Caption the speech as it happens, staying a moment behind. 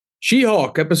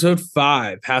She-Hulk, Episode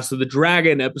 5, House of the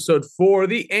Dragon, Episode 4,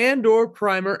 the Andor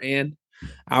Primer, and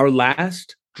our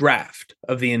last draft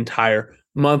of the entire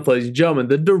month, ladies and gentlemen,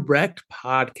 the Direct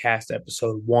Podcast,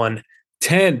 Episode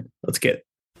 110. Let's get it.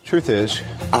 Truth is,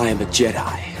 I am a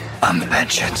Jedi. I'm the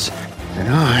vengeance. and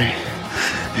I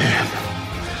am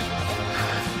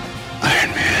Iron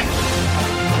Man.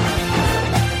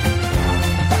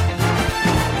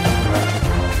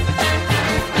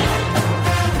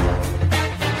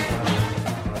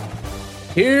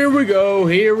 Here we go.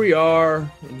 Here we are.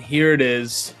 And here it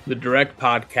is. The Direct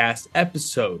Podcast,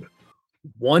 episode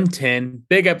 110.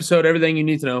 Big episode. Everything you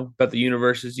need to know about the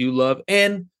universes you love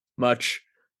and much,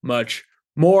 much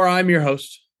more. I'm your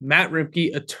host, Matt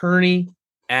Rimke, attorney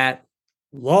at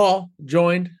law,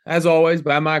 joined, as always,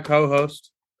 by my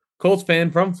co-host, Colts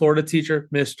fan from Florida, teacher,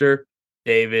 Mr.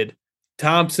 David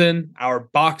Thompson, our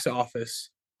box office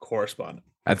correspondent.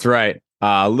 That's right.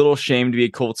 A little ashamed to be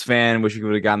a Colts fan. Wish we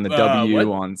would have gotten the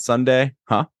W on Sunday.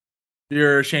 Huh?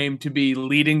 You're ashamed to be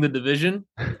leading the division?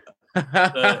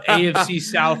 The AFC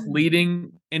South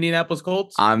leading Indianapolis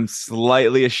Colts? I'm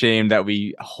slightly ashamed that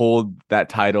we hold that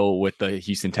title with the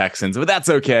Houston Texans, but that's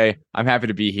okay. I'm happy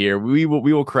to be here. We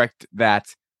will correct that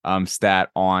stat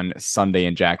on Sunday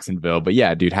in Jacksonville. But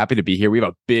yeah, dude, happy to be here. We have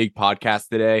a big podcast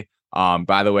today.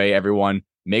 By the way, everyone,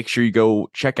 make sure you go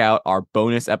check out our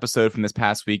bonus episode from this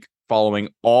past week, following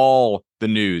all the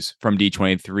news from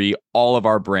D23, all of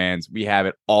our brands. We have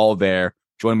it all there.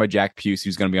 Joined by Jack Puce,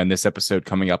 who's going to be on this episode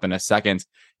coming up in a second.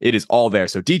 It is all there.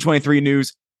 So D23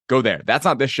 news, go there. That's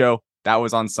not this show. That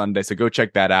was on Sunday. So go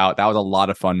check that out. That was a lot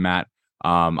of fun, Matt.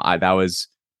 That was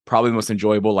probably the most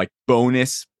enjoyable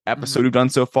bonus episode we've done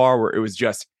so far, where it was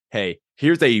just, hey,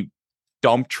 here's a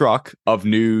dump truck of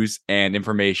news and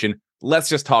information. Let's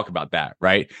just talk about that,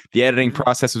 right? The editing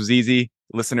process was easy.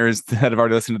 Listeners that have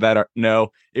already listened to that know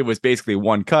it was basically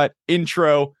one cut,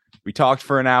 intro. We talked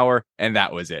for an hour, and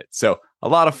that was it. So a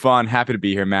lot of fun. Happy to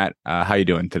be here, Matt. How you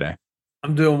doing today?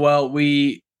 I'm doing well.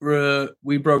 We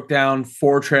broke down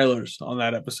 4 trailers on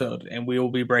that episode, and we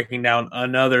will be breaking down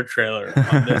another trailer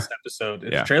on this episode.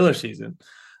 It's trailer season.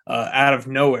 Out of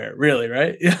nowhere, really,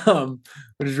 right?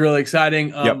 Which is really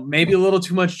exciting. Maybe a little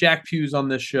too much Jack Puce on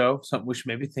this show. Something we should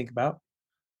maybe think about.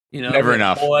 Never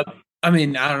enough. I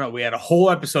don't know. We had a whole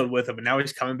episode with him, and now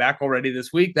he's coming back already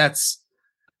this week. I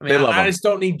just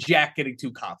don't need Jack getting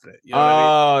too confident. You know what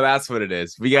I mean? That's what it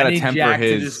is. We got to temper Jack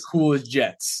his. To just cool as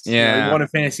Jets. Yeah, he won a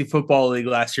fantasy football league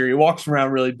last year. He walks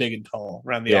around really big and tall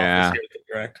around the office here at the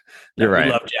Direct. You're right.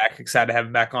 We love Jack. Excited to have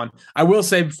him back on. I will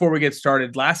say before we get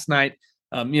started, last night.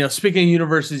 Speaking of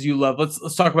universes you love,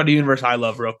 let's talk about a universe I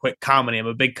love real quick. Comedy. I'm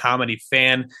a big comedy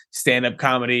fan. Stand-up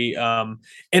comedy.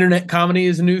 Internet comedy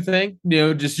is a new thing.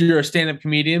 Just you're a stand-up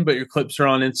comedian, but your clips are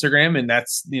on Instagram, and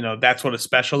that's what a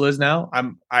special is now.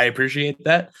 I appreciate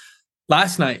that.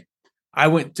 Last night, I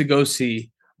went to go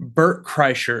see Bert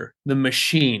Kreischer, the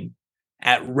Machine,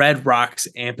 at Red Rocks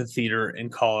Amphitheater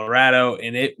in Colorado,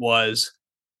 and it was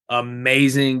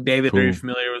amazing. David, are you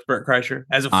familiar with Bert Kreischer?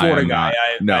 As a Florida guy,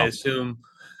 I assume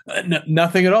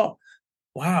nothing at all.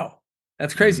 Wow,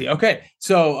 that's crazy. Okay,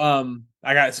 so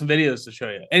I got some videos to show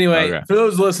you. Anyway, for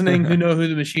those listening who know who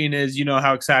the Machine is, you know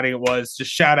how exciting it was. Just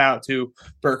shout out to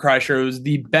Bert Kreischer. It was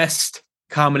the best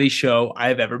comedy show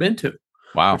I've ever been to.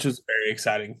 Wow, which was a very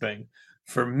exciting thing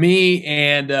for me.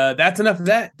 And that's enough of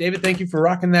that. David, thank you for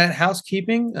rocking that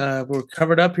housekeeping. We're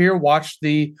covered up here.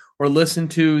 Listen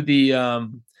to the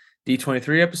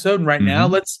D23 episode. And right now,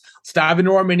 let's dive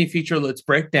into our mini feature. Let's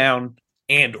break down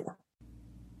Andor.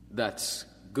 That's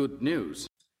good news.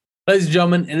 Ladies and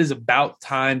gentlemen, it is about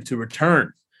time to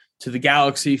return to the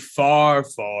galaxy far,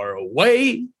 far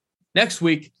away. Next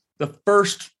week, the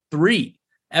first 3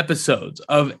 episodes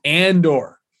of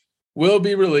Andor will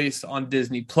be released on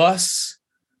Disney Plus.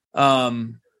 I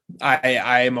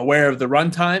am aware of the run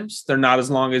times. They're not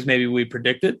as long as maybe we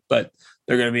predicted, but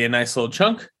they're going to be a nice little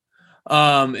chunk.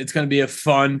 It's going to be a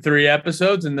fun 3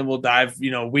 episodes, and then we'll dive,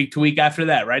 week to week after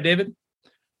that. Right, David?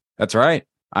 That's right.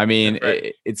 I mean,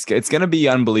 it's going to be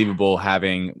unbelievable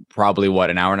having probably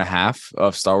an hour and a half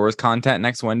of Star Wars content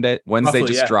next Wednesday.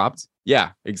 Roughly, dropped.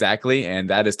 Yeah, exactly. And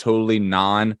that is totally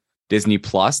non-Disney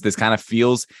Plus. This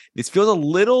feels a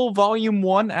little Volume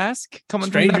 1-esque coming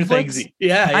Stranger from Netflix. Things.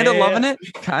 Yeah. Kind of loving it.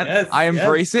 I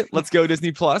embrace it. Let's go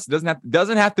Disney Plus.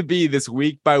 Doesn't have to be this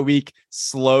week by week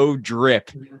slow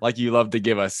drip like you love to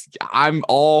give us. I'm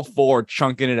all for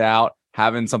chunking it out,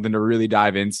 having something to really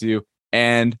dive into.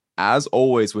 And as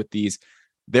always with these,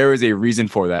 there is a reason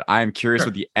for that. I am curious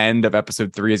what the end of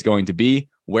episode 3 is going to be,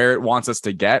 where it wants us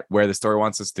to get, where the story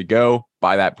wants us to go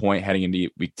by that point heading into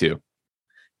week 2.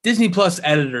 Disney Plus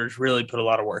editors really put a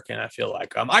lot of work in. I feel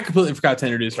like I completely forgot to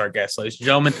introduce our guest, ladies and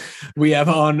gentlemen. We have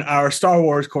on our Star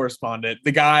Wars correspondent,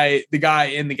 the guy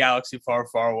in the galaxy far,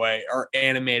 far away, our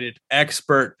animated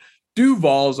expert,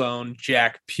 Duval's own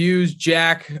Jack Hughes.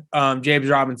 Jack, James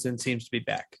Robinson seems to be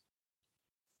back.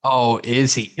 Oh,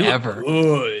 is he ever?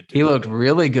 Good. He looked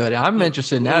really good. I'm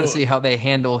interested now to see how they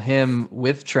handle him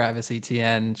with Travis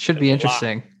Etienne. Should be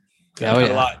interesting. Oh,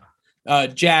 yeah. A lot.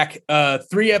 Jack,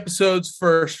 3 episodes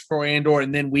first for Andor,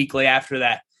 and then weekly after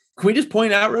that. Can we just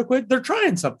point out real quick? They're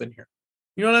trying something here.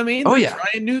 You know what I mean? They're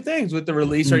trying new things with the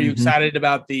release. Are you excited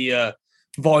about the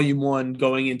volume 1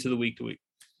 going into the week to week?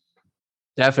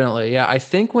 Definitely. Yeah. I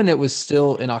think when it was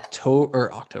still in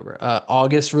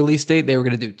August release date, they were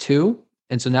going to do 2.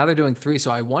 And so now they're doing 3. So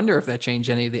I wonder if that changed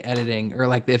any of the editing or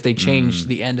like if they changed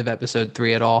the end of episode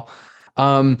 3 at all.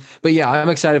 But yeah, I'm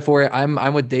excited for it.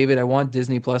 I'm with David. I want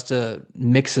Disney Plus to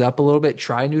mix it up a little bit,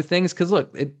 try new things. Cause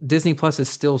look, Disney Plus is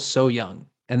still so young.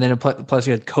 And then plus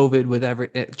you had COVID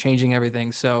with changing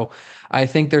everything. So I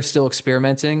think they're still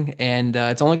experimenting, and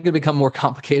it's only going to become more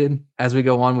complicated as we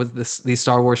go on with these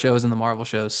Star Wars shows and the Marvel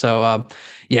shows. So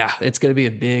yeah, it's going to be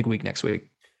a big week next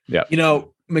week. Yeah. You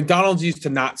know, McDonald's used to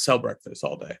not sell breakfast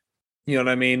all day. You know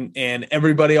what I mean? And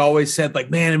everybody always said,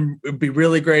 like, man, it'd be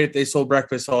really great if they sold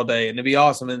breakfast all day, and it'd be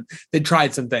awesome. And they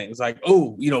tried some things like,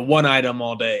 oh, you know, 1 item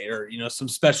all day, or, you know, some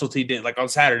specialty did like on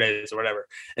Saturdays or whatever.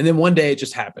 And then one day it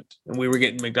just happened and we were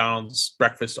getting McDonald's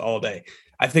breakfast all day.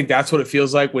 I think that's what it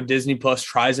feels like when Disney Plus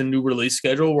tries a new release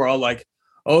schedule. We're all like,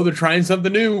 oh, they're trying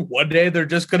something new. One day they're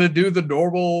just going to do the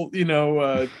normal,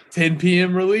 10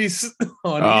 p.m. release.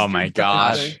 On oh Easter my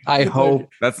gosh. I hope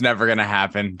that's never going to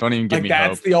happen. Don't even give me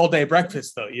that's hope. the all day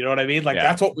breakfast though. You know what I mean? Like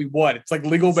that's what we want. It's like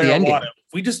legal marijuana.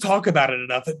 If we just talk about it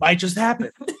enough, it might just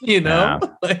happen,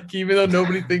 like, even though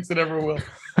nobody thinks it ever will.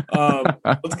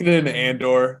 Let's get into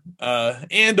Andor.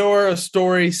 Andor, a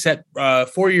story set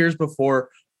 4 years before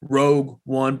Rogue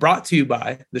One, brought to you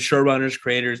by the showrunners,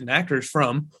 creators, and actors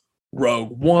from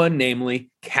Rogue One, namely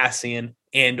Cassian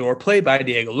Andor, played by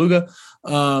Diego Luga.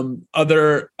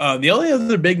 The only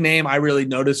other big name I really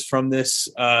noticed from this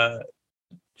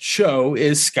show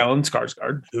is Stellan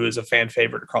Skarsgård, who is a fan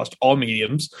favorite across all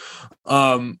mediums,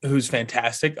 who's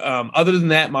fantastic. Other than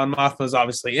that, Mon Mothma is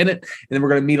obviously in it, and then we're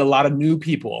going to meet a lot of new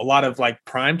people, a lot of like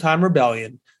primetime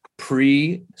rebellion,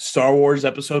 pre-Star Wars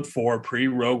Episode 4,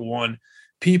 pre-Rogue One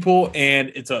people,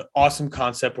 and it's an awesome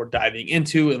concept we're diving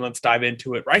into, and let's dive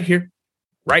into it right here,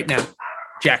 right now.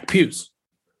 Jack Hughes,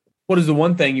 what is the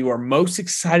one thing you are most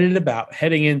excited about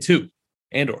heading into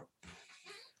Andor?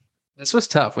 This was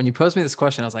tough. When you posed me this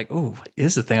question, I was like, oh, what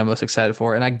is the thing I'm most excited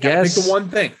for? And I guess pick the one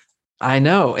thing. I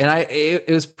know. And it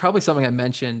was probably something I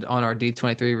mentioned on our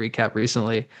D23 recap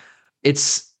recently.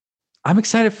 I'm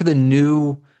excited for the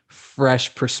new,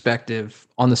 fresh perspective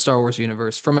on the Star Wars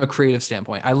universe from a creative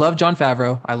standpoint. I love Jon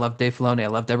Favreau. I love Dave Filoni. I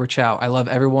love Deborah Chow. I love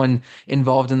everyone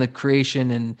involved in the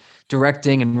creation and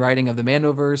directing and writing of the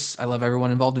Mandoverse. I love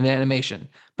everyone involved in animation.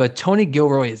 But Tony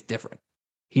Gilroy is different.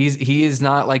 He is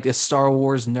not like a Star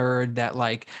Wars nerd that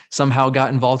like somehow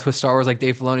got involved with Star Wars like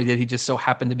Dave Filoni did. He just so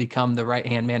happened to become the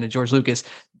right-hand man to George Lucas.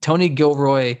 Tony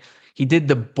Gilroy, he did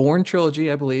the Bourne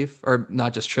trilogy, I believe, or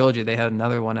not just trilogy. They had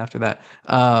another one after that.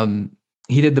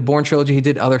 He did the Bourne trilogy. He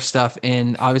did other stuff.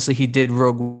 And obviously he did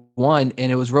Rogue One,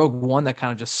 and it was Rogue One that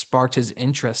kind of just sparked his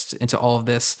interest into all of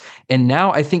this. And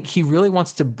now I think he really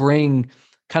wants to bring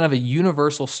kind of a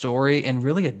universal story and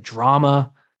really a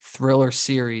drama thriller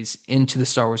series into the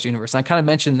Star Wars universe. And I kind of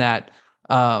mentioned that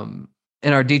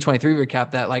in our D23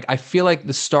 recap, that like I feel like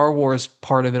the Star Wars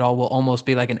part of it all will almost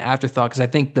be like an afterthought, because I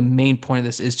think the main point of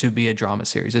this is to be a drama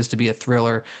series, is to be a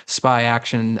thriller, spy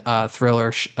action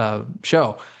thriller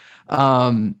show.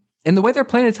 And the way they're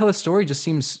planning to tell the story just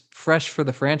seems fresh for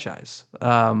the franchise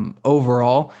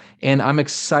overall. And I'm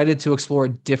excited to explore a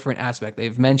different aspect.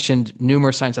 They've mentioned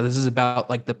numerous times that this is about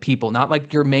like the people, not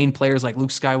like your main players like Luke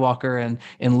Skywalker and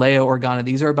Leia Organa.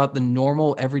 These are about the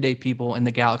normal everyday people in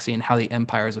the galaxy and how the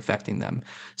Empire is affecting them.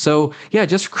 So yeah,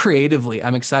 just creatively,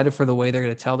 I'm excited for the way they're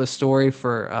going to tell this story,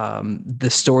 for the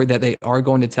story that they are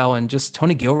going to tell. And just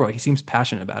Tony Gilroy, he seems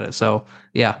passionate about it. So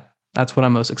yeah, that's what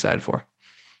I'm most excited for.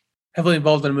 Heavily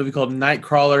involved in a movie called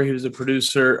Nightcrawler. He was a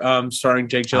producer, starring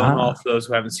Jake Gyllenhaal. For those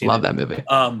who haven't seen Love that movie.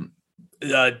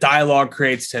 Dialogue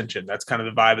creates tension. That's kind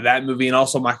of the vibe of that movie. And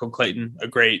also Michael Clayton, a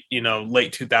great,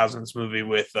 late 2000s movie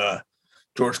with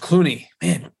George Clooney.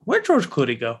 Man, where'd George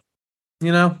Clooney go?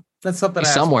 That's something He's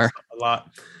I ask somewhere a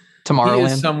lot. Tomorrowland.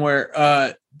 He is somewhere.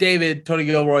 Tony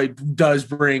Gilroy does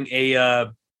bring a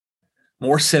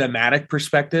more cinematic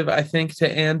perspective, I think,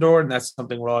 to Andor, and that's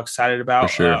something we're all excited about.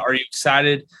 For sure. Are you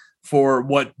excited for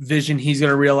what vision he's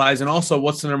going to realize, and also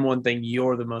what's the number one thing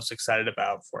you're the most excited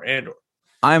about for Andor?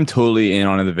 I'm totally in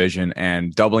on the vision,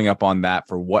 and doubling up on that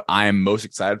for what I am most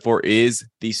excited for is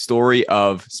the story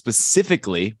of,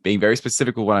 specifically being very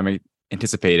specific with what I'm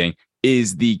anticipating,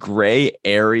 is the gray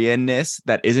area-ness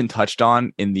that isn't touched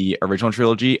on in the original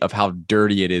trilogy of how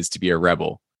dirty it is to be a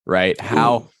rebel, right?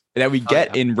 How that we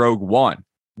get in Rogue One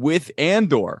with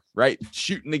Andor, right?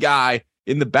 Shooting the guy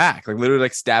in the back, like literally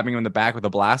like stabbing him in the back with a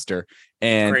blaster.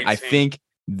 And I think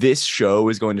this show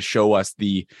is going to show us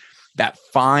that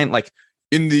fine, like,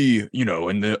 in the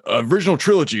original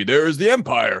trilogy, there's the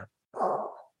Empire.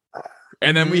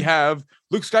 And then we have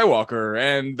Luke Skywalker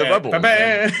and the Rebels. And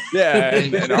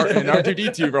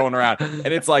R2-D2 rolling around. And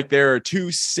it's like there are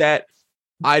two set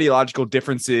ideological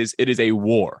differences. It is a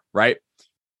war, right?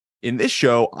 In this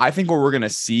show, I think what we're going to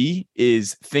see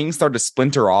is things start to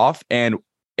splinter off, and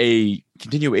a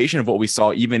continuation of what we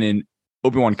saw even in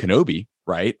Obi-Wan Kenobi,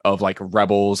 right? Of like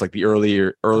rebels, like the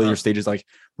earlier stages, like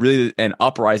really an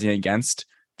uprising against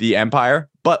the Empire.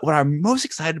 But what I'm most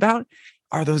excited about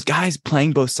are those guys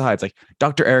playing both sides, like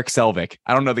Dr. Eric Selvig.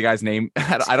 I don't know the guy's name.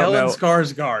 I don't know.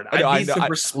 Skarsgård. I need some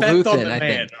respect on the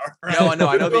man. No, I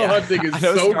know the hunting is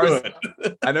so good.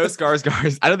 I know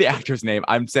Skarsgård. I know the actor's name.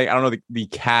 I'm saying I don't know the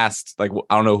cast. Like,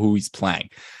 I don't know who he's playing.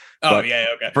 But okay.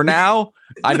 For now,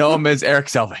 I know him as Eric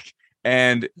Selvig.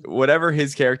 And whatever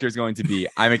his character is going to be,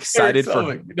 I'm excited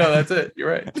for. No, that's it.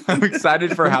 You're right. I'm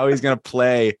excited for how he's going to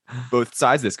play both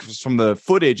sides of this. Because from the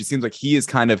footage, it seems like he is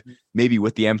kind of maybe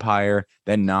with the Empire,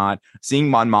 then not.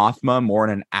 Seeing Mon Mothma more in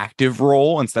an active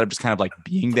role instead of just kind of like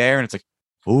being there. And it's like,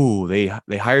 oh, they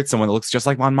hired someone that looks just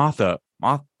like Mon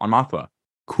Mothma.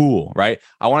 Cool, right?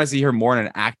 I want to see her more in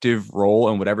an active role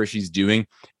in whatever she's doing,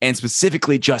 and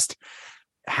specifically just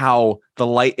how the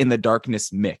light and the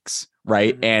darkness mix,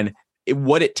 right? And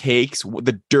what it takes,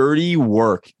 the dirty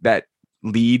work that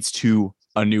leads to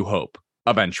A New Hope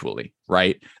eventually,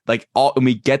 right? Like and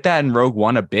we get that in Rogue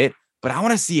One a bit, but I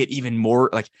want to see it even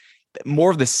more, like more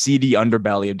of the seedy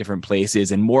underbelly of different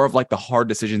places, and more of like the hard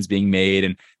decisions being made,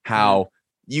 and how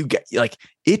you get, like,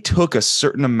 it took a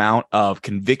certain amount of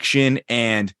conviction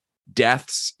and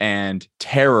deaths and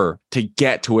terror to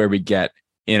get to where we get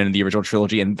in the original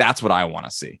trilogy. And that's what I want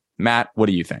to see. Matt, what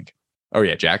do you think? Oh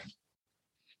yeah, Jack.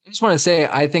 I just want to say,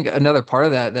 I think another part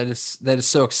of that is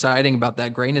so exciting about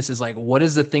that greatness is like, what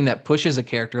is the thing that pushes a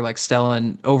character like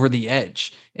Stellan over the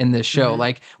edge in this show?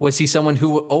 Like, was he someone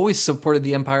who always supported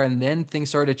the Empire, and then things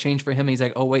started to change for him? He's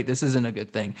like, oh wait, this isn't a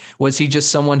good thing. Was he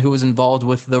just someone who was involved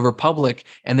with the Republic,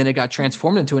 and then it got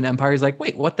transformed into an Empire? He's like,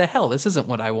 wait, what the hell? This isn't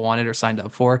what I wanted or signed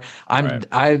up for.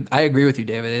 I agree with you,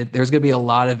 David. There's going to be a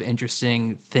lot of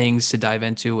interesting things to dive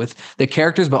into with the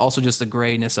characters, but also just the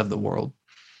grayness of the world.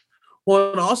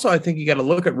 Well, and also I think you got to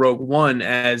look at Rogue One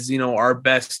as, our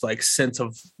best like sense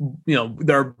of,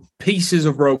 there are pieces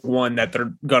of Rogue One that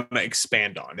they're going to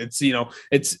expand on. It's,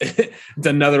 it's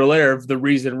another layer of the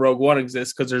reason Rogue One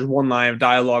exists, because there's one line of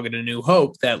dialogue in A New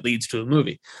Hope that leads to a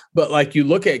movie. But like you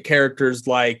look at characters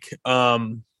like,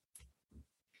 who's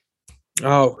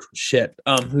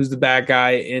the bad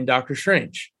guy in Doctor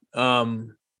Strange?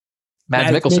 Mads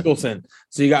Mikkelsen.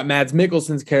 So you got Mads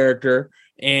Mikkelsen's character.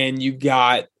 And you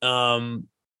got, oh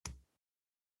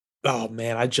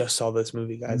man, I just saw this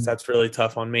movie, guys. That's really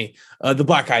tough on me. The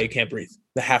black guy who can't breathe,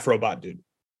 the half robot dude.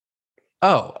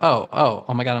 Oh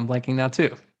my God, I'm blanking now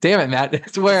too. Damn it, Matt.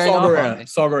 It's wearing off on me.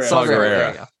 Saw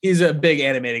Gerrera. He's a big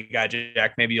animated guy,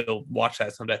 Jack. Maybe you'll watch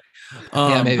that someday.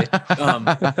 Yeah, maybe.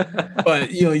 But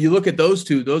you look at those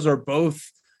two; those are both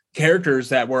characters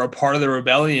that were a part of the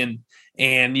rebellion.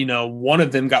 And, one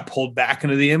of them got pulled back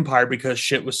into the Empire because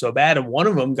shit was so bad. And one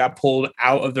of them got pulled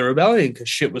out of the rebellion because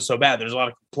shit was so bad. There's a lot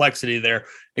of complexity there,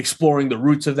 exploring the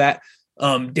roots of that.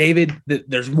 David,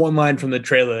 there's one line from the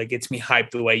trailer that gets me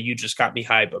hyped the way you just got me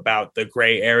hyped about the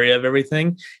gray area of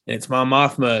everything. And it's Mon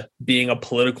Mothma being a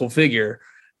political figure,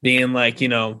 being like,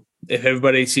 if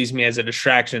everybody sees me as a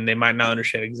distraction, they might not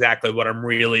understand exactly what I'm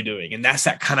really doing. And that's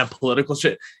that kind of political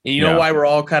shit. And you know why we're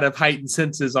all kind of heightened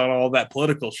senses on all that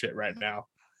political shit right now?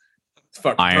 It's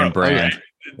fucking Iron Brand.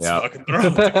 It's fucking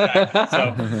throat.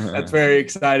 So that's very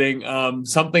exciting.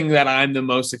 Something that I'm the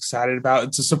most excited about.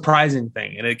 It's a surprising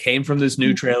thing. And it came from this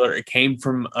new trailer. It came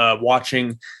from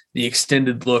watching the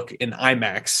extended look in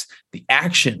IMAX. The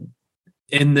action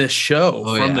in this show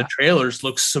from the Yeah. trailers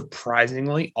looks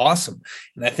surprisingly awesome.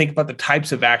 And I think about the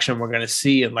types of action we're going to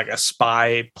see in like a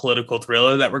spy political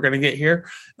thriller that we're going to get here.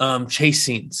 Chase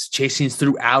scenes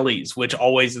through alleys, which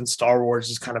always in Star Wars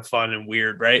is kind of fun and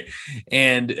weird, right?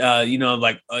 And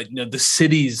the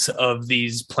cities of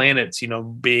these planets,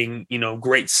 being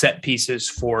great set pieces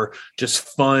for just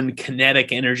fun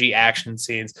kinetic energy action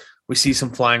scenes. We see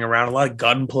some flying around, a lot of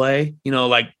gunplay.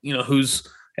 Who's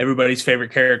everybody's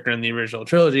favorite character in the original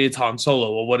trilogy? It's Han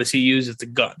Solo. Well, what does he use? It's a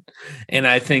gun. And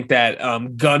I think that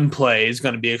gunplay is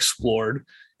going to be explored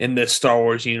in this Star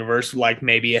Wars universe like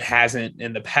maybe it hasn't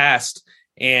in the past.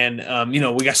 And,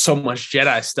 we got so much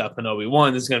Jedi stuff in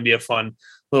Obi-Wan. This is going to be a fun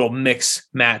little mix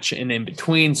match and in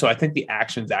between. So I think the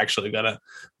action's actually going to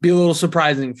be a little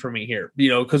surprising for me here,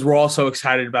 because we're also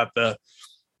excited about the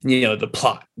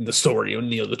plot, the story,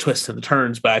 and the twists and the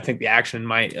turns. But I think the action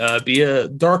might be a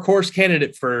dark horse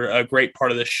candidate for a great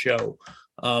part of this show.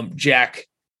 Jack,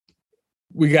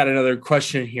 we got another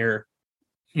question here.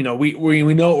 We know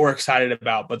what we're excited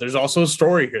about, but there's also a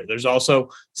story here. There's also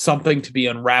something to be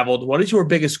unraveled. What is your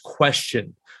biggest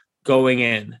question going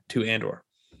in to Andor?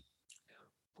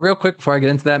 Real quick before I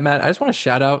get into that, Matt, I just want to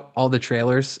shout out all the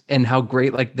trailers and how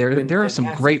great, like there are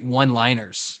some great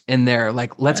one-liners in there.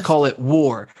 Like, let's call it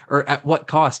war, or at what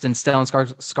cost? And Stellan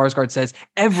Skarsgård says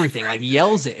everything, like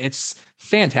yells it. It's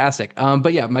fantastic.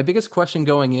 But yeah, my biggest question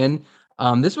going in,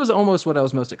 this was almost what I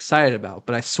was most excited about,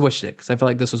 but I switched it because I feel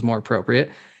like this was more appropriate.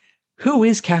 Who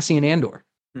is Cassian Andor?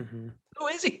 Mm-hmm. Who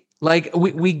is he? Like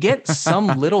we get some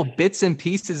little bits and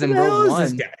pieces in Rogue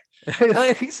One.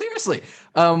 Like, seriously,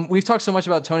 we've talked so much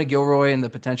about Tony Gilroy and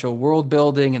the potential world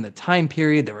building and the time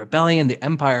period, the rebellion, the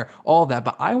empire, all of that.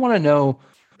 But I want to know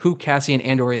who Cassian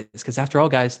Andor is, because after all,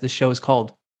 guys, this show is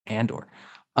called Andor.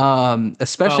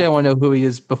 Especially I want to know who he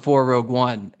is before Rogue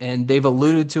One. And they've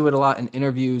alluded to it a lot in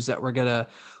interviews that we're going to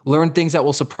learn things that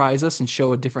will surprise us and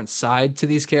show a different side to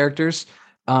these characters.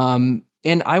 And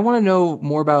I want to know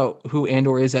more about who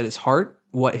Andor is at his heart,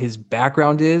 what his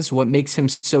background is, what makes him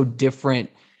so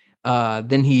different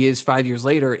than he is 5 years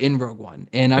later in Rogue One.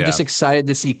 And I'm just excited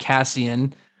to see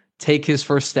Cassian take his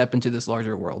first step into this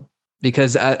larger world,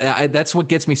 because that's what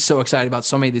gets me so excited about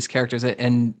so many of these characters.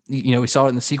 And we saw it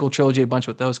in the sequel trilogy a bunch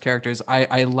with those characters.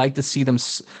 I like to see them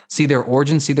see their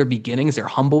origins, see their beginnings, their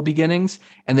humble beginnings.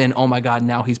 And then, oh my God,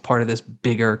 now he's part of this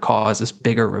bigger cause, this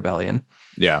bigger rebellion.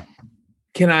 Yeah.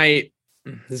 This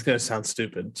is going to sound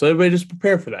stupid. So everybody just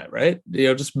prepare for that, right?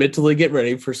 Just mentally get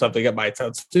ready for something that might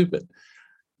sound stupid.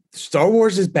 Star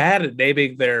Wars is bad at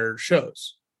naming their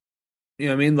shows. You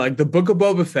know what I mean? Like the Book of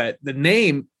Boba Fett, the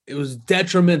name, it was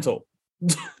detrimental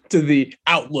to the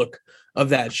outlook of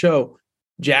that show.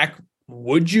 Jack,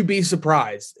 would you be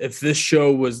surprised if this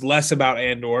show was less about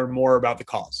Andor and more about the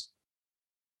cause?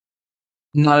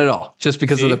 Not at all, just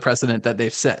because of the precedent that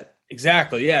they've set.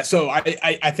 Exactly. Yeah. So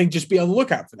I think just be on the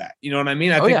lookout for that. You know what I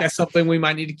mean? I think that's something we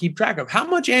might need to keep track of. How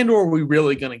much Andor are we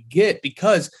really going to get?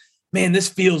 Because man, this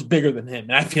feels bigger than him.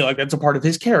 And I feel like that's a part of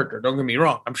his character. Don't get me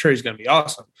wrong. I'm sure he's going to be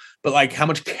awesome. But like, how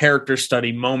much character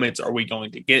study moments are we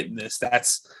going to get in this?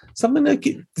 That's something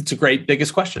that it's a great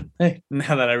biggest question. Hey,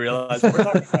 now that I realize we're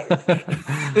talking about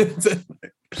it.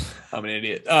 I'm an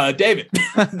idiot. David,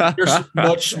 you're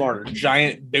much smarter.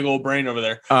 Giant, big old brain over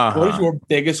there. What is your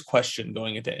biggest question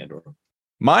going into Andor?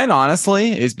 Mine,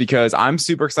 honestly, is because I'm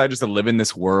super excited just to live in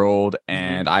this world.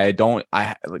 And I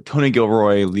like Tony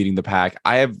Gilroy leading the pack.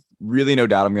 I have really no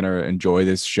doubt I'm going to enjoy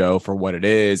this show for what it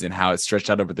is and how it's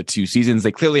stretched out over the 2 seasons.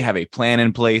 They clearly have a plan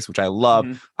in place, which I love.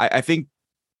 Mm-hmm. I think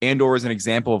Andor is an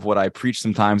example of what I preach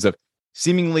sometimes of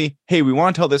seemingly, hey, we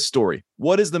want to tell this story.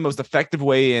 What is the most effective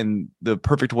way and the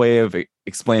perfect way of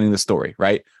explaining the story,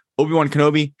 right? Obi-Wan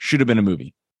Kenobi should have been a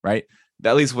movie, right?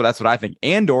 At least that's what I think.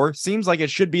 Andor seems like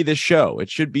it should be this show. It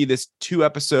should be this 2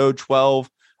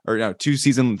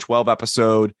 season, 12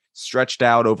 episode stretched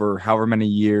out over however many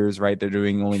years, right? They're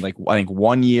doing only like, I think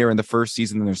 1 year in the first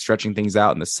season, and they're stretching things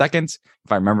out in the second,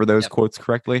 if I remember those quotes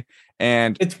correctly.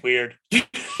 And it's weird.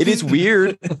 It is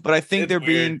weird, but I think I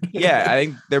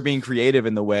think they're being creative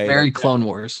in the way. Very Clone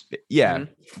Wars. Yeah.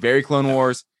 Very Clone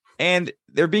Wars. And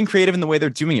they're being creative in the way they're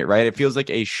doing it, right? It feels like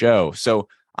a show. So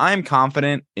I'm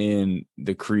confident in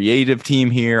the creative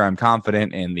team here. I'm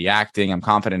confident in the acting. I'm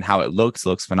confident in how it looks. It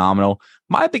looks phenomenal.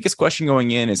 My biggest question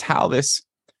going in is how this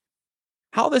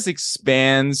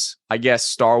expands, I guess,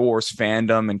 Star Wars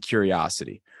fandom and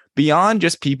curiosity beyond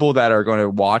just people that are going to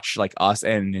watch like us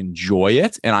and enjoy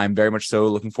it. And I'm very much so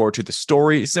looking forward to the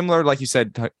story. Similar, like you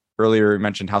said earlier, you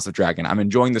mentioned House of Dragon. I'm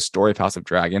enjoying the story of House of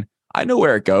Dragon. I know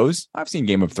where it goes. I've seen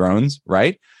Game of Thrones,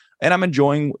 right? And I'm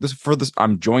enjoying this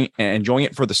I'm enjoying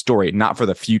it for the story, not for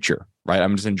the future, right?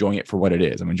 I'm just enjoying it for what it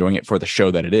is. I'm enjoying it for the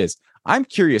show that it is. I'm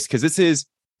curious because this is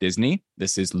Disney,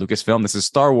 this is Lucasfilm, this is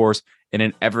Star Wars in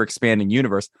an ever expanding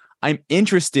universe. I'm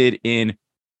interested in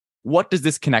what does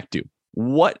this connect to?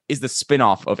 What is the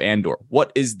spinoff of Andor?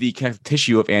 What is the connective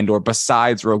tissue of Andor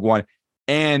besides Rogue One?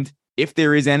 And if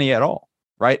there is any at all,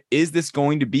 right? Is this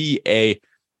going to be a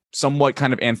somewhat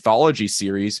kind of anthology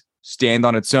series, stand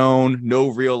on its own, no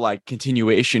real like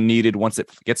continuation needed once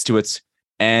it gets to its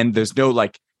end? There's no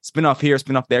like spinoff here,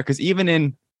 spinoff there. Because even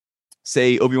in,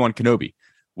 say, Obi-Wan Kenobi,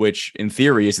 which in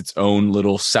theory is its own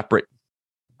little separate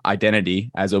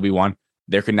identity as Obi-Wan,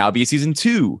 there could now be a season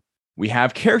 2. We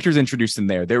have characters introduced in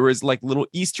there. There was like little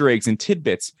Easter eggs and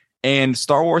tidbits. And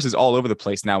Star Wars is all over the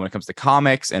place now when it comes to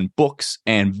comics and books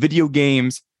and video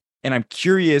games. And I'm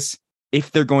curious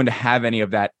if they're going to have any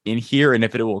of that in here and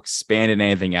if it will expand into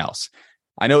anything else.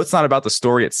 I know it's not about the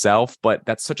story itself, but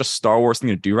that's such a Star Wars thing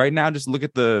to do right now. Just look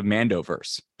at the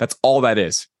Mandoverse. That's all that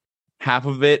is. Half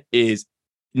of it is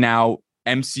now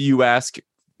MCU-esque,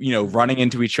 running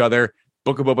into each other.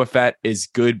 Book of Boba Fett is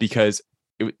good because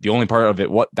the only part of it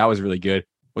that was really good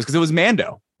was because it was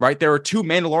Mando, right? There were 2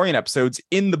 Mandalorian episodes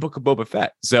in the Book of Boba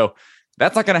Fett. So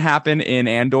that's not going to happen in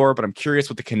Andor, but I'm curious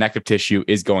what the connective tissue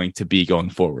is going to be going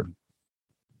forward.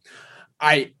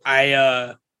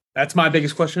 That's my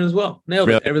biggest question as well. Nailed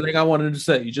it. Everything I wanted to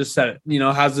say. You just said it.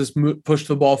 How's this push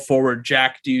the ball forward?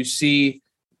 Jack, do you see,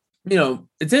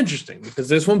 it's interesting because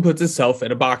this one puts itself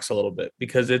in a box a little bit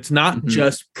because it's not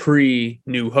just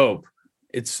pre-New Hope.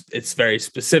 It's very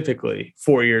specifically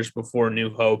 4 years before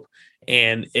New Hope,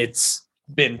 and it's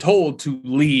been told to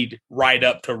lead right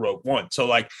up to Rogue One. So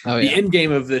the end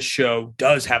game of this show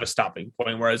does have a stopping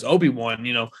point, whereas Obi-Wan,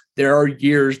 there are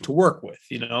years to work with,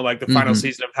 like the final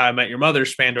season of How I Met Your Mother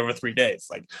spanned over 3 days.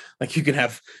 Like you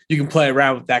can play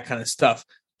around with that kind of stuff.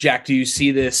 Jack, do you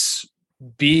see this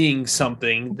being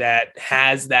something that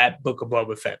has that Book of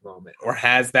Boba Fett moment or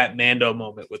has that Mando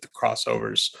moment with the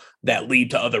crossovers that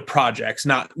lead to other projects?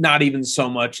 Not even so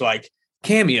much like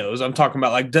cameos. I'm talking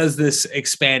about does this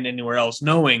expand anywhere else,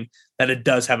 knowing that it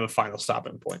does have a final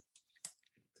stopping point?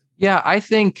 Yeah, I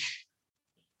think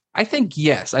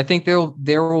yes. I think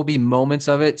there will be moments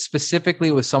of it, specifically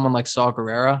with someone like Saw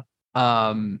Gerrera.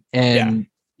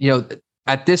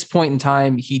 At this point in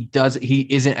time, he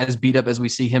isn't as beat up as we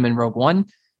see him in Rogue One.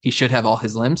 He should have all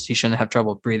his limbs. He shouldn't have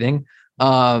trouble breathing.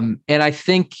 And I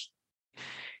think,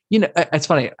 it's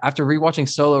funny. After rewatching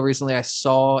Solo recently, I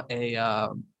saw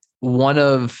one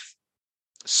of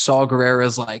Saw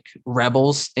Gerrera's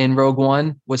rebels in Rogue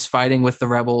One was fighting with the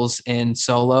rebels in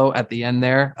Solo at the end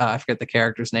there. I forget the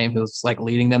character's name who's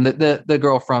leading them. The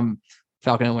girl from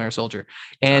Falcon and Winter Soldier.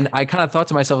 And I kind of thought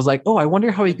to myself, I was like, oh, I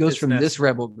wonder how he goes from this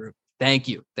rebel group. Thank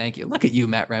you. Look at you,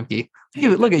 Matt Remke.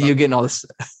 Look at you getting all this.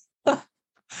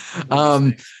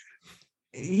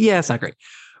 Yeah, it's not great.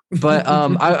 But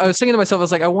I was thinking to myself, I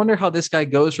was like, I wonder how this guy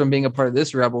goes from being a part of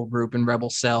this rebel group and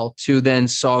rebel cell to then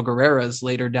Saw Gerrera's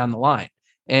later down the line.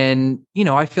 And,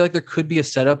 I feel like there could be a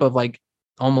setup of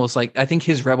almost I think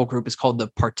his rebel group is called the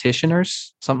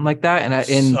Partitioners, something like that.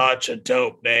 And such a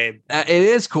dope name. It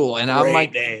is cool. And Great I'm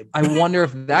like, name. I wonder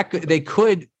if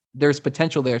there's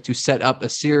potential there to set up a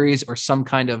series or some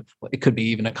kind of, it could be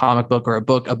even a comic book or a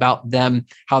book about them,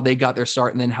 how they got their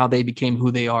start and then how they became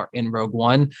who they are in Rogue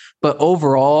One. But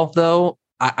overall, though,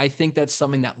 I think that's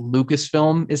something that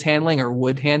Lucasfilm is handling or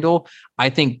would handle.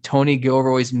 I think Tony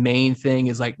Gilroy's main thing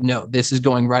is no, this is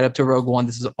going right up to Rogue One.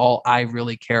 This is all I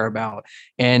really care about.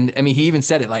 And I mean, he even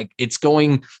said it it's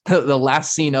going, the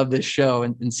last scene of this show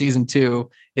in season 2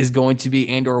 is going to be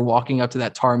Andor walking up to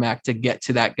that tarmac to get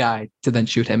to that guy to then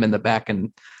shoot him in the back.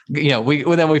 And, we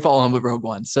follow him with Rogue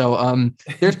One. So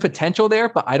there's potential there,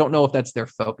 but I don't know if that's their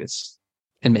focus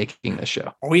in making this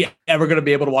show. Are we ever going to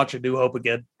be able to watch A New Hope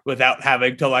again without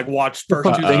having to watch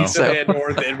first 2 seasons of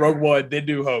Andor, then Rogue One, then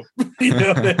New Hope? You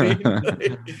know what I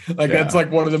mean? That's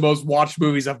one of the most watched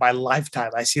movies of my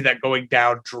lifetime. I see that going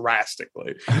down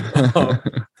drastically.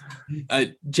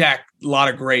 Jack, a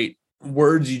lot of great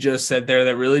words you just said there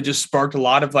that really just sparked a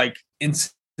lot of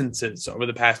instances over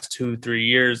the past 2-3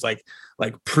 years, like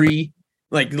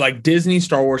Disney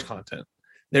Star Wars content.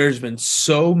 There's been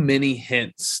so many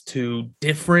hints to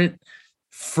different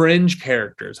fringe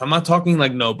characters. I'm not talking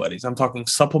nobodies. I'm talking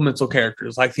supplemental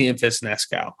characters like the Infis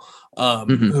Nescal,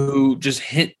 who just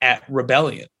hint at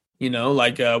rebellion.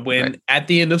 When at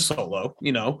the end of Solo,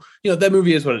 that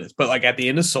movie is what it is. But at the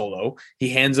end of Solo, he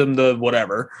hands him the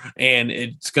whatever, and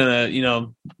it's gonna,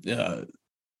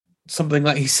 something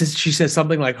she says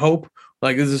something like hope,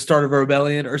 this is the start of a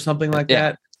rebellion or something like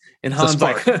that. And Han's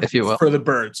spark, if you will, for the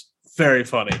birds. Very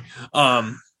funny.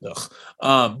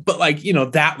 Ugh. But like,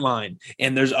 that line,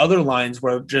 and there's other lines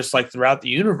where just like throughout the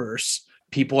universe,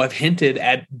 people have hinted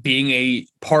at being a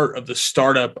part of the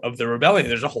startup of the rebellion.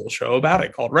 There's a whole show about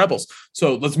it called Rebels.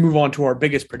 So let's move on to our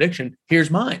biggest prediction.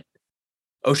 Here's mine.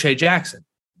 O'Shea Jackson.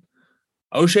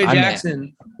 O'Shea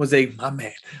Jackson was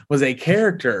a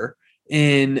character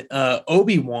in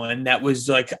Obi-Wan that was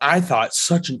like, I thought,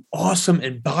 such an awesome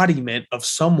embodiment of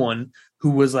someone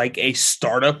who was like a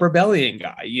startup rebellion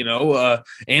guy.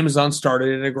 Amazon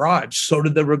started in a garage. So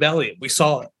did the rebellion. We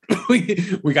saw it.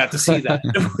 we got to see that.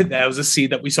 That was a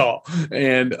seed that we saw.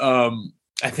 And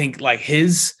I think like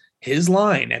his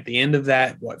line at the end of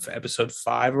that, for episode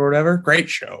 5 or whatever, great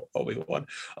show, Obi-Wan.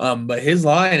 But his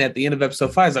line at the end of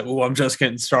episode 5 is like, "Oh, I'm just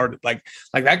getting started." Like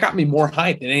that got me more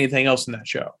hyped than anything else in that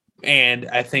show. And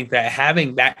I think that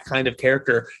having that kind of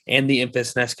character and the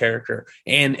Infus Nest character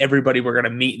and everybody we're going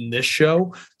to meet in this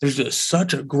show, there's just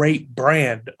such a great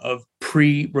brand of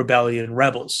pre-rebellion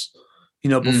rebels,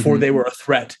 before they were a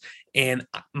threat. And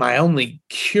my only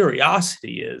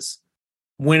curiosity is,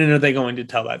 when are they going to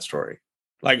tell that story?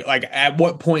 Like at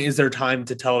what point is there time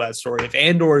to tell that story? If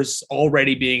Andor is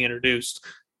already being introduced,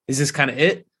 is this kind of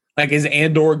it? Like, is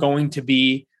Andor going to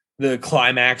be the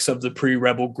climax of the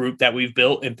pre-rebel group that we've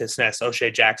built? Infus Nest,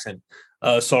 O'Shea Jackson,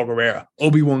 Saul Guerrero,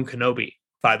 Obi-Wan Kenobi,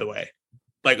 by the way.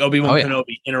 Like Obi-Wan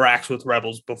Kenobi interacts with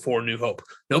rebels before New Hope.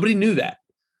 Nobody knew that,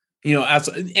 as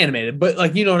animated, but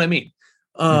like, you know what I mean?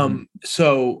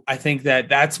 So I think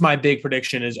that's my big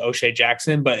prediction is O'Shea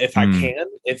Jackson. But if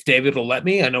if David will let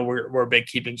me, I know we're a big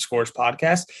Keeping Scores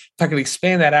podcast. If I could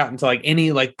expand that out into like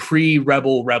any like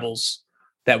pre-rebel rebels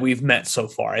that we've met so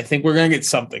far, I think we're going to get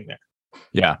something there.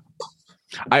 Yeah.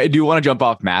 I do want to jump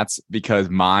off Matt's because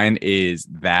mine is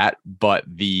that, but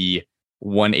the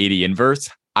 180 inverse.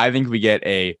 I think we get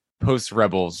a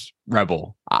post-Rebels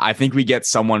rebel. I think we get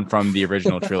someone from the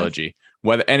original trilogy.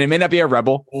 And it may not be a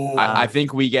rebel. Oh, wow. I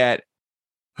think we get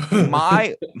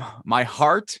my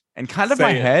heart and kind of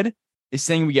my head is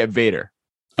saying we get Vader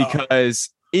because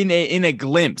in a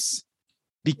glimpse,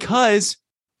 because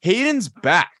Hayden's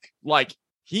back. Like,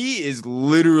 he is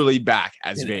literally back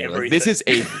as Vader. Like, this is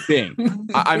a thing.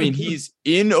 I mean, he's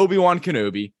in Obi-Wan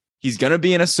Kenobi. He's going to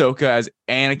be in Ahsoka as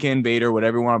Anakin, Vader,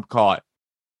 whatever you want to call it.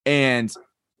 And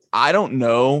I don't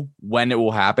know when it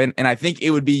will happen. And I think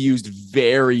it would be used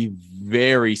very,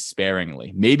 very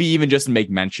sparingly. Maybe even just make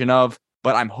mention of,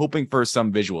 but I'm hoping for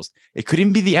some visuals. It could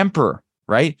even be the Emperor,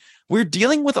 right? We're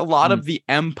dealing with a lot of the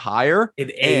Empire.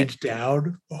 It aged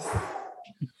down.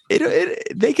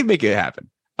 They can make it happen.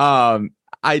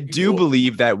 I do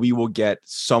believe that we will get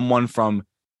someone from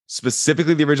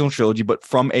specifically the original trilogy, but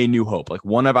from A New Hope, like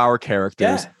one of our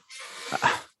characters.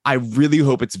 Yeah. I really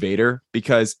hope it's Vader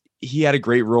because he had a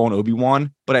great role in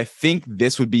Obi-Wan, but I think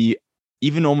this would be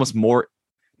even almost more,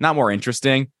 not more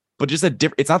interesting, but just a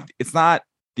different. It's not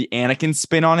the Anakin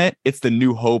spin on it. It's the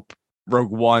New Hope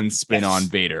Rogue One spin on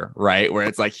Vader, right? Where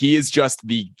it's like he is just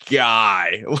the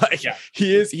guy, like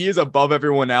he is above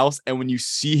everyone else, and when you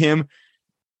see him,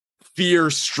 fear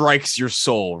strikes your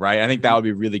soul, right? I think that would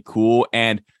be really cool,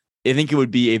 and I think it would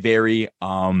be a very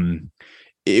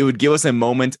it would give us a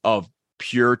moment of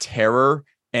pure terror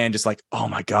and just like, oh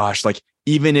my gosh, like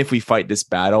even if we fight this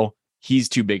battle, he's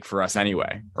too big for us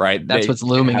anyway, right? That's what's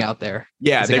looming out there.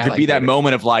 Yeah, there could be that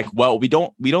moment of like, well, we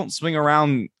don't swing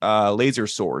around laser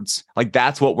swords. Like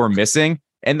that's what we're missing,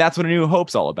 and that's what A New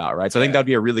Hope's all about, right? So I think that'd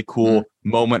be a really cool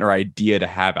moment or idea to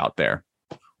have out there.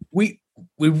 We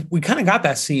kind of got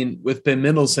that scene with Ben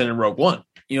Mendelsohn in Rogue One.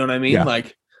 You know what I mean? Yeah.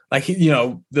 Like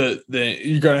the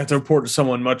you're gonna have to report to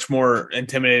someone much more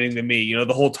intimidating than me.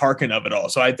 The whole Tarkin of it all.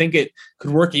 So I think it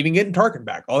could work. Even getting Tarkin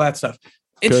back, all that stuff.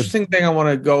 Interesting thing I want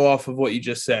to go off of what you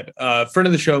just said. Friend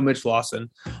of the show, Mitch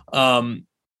Lawson.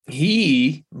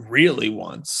 He really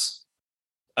wants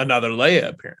another Leia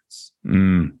appearance,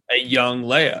 a young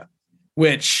Leia,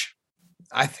 which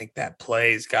I think that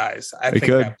plays, guys. I think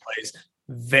that plays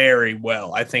very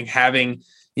well. I think having,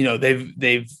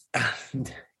 they've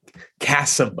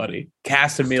cast somebody,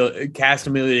 cast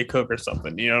Amelia Cook or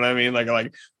something. You know what I mean?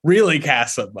 Like really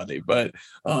cast somebody. But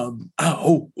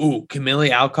can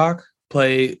Millie Alcock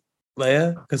play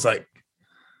Leia? Because like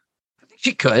I think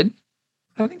she could.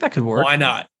 I think that could work. Why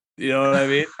not? You know what I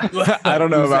mean? I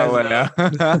don't know about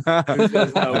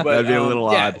Leia. No, but, that'd be a little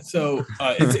odd. So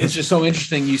it's just so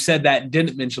interesting. You said that and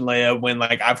didn't mention Leia when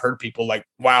like I've heard people like,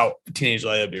 wow, teenage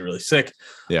Leia would be really sick.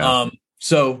 Yeah.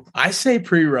 So I say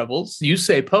pre-Rebels. You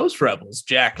say post-Rebels.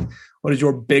 Jack, what is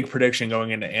your big prediction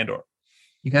going into Andor?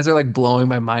 You guys are like blowing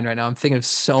my mind right now. I'm thinking of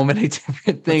so many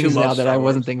different things now that I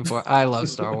wasn't thinking for. I love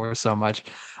Star Wars so much.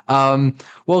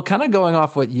 Well, kind of going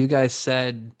off what you guys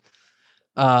said,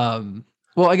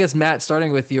 Well, I guess Matt,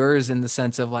 starting with yours in the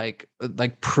sense of like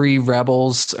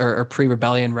pre-rebels or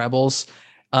pre-rebellion rebels,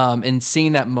 and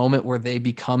seeing that moment where they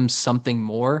become something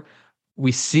more.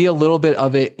 We see a little bit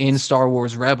of it in Star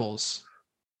Wars Rebels.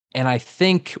 And I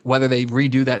think whether they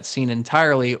redo that scene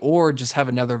entirely or just have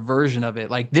another version of it,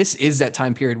 like this is that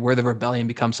time period where the rebellion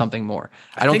becomes something more.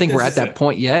 I don't think we're at that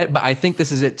point yet, but I think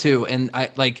this is it too. And I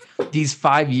like these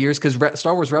 5 years because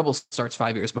Star Wars Rebels starts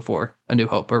 5 years before A New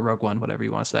Hope or Rogue One, whatever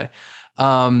you want to say.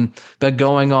 But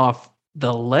going off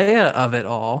the Leia of it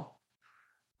all,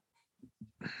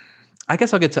 I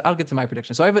guess I'll get to my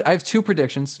prediction. So I have two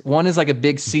predictions. One is like a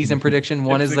big season prediction.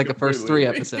 One is like the first 3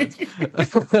 episodes.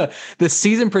 The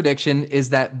season prediction is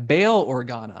that Bail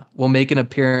Organa will make an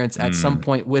appearance at some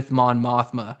point with Mon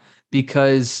Mothma,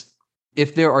 because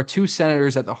if there are 2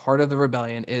 senators at the heart of the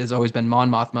rebellion, it has always been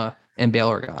Mon Mothma and Bail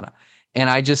Organa. And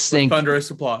I just think thunderous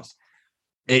applause.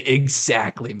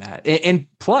 Exactly, Matt. And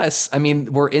plus, I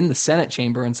mean, we're in the Senate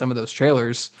chamber in some of those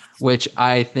trailers, which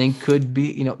I think could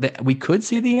be, we could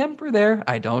see the Emperor there.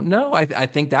 I don't know. I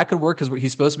think that could work because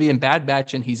he's supposed to be in Bad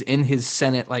Batch and he's in his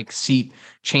Senate like seat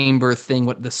chamber thing,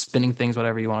 what the spinning things,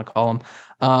 whatever you want to call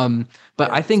them. But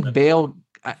yeah, I think Bale.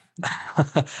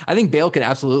 I think Bale could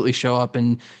absolutely show up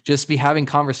and just be having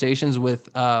conversations with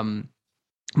Mon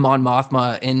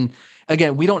Mothma. And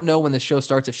again, we don't know when the show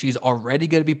starts if she's already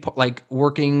going to be like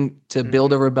working to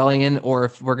build a rebellion or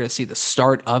if we're going to see the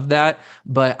start of that.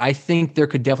 But I think there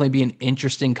could definitely be an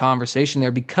interesting conversation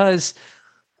there, because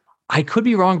I could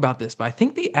be wrong about this, but I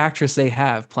think the actress they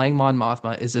have playing Mon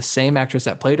Mothma is the same actress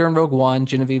that played her in Rogue One,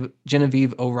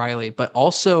 Genevieve O'Reilly, but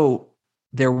also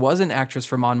there was an actress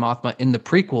for Mon Mothma in the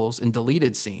prequels in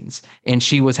deleted scenes, and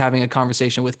she was having a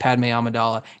conversation with Padme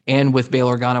Amidala and with Bail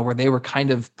Organa where they were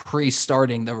kind of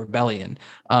pre-starting the rebellion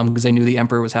because they knew the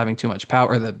Emperor was having too much power,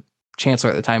 or the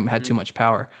Chancellor at the time had too much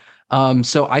power.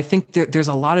 So I think there's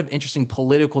a lot of interesting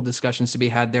political discussions to be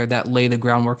had there that lay the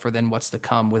groundwork for then what's to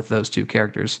come with those 2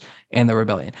 characters and the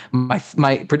rebellion.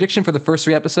 My prediction for the first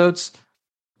 3 episodes,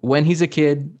 when he's a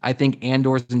kid, I think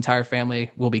Andor's entire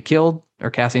family will be killed, or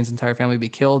Cassian's entire family will be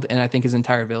killed, and I think his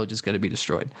entire village is going to be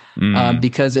destroyed.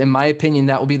 Because in my opinion,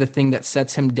 that will be the thing that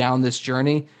sets him down this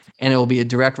journey, and it will be a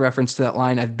direct reference to that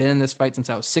line, "I've been in this fight since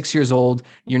I was 6 years old.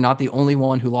 You're not the only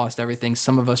one who lost everything.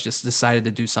 Some of us just decided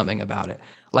to do something about it."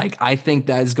 Like, I think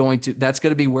that's going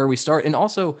to be where we start. And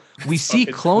also, we see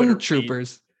clone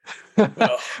troopers.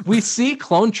 We see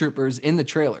clone troopers in the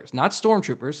trailers, not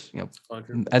stormtroopers.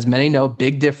 As many know,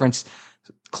 big difference.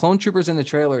 Clone troopers in the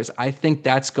trailers. I think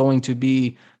that's going to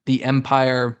be the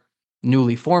Empire,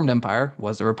 newly formed Empire,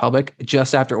 was the Republic,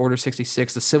 just after Order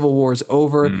 66. The Civil War is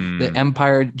over. The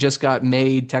Empire just got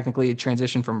made, technically a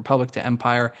transition from Republic to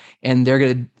Empire, and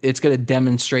it's gonna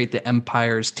demonstrate the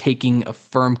Empire's taking a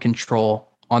firm control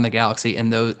on the galaxy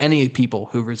and any people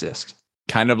who resist.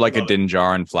 Kind of like a Din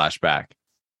Djarin flashback.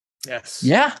 Yes.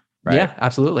 Yeah. Right. Yeah,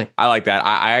 absolutely. I like that.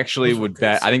 I actually would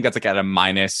bet. I think that's like at a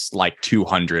minus like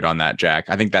 200 on that, Jack.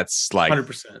 I think that's like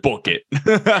 100%. Book it.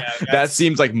 That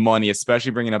seems like money,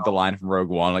 especially bringing up the line from Rogue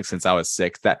One, like since I was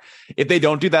 6. That if they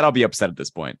don't do that, I'll be upset at this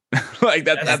point. Like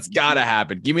that's gotta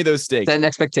happen. Give me those stakes. Set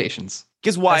expectations.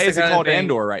 Because why is it called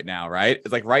Andor right now? Right?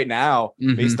 It's like right now,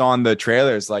 based on the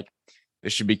trailers, like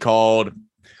it should be called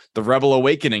The Rebel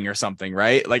Awakening or something,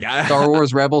 right? Like Star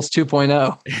Wars Rebels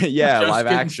 2.0. Yeah, live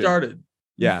action. Started.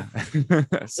 Yeah.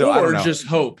 So or I don't know. just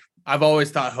Hope. I've always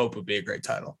thought Hope would be a great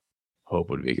title. Hope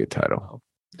would be a good title.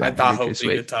 I thought Hope would be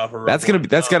a good title for That's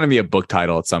gonna be a book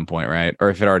title at some point, right?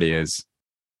 Or if it already is.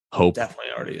 Hope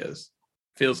definitely already is.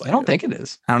 Feels like I don't think it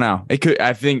is. I don't know. It could.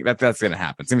 I think that's gonna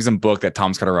happen. It's gonna be some book that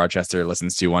Tom Scott Rochester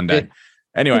listens to one day.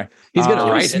 Anyway, he's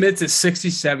gonna write it. Smith is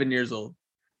 67 years old.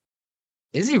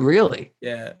 Is he really?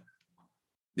 Yeah.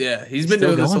 Yeah, he's been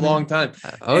doing this a long time.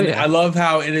 I love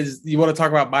how it is. You want to talk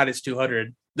about minus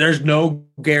 200. There's no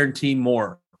guarantee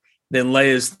more than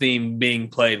Leia's theme being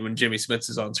played when Jimmy Smits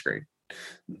is on screen.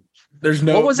 There's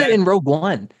no. What was it in Rogue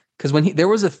One? Because there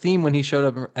was a theme when he showed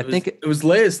up. I think it was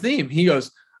Leia's theme. He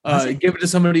goes, "Give it to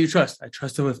somebody you trust. I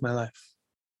trust him with my life."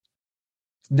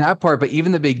 That part, but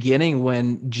even the beginning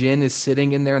when Jyn is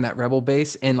sitting in there in that rebel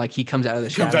base and like he comes out of the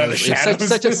shadows. It's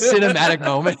such a cinematic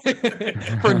moment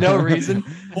for no reason.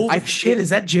 Holy shit, is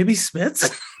that Jimmy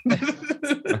Smits?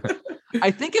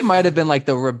 I think it might have been like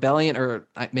the rebellion or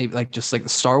maybe like just like the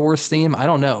Star Wars theme. I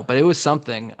don't know, but it was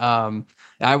something.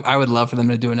 I would love for them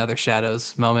to do another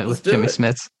Shadows moment with Jimmy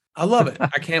Smits. I love it.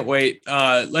 I can't wait.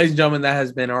 Ladies and gentlemen, that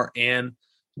has been our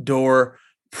Andor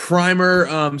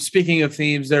Primer, speaking of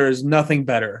themes, there is nothing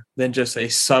better than just a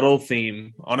subtle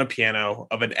theme on a piano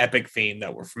of an epic theme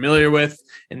that we're familiar with.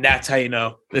 And that's how you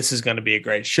know this is going to be a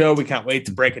great show. We can't wait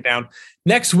to break it down.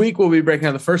 Next week, we'll be breaking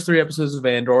down the first 3 episodes of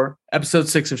Andor, episode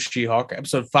 6 of She-Hulk,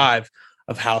 episode 5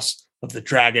 of House of the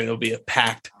Dragon. It'll be a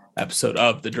packed episode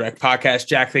of the Direct Podcast.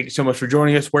 Jack, thank you so much for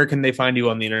joining us. Where can they find you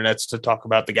on the internet to talk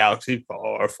about the galaxy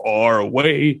far, far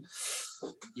away?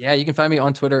 Yeah, you can find me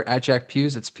on Twitter at Jack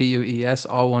Pews. It's P-U-E-S,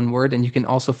 all one word. And you can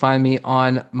also find me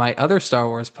on my other Star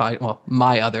Wars podcast. Well,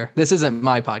 my other. This isn't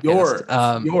my podcast.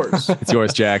 Yours. It's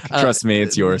yours, Jack. Trust me,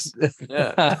 it's yours.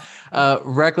 Yeah.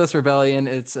 Reckless Rebellion.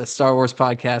 It's a Star Wars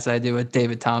podcast I do with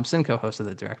David Thompson, co-host of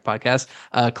the Direct Podcast.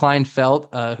 Klein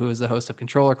Felt, who is the host of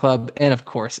Controller Club. And, of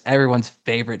course, everyone's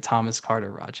favorite Thomas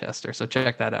Carter Rochester. So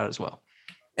check that out as well.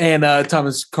 And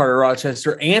Thomas Carter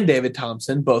Rochester and David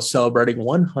Thompson both celebrating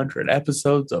 100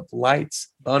 episodes of Lights,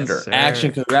 Thunder,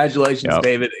 Action. Congratulations,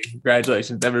 David. And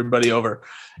congratulations, everybody over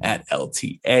at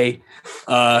LTA.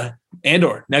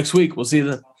 Andor, next week. We'll see you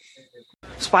then.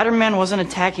 Spider-Man wasn't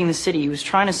attacking the city. He was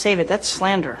trying to save it. That's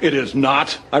slander. It is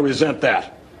not. I resent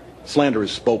that. Slander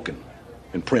is spoken.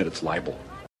 In print, it's libel.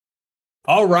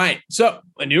 All right. So,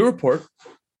 a new report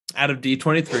out of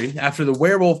D23 after the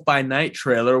Werewolf by Night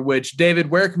trailer, which, David,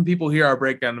 where can people hear our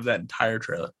breakdown of that entire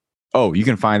trailer? Oh, you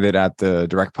can find it at the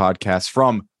Direct Podcast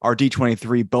from our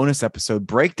D23 bonus episode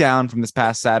breakdown from this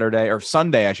past Saturday, or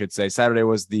Sunday, I should say. Saturday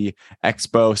was the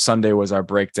expo. Sunday was our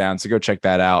breakdown. So go check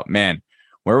that out. Man,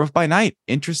 Werewolf by Night.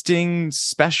 Interesting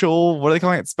special, what are they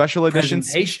calling it? Special edition?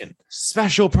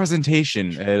 Special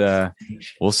presentation.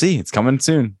 We'll see. It's coming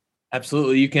soon.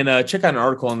 Absolutely. You can check out an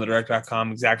article on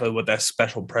thedirect.com exactly what that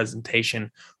special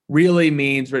presentation really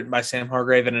means, written by Sam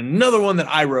Hargrave, and another one that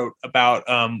I wrote about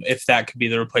if that could be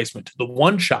the replacement to the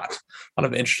one shot. A lot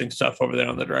of interesting stuff over there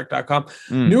on thedirect.com.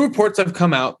 New reports have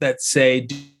come out that say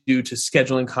due to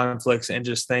scheduling conflicts and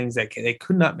just things that they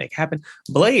could not make happen,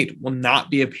 Blade will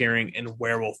not be appearing in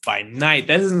Werewolf by Night.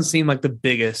 That doesn't seem like the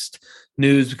biggest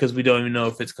news because we don't even know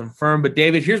if it's confirmed. But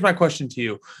David, here's my question to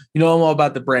you. You know, I'm all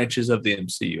about the branches of the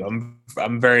MCU.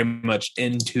 I'm very much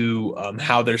into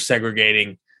how they're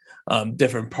segregating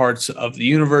different parts of the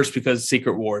universe because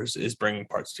Secret Wars is bringing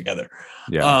parts together.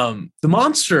 Yeah. The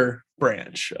monster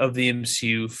branch of the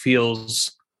MCU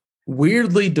feels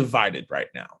weirdly divided right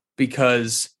now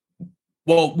because,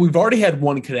 well, we've already had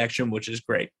one connection, which is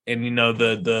great. And, you know,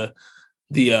 the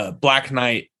Black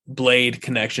Knight Blade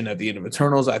connection at the end of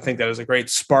Eternals, I think that was a great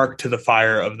spark to the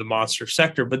fire of the monster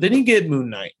sector. But then you get Moon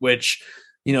Knight, which,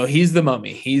 you know, he's the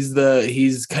mummy. He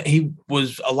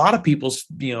was a lot of people's,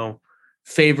 you know,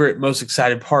 favorite, most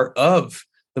excited part of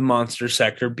the monster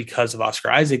sector because of Oscar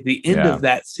Isaac. The end of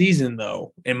that season,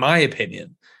 though, in my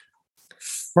opinion,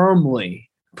 firmly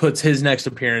puts his next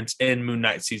appearance in Moon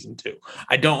Knight season 2.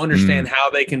 I don't understand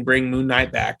how they can bring Moon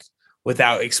Knight back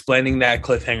without explaining that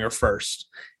cliffhanger first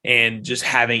and just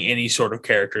having any sort of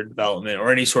character development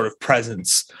or any sort of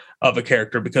presence of a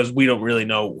character, because we don't really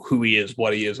know who he is,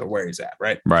 what he is, or where he's at,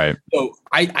 right? Right. So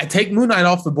I take Moon Knight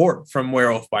off the board from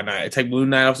Werewolf by Night. I take Moon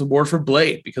Knight off the board for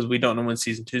Blade because we don't know when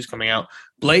season 2 is coming out.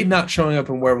 Blade not showing up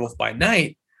in Werewolf by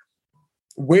Night.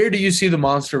 Where do you see the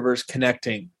Monsterverse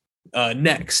connecting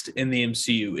next in the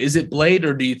MCU? Is it Blade,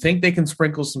 or do you think they can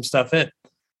sprinkle some stuff in?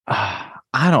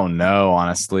 I don't know,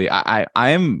 honestly. I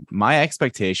am, my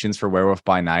expectations for Werewolf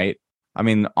by Night, I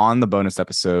mean, on the bonus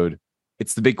episode,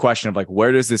 it's the big question of like,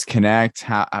 where does this connect?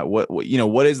 What you know,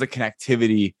 what is the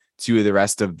connectivity to the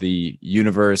rest of the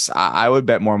universe? I would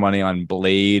bet more money on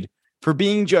Blade for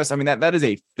being just, I mean, that is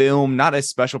a film, not a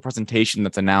special presentation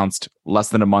that's announced less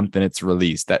than a month in its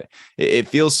release. That it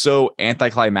feels so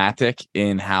anticlimactic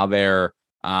in how they're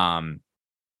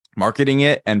marketing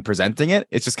it and presenting it.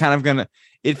 It's just kind of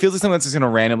it feels like something that's just gonna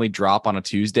randomly drop on a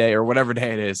Tuesday or whatever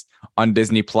day it is on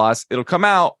Disney Plus. It'll come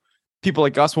out. People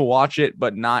like us will watch it,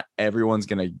 but not everyone's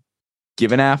going to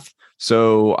give an F.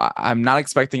 So I'm not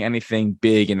expecting anything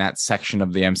big in that section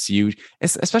of the MCU,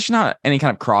 especially not any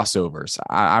kind of crossovers.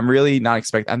 I'm really not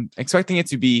I'm expecting it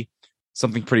to be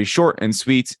something pretty short and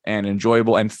sweet and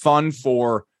enjoyable and fun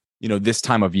for, you know, this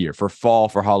time of year, for fall,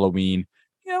 for Halloween.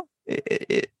 You know,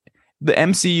 the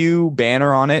MCU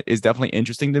banner on it is definitely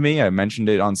interesting to me. I mentioned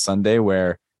it on Sunday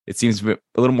where it seems a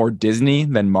little more Disney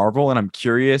than Marvel. And I'm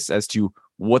curious as to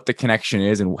what the connection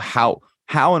is and how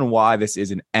and why this is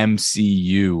an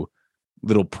MCU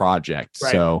little project.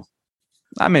 Right. So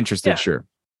I'm interested. Sure.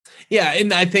 Yeah.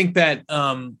 And I think that,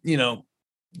 you know,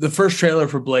 the first trailer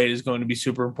for Blade is going to be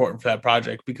super important for that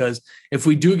project, because if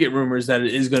we do get rumors that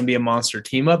it is going to be a monster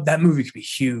team up, that movie could be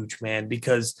huge, man,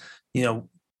 because, you know,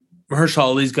 Mahershala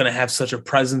Ali's going to have such a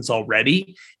presence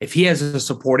already. If he has a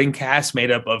supporting cast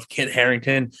made up of Kit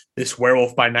Harington, this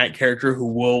Werewolf by Night character who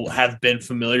we'll have been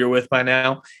familiar with by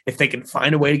now, if they can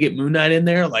find a way to get Moon Knight in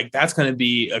there, like that's going to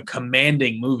be a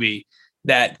commanding movie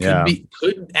that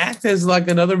could act as like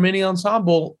another mini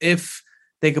ensemble if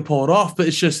they could pull it off. But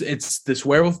it's this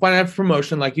Werewolf by Night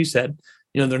promotion, like you said.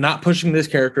 They're not pushing this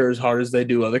character as hard as they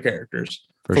do other characters.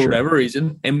 For whatever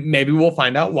reason, and maybe we'll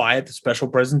find out why at the special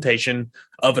presentation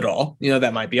of it all.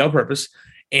 That might be on purpose.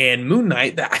 And Moon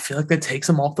Knight, I feel like that takes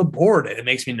him off the board, and it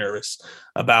makes me nervous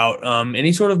about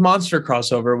any sort of monster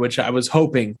crossover, which I was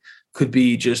hoping could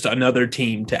be just another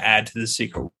team to add to the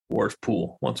Secret Wars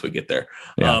pool once we get there.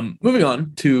 Yeah. Moving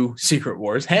on to Secret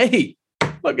Wars. Hey,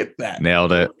 look at that!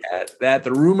 Nailed it. Look at that.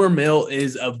 The rumor mill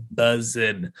is a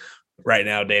buzzing right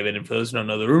now, David. And for those who don't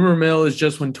know, the rumor mill is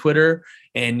just when Twitter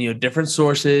and different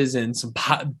sources and some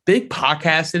big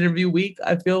podcast interview week.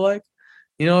 I feel like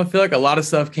a lot of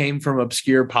stuff came from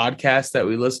obscure podcasts that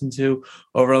we listen to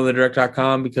over on the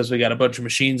direct.com because we got a bunch of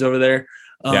machines over there.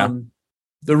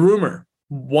 The rumor,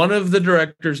 one of the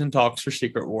directors in talks for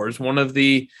Secret Wars, one of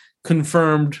the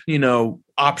confirmed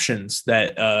options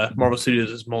that Marvel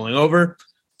Studios is mulling over,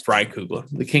 it's Ryan Coogler,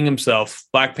 the king himself,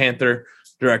 Black Panther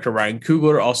director Ryan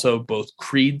Coogler, also both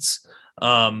Creeds.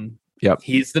 Yep.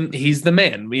 He's the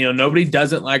man. Nobody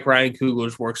doesn't like Ryan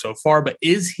Coogler's work so far, but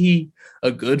is he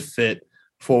a good fit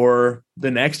for the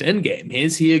next Endgame?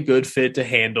 Is he a good fit to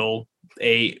handle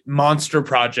a monster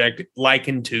project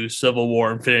likened to Civil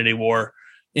War, Infinity War,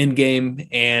 Endgame,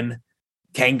 and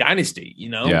Kang Dynasty?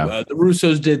 The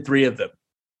Russos did 3 of them.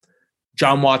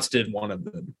 John Watts did 1 of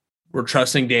them. We're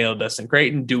trusting Daniel Destin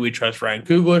Creighton. Do we trust Ryan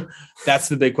Coogler? That's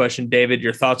the big question. David,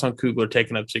 your thoughts on Coogler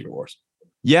taking up Secret Wars?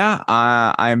 Yeah,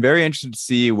 I am very interested to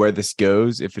see where this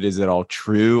goes, if it is at all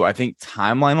true. I think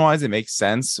timeline-wise, it makes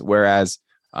sense. Whereas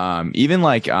even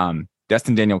like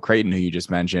Destin Daniel Creighton, who you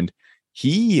just mentioned,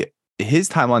 his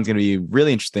timeline is going to be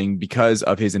really interesting because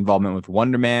of his involvement with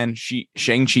Wonder Man,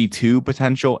 Shang-Chi 2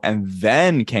 potential, and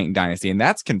then Kang Dynasty. And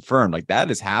that's confirmed. Like,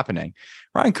 that is happening.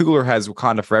 Ryan Coogler has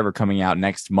Wakanda Forever coming out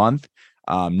next month.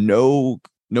 No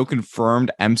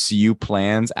confirmed MCU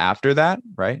plans after that,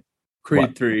 right?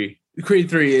 Creed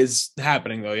 3 is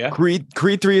happening though, yeah. Creed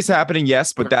 3 is happening,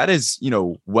 yes, but that is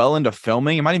well into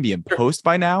filming. It might even be in post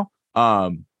by now.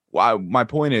 My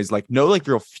point is no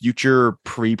real future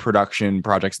pre-production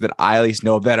projects that I at least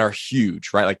know of that are huge,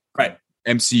 right? Right.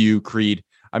 MCU, Creed.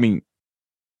 I mean,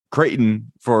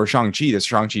 Creighton for Shang-Chi, there's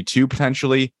Shang-Chi 2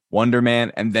 potentially, Wonder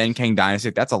Man, and then Kang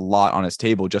Dynasty. That's a lot on his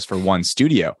table just for one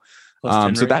studio.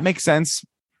 So that makes sense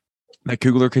that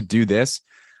Coogler could do this.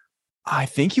 I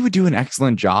think he would do an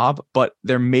excellent job, but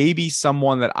there may be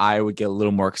someone that I would get a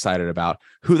little more excited about.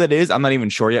 Who that is, I'm not even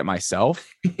sure yet myself.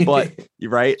 But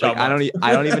you're right. I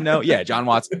don't even know. Yeah, John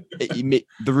Watts. The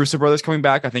Russo brothers coming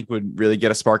back, I think would really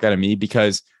get a spark out of me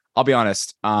because I'll be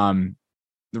honest. The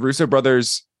Russo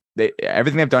brothers,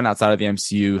 everything they've done outside of the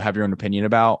MCU, have your own opinion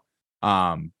about.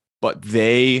 But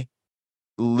they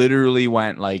literally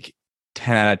went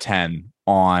 10 out of 10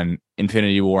 on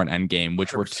Infinity War and Endgame,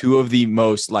 which were 2 of the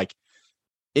most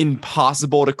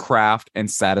impossible to craft and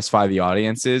satisfy the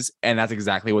audiences, and that's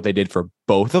exactly what they did for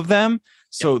both of them.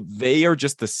 So they are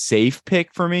just the safe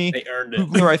pick for me. They earned it.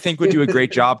 Coogler, I think, would do a great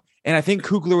job, and I think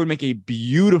Coogler would make a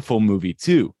beautiful movie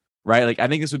too, right? I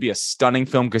think this would be a stunning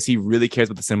film because he really cares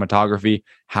about the cinematography,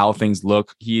 how things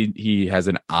look. He has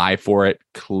an eye for it,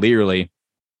 clearly.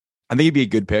 I think he'd be a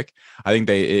good pick. I think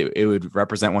it would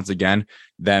represent once again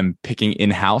them picking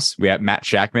in-house. We have Matt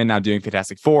Shackman now doing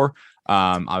Fantastic Four.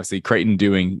 Obviously Creighton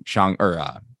doing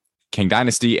Kang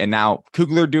Dynasty, and now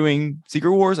Coogler doing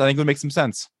Secret Wars. I think it would make some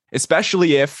sense,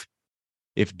 especially if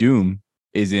Doom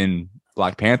is in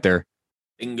Black Panther.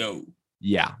 Bingo.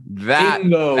 Yeah,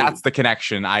 that's the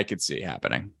connection I could see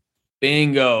happening.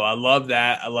 Bingo. I love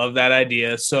that. I love that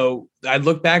idea. So I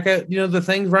look back at, the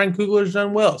things Ryan Coogler's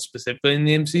done well, specifically in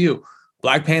the MCU.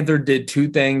 Black Panther did 2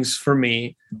 things for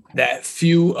me that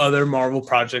few other Marvel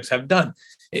projects have done.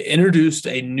 It introduced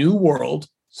a new world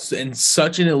in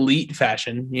such an elite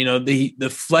fashion, the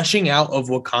fleshing out of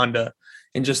Wakanda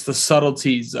and just the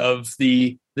subtleties of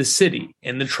the city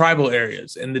and the tribal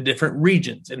areas and the different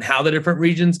regions and how the different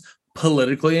regions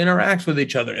politically interact with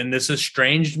each other in this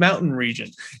estranged mountain region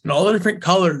and all the different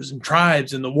colors and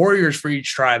tribes and the warriors for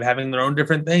each tribe having their own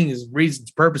different things,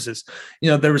 reasons, purposes.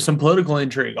 There was some political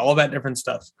intrigue, all that different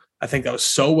stuff. I think that was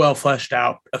so well fleshed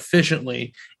out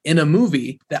efficiently in a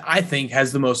movie that I think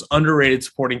has the most underrated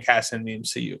supporting cast in the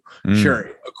MCU.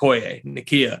 Shuri, Okoye,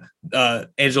 Nakia,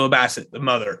 Angela Bassett, the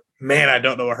mother, man, I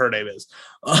don't know what her name is.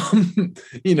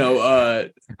 You know,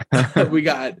 we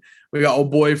got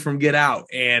old boy from Get Out,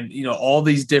 and you know, all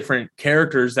these different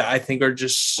characters that I think are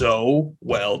just so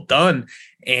well done.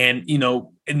 And you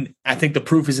know, and I think the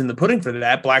proof is in the pudding for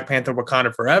that. Black Panther: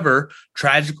 Wakanda Forever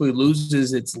tragically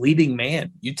loses its leading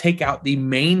man. You take out the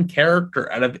main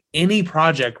character out of any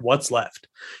project, what's left?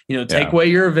 You know, take away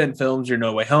your event films, your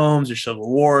No Way Homes, your Civil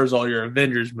Wars, all your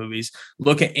Avengers movies.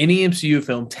 Look at any MCU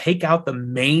film, take out the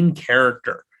main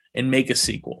character and make a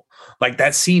sequel. Like,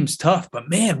 that seems tough, but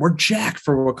man, we're jacked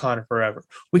for Wakanda Forever.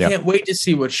 We can't wait to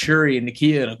see what Shuri and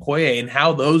Nakia and Okoye and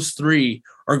how those three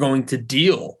are going to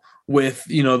deal with,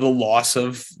 you know, the loss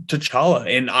of T'Challa,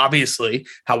 and obviously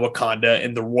how Wakanda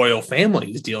and the royal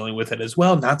family is dealing with it as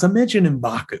well, not to mention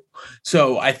M'Baku.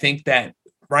 So I think that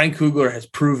Ryan Coogler has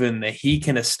proven that he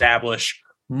can establish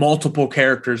multiple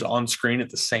characters on screen at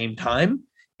the same time.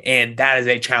 And that is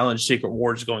a challenge Secret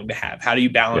Wars is going to have. How do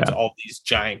you balance all these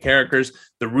giant characters?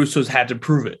 The Russos had to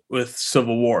prove it with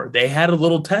Civil War. They had a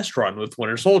little test run with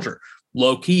Winter Soldier.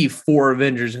 Low key, 4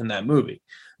 Avengers in that movie.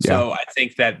 So I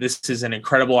think that this is an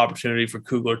incredible opportunity for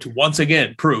Coogler to once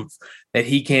again prove that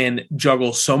he can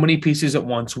juggle so many pieces at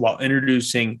once while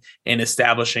introducing and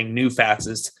establishing new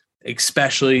facets.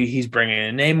 Especially he's bringing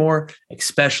in Namor,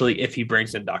 especially if he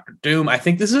brings in Doctor Doom. I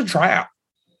think this is a tryout.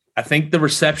 I think the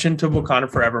reception to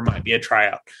Wakanda Forever might be a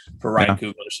tryout for Ryan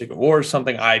Coogler's Secret Wars,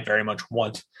 something I very much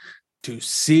want to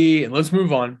see. And let's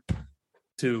move on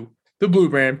to the Blue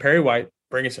brand, Perry White.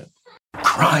 Bring us in.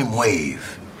 Crime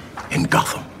wave in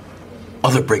Gotham.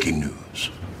 Other breaking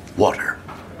news. Water.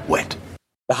 Wet.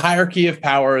 The hierarchy of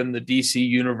power in the DC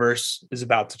universe is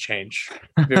about to change.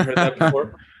 Have you ever heard that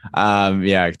before?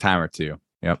 Yeah, a time or two.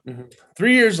 Yep.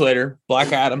 3 years later,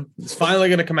 Black Adam is finally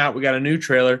going to come out. We got a new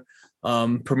trailer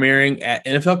premiering at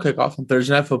NFL kickoff on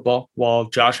Thursday Night Football while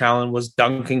Josh Allen was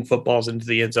dunking footballs into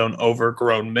the end zone over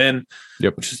grown men,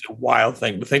 which is a wild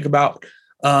thing to think about.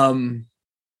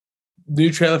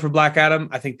 New trailer for Black Adam.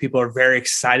 I think people are very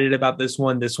excited about this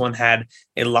one. This one had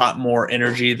a lot more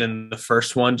energy than the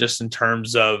first one, just in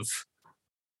terms of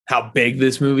how big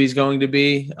this movie is going to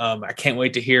be. I can't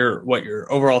wait to hear what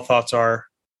your overall thoughts are,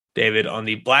 David, on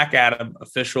the Black Adam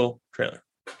official trailer.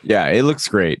 Yeah, it looks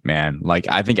great, man. Like,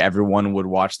 I think everyone would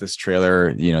watch this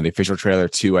trailer, you know, the official trailer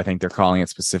too. I think they're calling it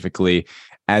specifically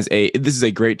as this is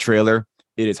a great trailer.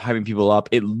 It is hyping people up.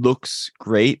 It looks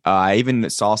great. I even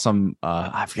saw some,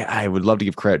 I forget, I would love to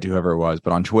give credit to whoever it was,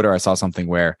 but on Twitter, I saw something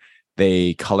where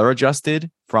they color adjusted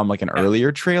from like an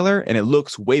earlier trailer and it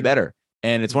looks way better.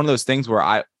 And it's one of those things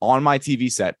where on my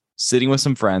TV set, sitting with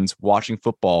some friends, watching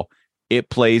football, it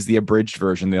plays the abridged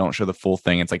version. They don't show the full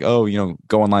thing. It's like, oh, you know,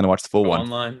 go online and watch the full one.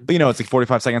 Online. But, you know, it's like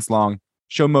 45 seconds long,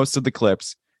 show most of the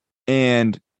clips.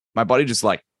 And my buddy just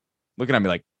like looking at me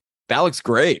like, that looks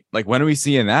great. Like, when are we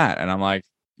seeing that? And I'm like,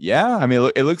 yeah, I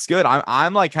mean, it looks good.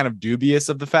 I'm like kind of dubious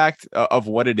of the fact of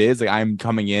what it is. Like, I'm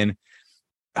coming in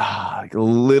like a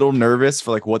little nervous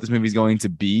for like what this movie is going to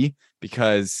be,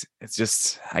 because it's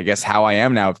just, I guess, how I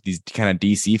am now with these kind of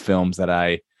DC films that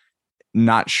I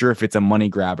not sure if it's a money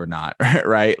grab or not,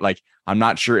 right? Like, I'm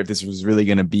not sure if this was really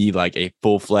going to be like a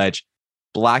full-fledged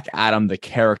Black Adam, the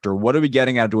character. What are we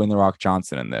getting out of Dwayne The Rock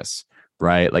Johnson in this,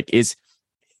 right? Like, is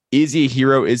he a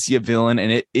hero? Is he a villain?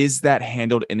 And is that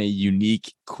handled in a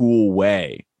unique, cool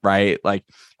way, right? Like,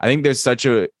 I think there's such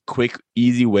a quick,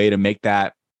 easy way to make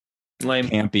that lame,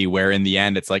 campy, where in the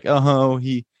end it's like, oh,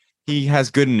 he has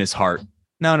good in his heart.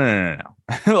 No.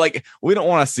 Like, we don't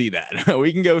want to see that.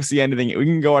 We can go see anything. We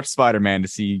can go watch Spider-Man to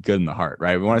see good in the heart,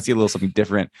 right? We want to see a little something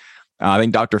different. I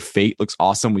think Dr. Fate looks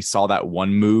awesome. We saw that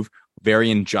one move, very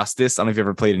Injustice. I don't know if you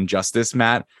ever played Injustice,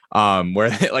 Matt,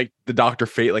 where like the Dr.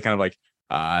 Fate, like kind of like,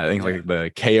 I think like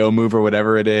the KO move or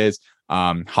whatever it is.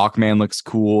 Hawkman looks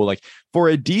cool. Like, for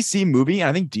a DC movie,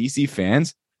 I think DC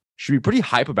fans should be pretty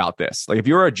hype about this. Like, if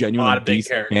you're a genuine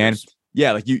DC fan,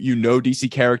 yeah, like you know DC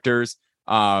characters.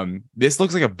 This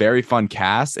looks like a very fun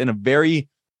cast and a very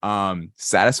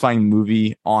satisfying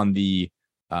movie on the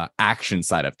action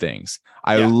side of things.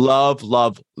 I love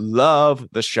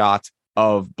the shot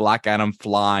of Black Adam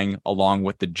flying along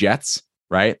with the jets,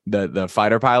 right? The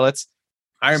fighter pilots.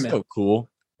 Iron Man. So cool.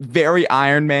 Very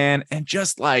Iron Man, and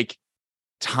just like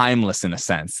timeless in a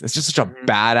sense. It's just such a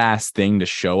badass thing to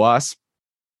show us.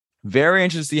 Very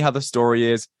interested to see how the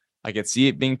story is. I could see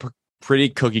it being pretty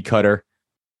cookie cutter,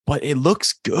 but it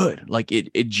looks good. Like,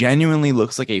 it genuinely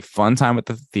looks like a fun time at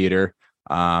the theater.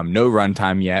 No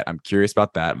runtime yet. I'm curious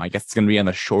about that. I guess it's going to be on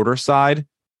the shorter side.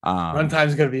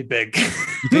 Runtime's going to be big.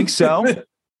 You think so?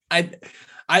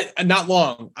 I I not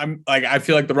long. I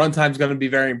feel like the runtime is going to be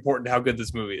very important to how good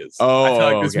this movie is. Oh, I feel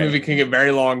like this okay. movie can get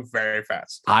very long, very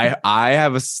fast. I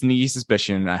have a sneaky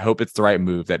suspicion, and I hope it's the right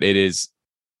move, that it is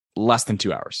less than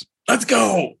 2 hours. Let's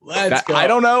go. Let's go. I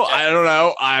don't know.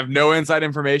 I have no inside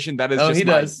information. That is just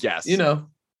my guess. You know.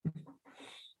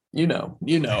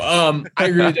 I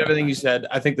agree with everything you said.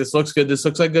 I think this looks good. This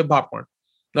looks like good popcorn.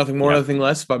 Nothing more, nothing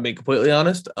less, if I'm being completely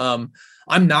honest.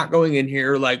 I'm not going in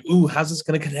here like, ooh, how's this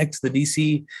going to connect to the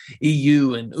DC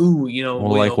EU? And ooh,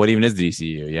 what even is the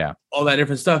DCU? Yeah. All that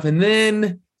different stuff. And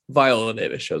then Viola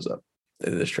Davis shows up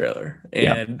in this trailer.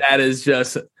 And that is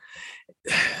just,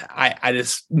 I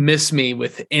just miss me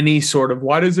with any sort of,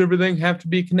 why does everything have to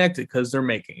be connected? Because they're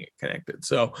making it connected.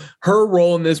 So her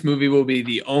role in this movie will be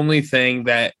the only thing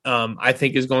that I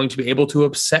think is going to be able to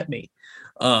upset me.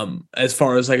 As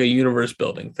far as like a universe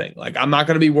building thing, like I'm not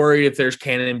going to be worried if there's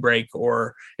canon break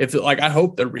or if I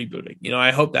hope they're rebooting, I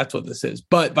hope that's what this is,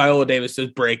 but Viola Davis does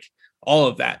break all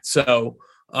of that. So,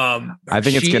 I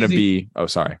think it's going to be,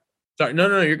 sorry.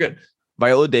 No, you're good.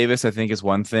 Viola Davis, I think, is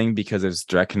one thing because there's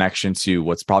direct connection to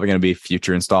what's probably going to be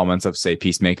future installments of, say,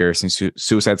 Peacemaker,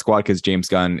 Suicide Squad, because James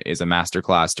Gunn is a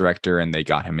masterclass director and they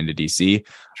got him into DC.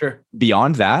 Sure.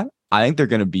 Beyond that, I think they're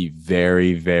going to be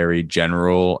very, very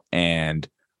general and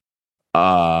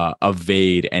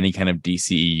evade any kind of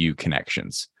DCEU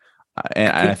connections.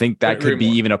 And I think that could be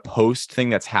even a post thing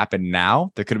that's happened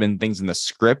now. There could have been things in the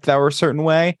script that were a certain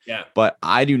way. Yeah. But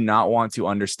I do not want to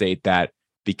understate that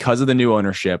because of the new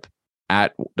ownership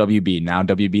at WB, now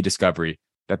WB Discovery,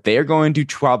 that they are going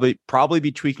to probably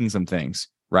be tweaking some things.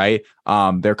 Right.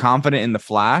 They're confident in the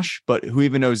Flash, but who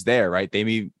even knows there, right? They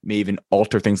may even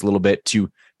alter things a little bit to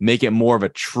make it more of a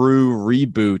true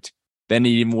reboot than it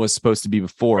even was supposed to be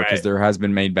before, because there has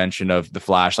been made mention of the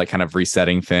Flash, like kind of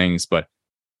resetting things. But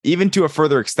even to a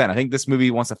further extent, I think this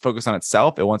movie wants to focus on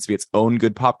itself. It wants to be its own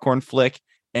good popcorn flick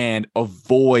and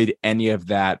avoid any of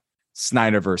that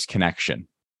Snyderverse connection.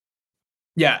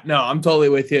 Yeah, no, I'm totally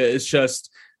with you. It's just,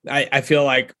 I feel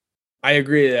like I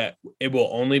agree that it will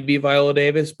only be Viola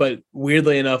Davis, but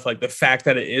weirdly enough, like the fact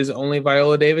that it is only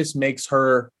Viola Davis makes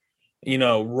her,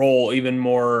 role even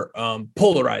more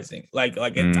polarizing. Like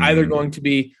it's either going to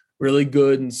be really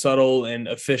good and subtle and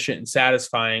efficient and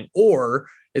satisfying, or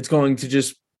it's going to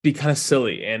just be kind of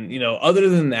silly. And, other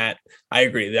than that, I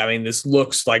agree. I mean, this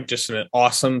looks like just an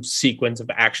awesome sequence of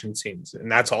action scenes.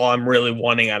 And that's all I'm really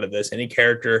wanting out of this. Any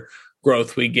character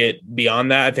growth we get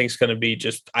beyond that, I think is going to be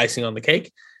just icing on the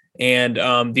cake. And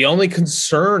the only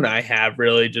concern I have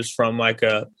really just from like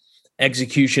a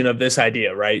execution of this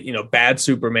idea, right? Bad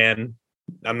Superman.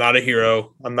 I'm not a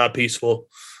hero. I'm not peaceful.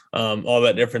 All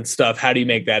that different stuff. How do you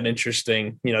make that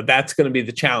interesting? That's going to be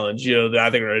the challenge. They're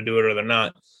either going to do it or they're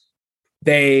not.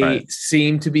 They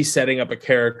seem to be setting up a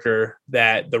character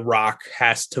that The Rock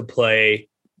has to play,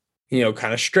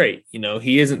 kind of straight.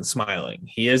 He isn't smiling.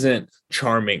 He isn't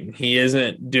charming. He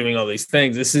isn't doing all these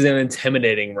things. This is an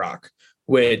intimidating Rock,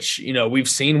 which, we've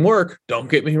seen work. Don't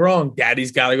get me wrong.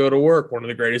 Daddy's got to go to work. One of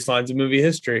the greatest lines in movie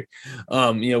history.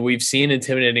 We've seen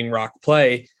intimidating Rock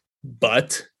play,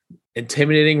 but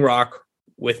intimidating Rock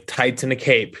with tights and a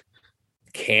cape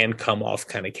can come off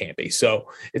kind of campy.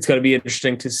 So it's going to be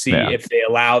interesting to see if they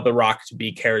allow The Rock to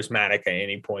be charismatic at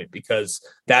any point, because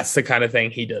that's the kind of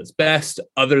thing he does best.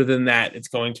 Other than that, it's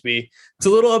a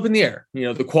little up in the air,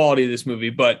 the quality of this movie,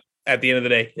 but at the end of the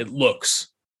day, it looks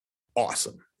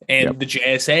awesome. And the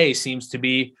JSA seems to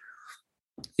be,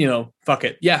 fuck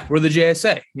it. Yeah, we're the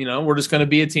JSA. We're just going to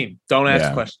be a team. Don't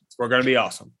ask questions. We're going to be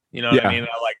awesome. What I mean?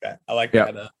 I like that. I like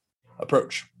that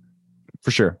approach. For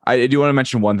sure. I do want to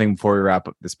mention one thing before we wrap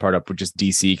this part up, which is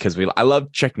DC, because I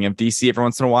love checking up DC every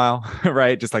once in a while,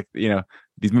 right? Just like,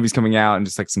 these movies coming out and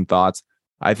just like some thoughts.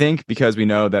 I think because we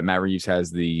know that Matt Reeves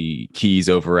has the keys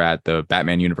over at the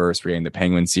Batman universe, we're getting the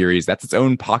Penguin series. That's its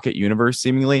own pocket universe,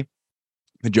 seemingly.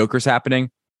 The Joker's happening.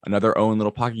 Another own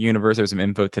little pocket universe. There's some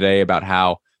info today about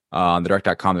how on the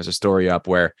direct.com, there's a story up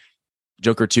where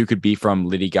Joker 2 could be from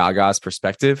Lady Gaga's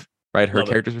perspective, right? Her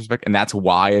character's perspective. And that's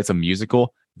why it's a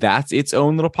musical. That's its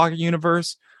own little pocket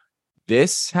universe.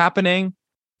 This happening,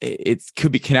 it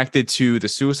could be connected to the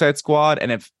Suicide Squad.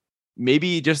 And if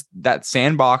maybe just that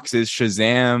sandbox is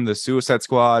Shazam, the Suicide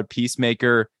Squad,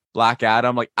 Peacemaker, Black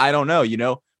Adam, like, I don't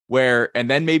know, where, and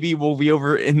then maybe we'll be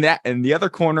over in the other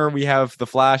corner, we have the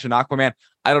Flash and Aquaman.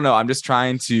 I don't know. I'm just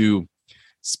trying to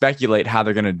speculate how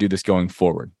they're going to do this going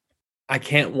forward. I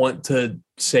can't want to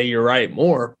say you're right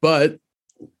more, but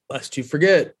lest you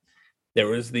forget, there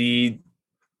was the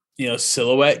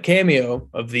silhouette cameo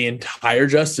of the entire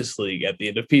Justice League at the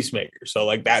end of Peacemaker. So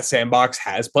like that sandbox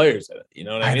has players in it. You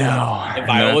know what I mean? Know. And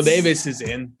Viola Davis is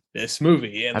in this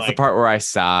movie. And that's like, the part where I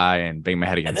sigh and bang my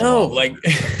head I against know, the wall. like,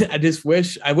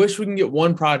 I wish we can get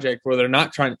one project where they're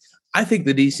not trying. I think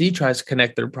the DC tries to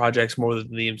connect their projects more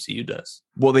than the MCU does.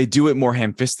 Well, they do it more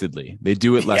ham-fistedly. They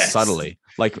do it less Yes. subtly.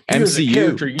 Like Here's a MCU.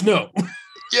 character, you know.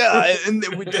 Yeah, and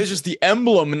there's just the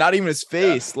emblem and not even his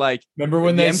face. Like, Remember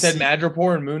when the they said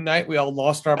Madripoor and Moon Knight? We all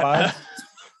lost our minds.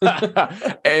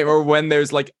 or when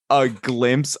there's like a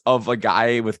glimpse of a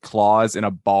guy with claws in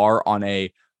a bar on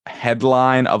a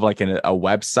headline of like a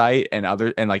website and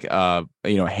like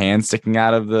hands sticking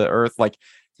out of the earth. Like,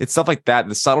 it's stuff like that.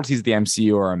 The subtleties of the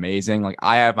MCU are amazing. Like,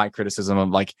 I have my criticism of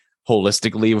like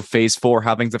holistically with phase 4,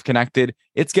 how things have connected.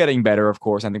 It's getting better, of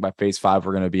course. I think by phase 5,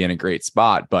 we're going to be in a great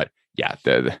spot. But yeah,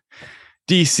 the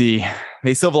DC,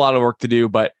 they still have a lot of work to do.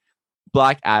 But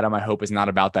Black Adam, I hope, is not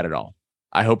about that at all.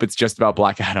 I hope it's just about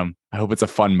Black Adam. I hope it's a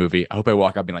fun movie. I hope I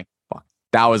walk out being like, fuck,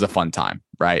 that was a fun time,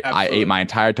 right? Absolutely. I ate my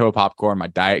entire tote of popcorn, my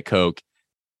Diet Coke,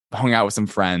 hung out with some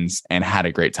friends, and had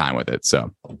a great time with it.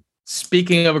 So,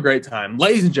 speaking of a great time,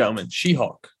 ladies and gentlemen,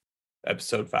 She-Hulk,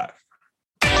 episode 5.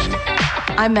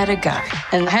 I met a guy,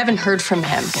 and I haven't heard from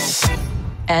him.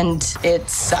 And it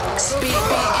sucks.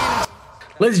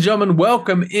 Ladies and gentlemen,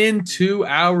 welcome into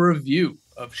our review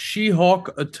of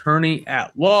She-Hulk Attorney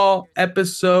at Law,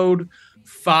 episode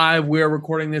 5. We are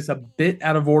recording this a bit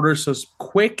out of order, so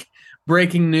quick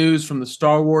breaking news from the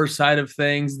Star Wars side of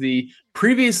things. The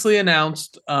previously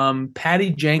announced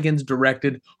Patty Jenkins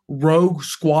directed Rogue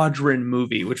Squadron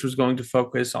movie, which was going to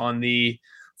focus on the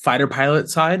fighter pilot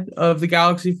side of the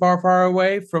galaxy far, far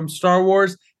away from Star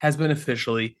Wars, has been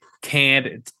officially canned.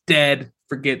 It's dead.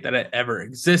 Forget that it ever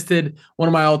existed. One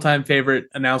of my all-time favorite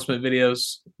announcement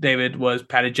videos, David, was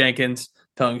Patty Jenkins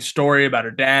telling a story about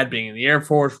her dad being in the Air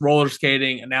Force, roller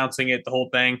skating, announcing it, the whole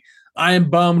thing. I am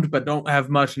bummed, but don't have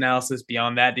much analysis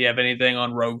beyond that. Do you have anything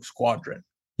on Rogue Squadron?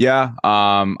 Yeah,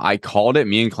 I called it.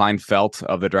 Me and Klein Felt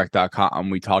of the direct.com.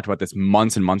 We talked about this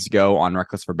months and months ago on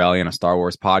Reckless Rebellion, a Star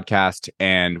Wars podcast.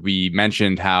 And we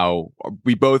mentioned how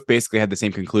we both basically had the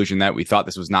same conclusion that we thought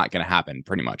this was not going to happen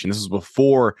pretty much. And this was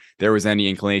before there was any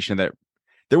inclination that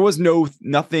there was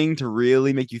nothing to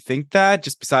really make you think that,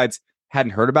 just besides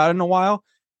hadn't heard about it in a while.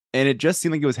 And it just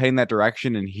seemed like it was heading that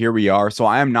direction. And here we are. So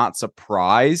I am not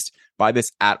surprised by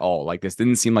this at all. Like, this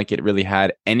didn't seem like it really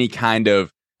had any kind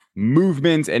of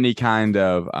movement, any kind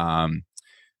of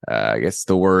I guess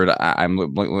the word I'm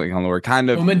looking on the word kind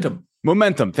of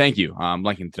momentum. Thank you. I'm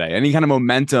blanking today. Any kind of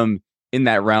momentum in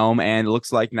that realm. And it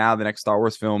looks like now the next Star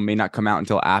Wars film may not come out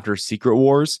until after Secret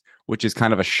Wars, which is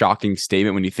kind of a shocking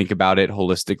statement when you think about it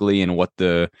holistically and what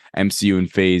the MCU in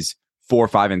phase 4,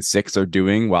 5, and 6 are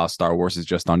doing, while Star Wars is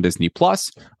just on Disney Plus,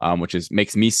 which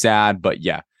makes me sad. But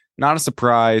yeah, not a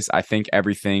surprise. I think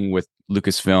everything with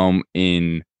Lucasfilm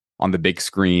on the big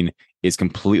screen is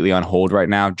completely on hold right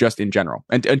now, just in general.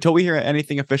 And until we hear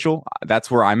anything official,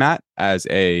 that's where I'm at as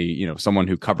someone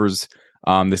who covers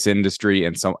this industry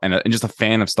and just a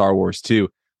fan of Star Wars too.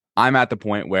 I'm at the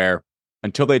point where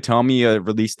until they tell me a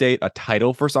release date, a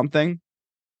title for something,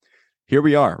 here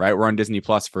we are, right? We're on Disney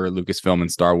Plus for Lucasfilm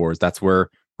and Star Wars. That's where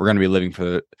we're going to be living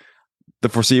for the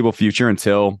foreseeable future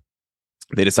until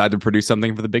they decide to produce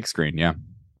something for the big screen. Yeah.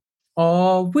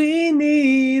 All we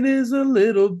need is a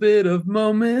little bit of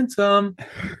momentum.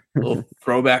 Little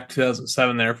throwback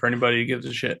 2007 there for anybody who gives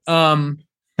a shit. Yeah,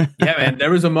 man,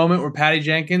 there was a moment where Patty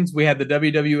Jenkins, we had the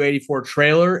WW84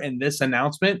 trailer and this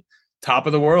announcement, top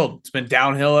of the world. It's been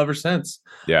downhill ever since.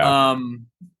 Yeah.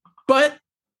 But,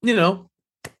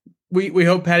 we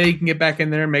hope Patty can get back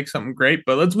in there and make something great.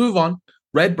 But let's move on.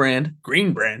 Red brand,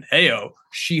 green brand. Heyo,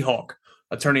 She-Hulk.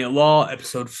 Attorney at Law,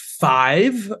 episode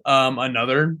 5.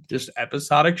 Another just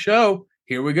episodic show.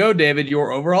 Here we go, David.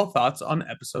 Your overall thoughts on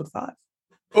episode 5.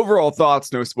 Overall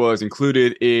thoughts, no spoilers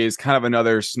included, is kind of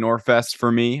another snore fest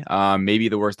for me. Maybe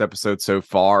the worst episode so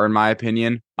far, in my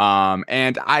opinion.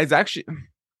 And I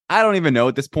don't even know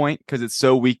at this point because it's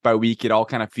so week by week. It all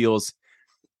kind of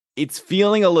it's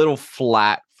feeling a little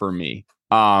flat for me.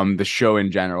 The show in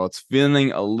general, it's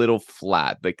feeling a little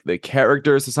flat. Like the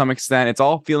characters to some extent, it's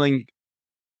all feeling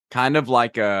kind of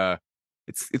like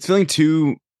it's feeling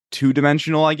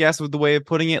two-dimensional, I guess, with the way of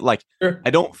putting it. Like, sure. I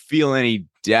don't feel any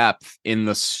depth in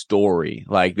the story.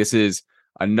 Like, this is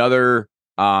another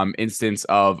instance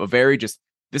of a very just,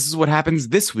 this is what happens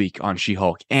this week on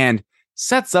She-Hulk, and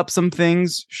sets up some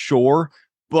things, sure,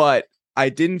 but I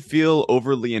didn't feel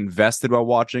overly invested while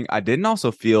watching. I didn't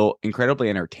also feel incredibly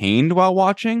entertained while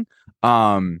watching.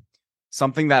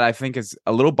 Something that I think is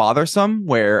a little bothersome,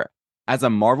 where as a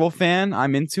Marvel fan,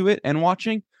 I'm into it and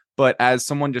watching, but as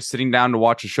someone just sitting down to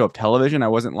watch a show of television, I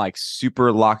wasn't like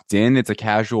super locked in. It's a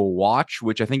casual watch,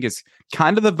 which I think is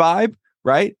kind of the vibe,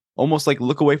 right? almost like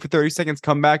look away for 30 seconds,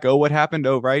 come back. Oh, what happened?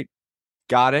 Oh, right.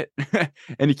 Got it.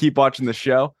 And you keep watching the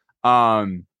show.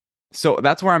 So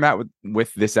that's where I'm at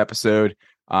with this episode.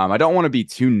 I don't want to be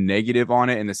too negative on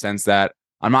it in the sense that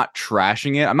I'm not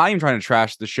trashing it. I'm not even trying to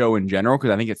trash the show in general, because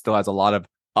I think it still has a lot of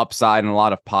upside and a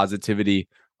lot of positivity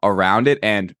around it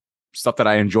and stuff that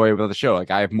I enjoy about the show.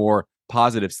 Like, I have more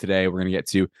positives today we're going to get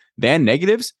to than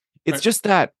negatives. It's just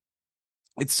that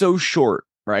it's so short,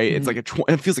 right? It's like it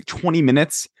feels like 20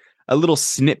 minutes, a little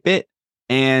snippet,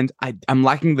 and I'm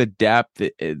lacking the depth.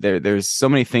 There's so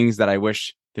many things that I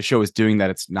wish the show was doing that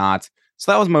it's not.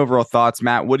 So that was my overall thoughts.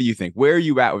 Matt, what do you think? Where are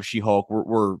you at with She-Hulk?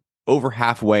 We're over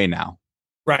halfway now.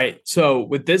 Right. So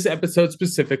with this episode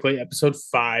specifically, episode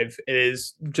 5, it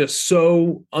is just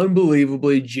so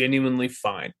unbelievably, genuinely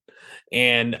fine.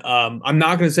 And I'm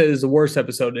not going to say this is the worst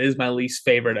episode. It is my least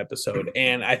favorite episode.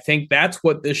 And I think that's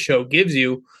what this show gives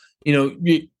you.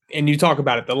 And you talk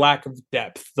about it, the lack of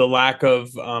depth, the lack of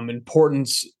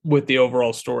importance with the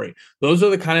overall story. Those are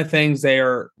the kind of things they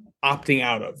are opting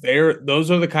out of.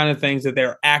 Those are the kind of things that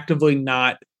they're actively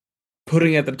not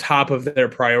putting at the top of their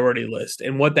priority list.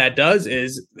 And what that does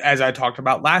is, as I talked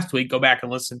about last week, go back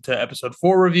and listen to episode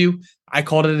 4 review. I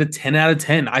called it a 10 out of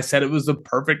 10. I said it was the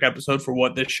perfect episode for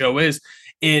what this show is.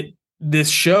 This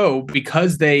show,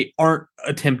 because they aren't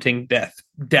attempting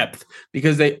depth,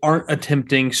 because they aren't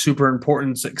attempting super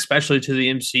importance, especially to the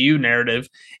MCU narrative,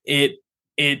 it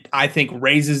I think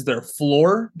raises their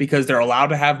floor because they're allowed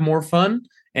to have more fun.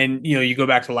 And you go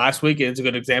back to last week, and it's a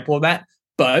good example of that.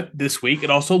 But this week, it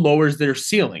also lowers their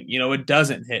ceiling. It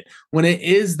doesn't hit. When it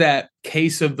is that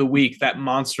case of the week, that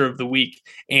monster of the week,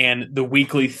 and the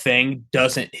weekly thing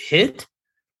doesn't hit,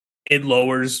 it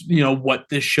lowers, what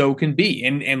this show can be.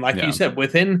 And like you said,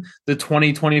 within the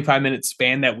 20-25 minute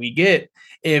span that we get,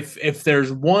 if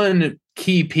there's one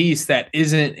key piece that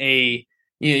isn't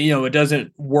it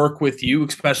doesn't work with you,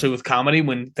 especially with comedy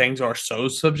when things are so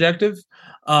subjective,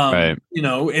 Right.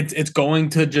 It's going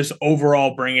to just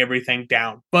overall bring everything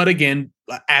down. But again,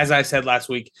 as I said last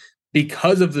week,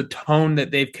 because of the tone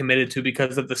that they've committed to,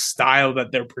 because of the style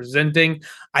that they're presenting,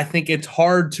 I think it's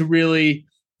hard to really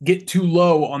get too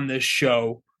low on this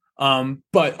show.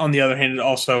 But on the other hand, it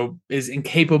also is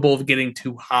incapable of getting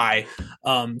too high.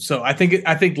 So I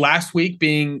think last week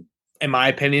being, in my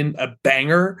opinion, a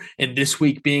banger, and this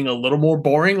week being a little more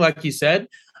boring, like you said,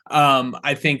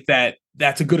 I think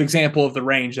that's a good example of the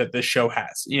range that this show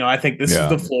has. I think this is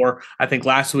the floor. I think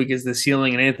last week is the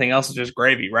ceiling, and anything else is just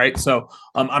gravy, right? So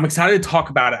I'm excited to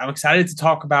talk about it. I'm excited to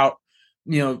talk about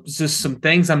just some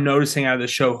things I'm noticing out of the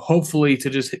show, hopefully to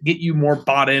just get you more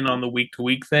bought in on the week to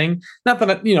week thing. Not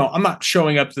that, I'm not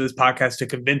showing up to this podcast to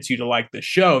convince you to like the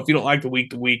show. If you don't like the week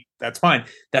to week, that's fine.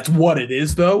 That's what it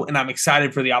is though. And I'm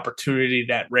excited for the opportunity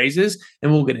that raises.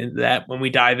 And we'll get into that when we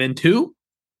dive into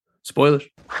spoilers.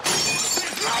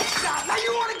 Now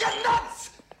you want to get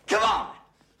nuts? Come on,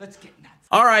 let's get nuts.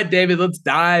 All right, David, let's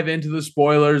dive into the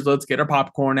spoilers. Let's get our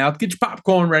popcorn out. Get your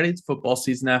popcorn ready. It's football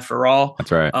season after all.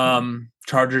 That's right.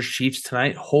 Chargers Chiefs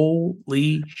tonight.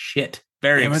 Holy shit.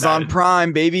 Very Amazon excited.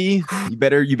 Prime, baby. You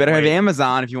better have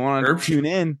Amazon if you want to tune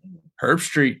in. Herb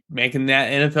Street making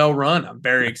that NFL run. I'm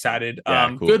very excited.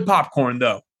 Yeah, cool. Good popcorn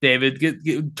though. David,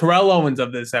 get Terrell Owens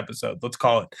of this episode. Let's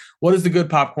call it. What is the good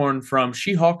popcorn from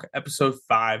She-Hulk episode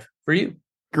 5 for you?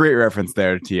 Great reference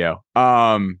there, Tio.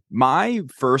 My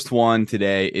first one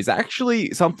today is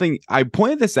actually something I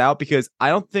pointed this out because I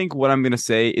don't think what I'm going to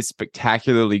say is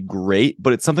spectacularly great,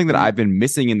 but it's something that I've been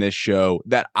missing in this show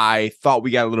that I thought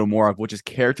we got a little more of, which is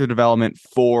character development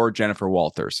for Jennifer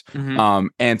Walters.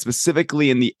 And specifically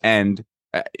in the end,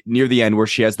 near the end, where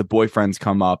she has the boyfriends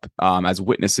come up as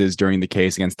witnesses during the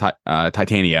case against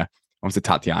Titania. I almost said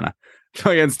Tatiana.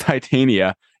 Against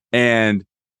Titania. And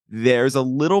there's a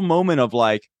little moment of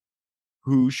like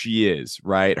who she is,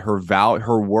 right? Her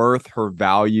worth, her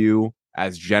value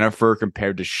as Jennifer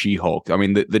compared to She-Hulk. I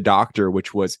mean, the doctor,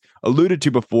 which was alluded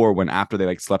to before when after they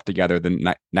like slept together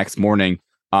the next morning,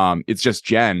 it's just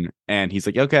Jen. And he's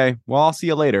like, okay, well, I'll see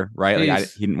you later, right? Like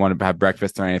he didn't want to have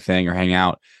breakfast or anything or hang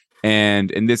out.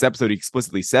 And in this episode, he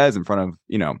explicitly says in front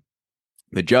of,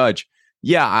 the judge,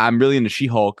 yeah, I'm really into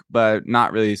She-Hulk, but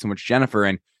not really so much Jennifer.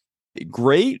 And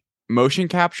great motion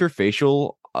capture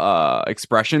facial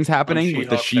expressions happening with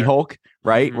the She-Hulk,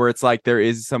 right? Where it's like there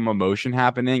is some emotion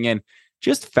happening, and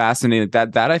just fascinating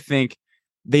that I think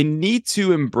they need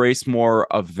to embrace more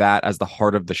of that as the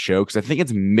heart of the show, because I think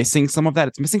it's missing some of that.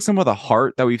 It's missing some of the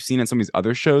heart that we've seen in some of these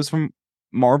other shows from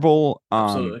Marvel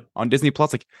on Disney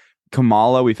Plus. Like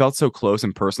Kamala, we felt so close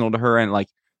and personal to her, and like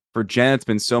for Jen, it's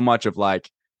been so much of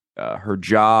like her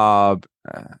job,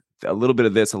 a little bit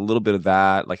of this, a little bit of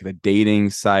that, like the dating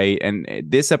site. And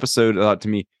this episode, to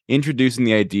me, introducing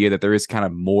the idea that there is kind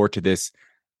of more to this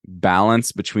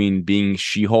balance between being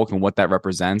She-Hulk and what that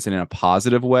represents, and in a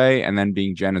positive way, and then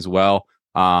being Jen as well.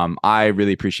 I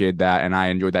really appreciated that, and I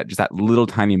enjoyed that, just that little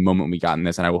tiny moment we got in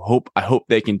this, and I hope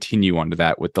they continue onto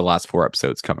that with the last 4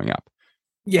 episodes coming up.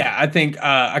 Yeah, I think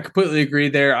I completely agree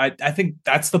there. I think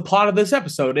that's the plot of this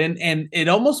episode, and it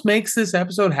almost makes this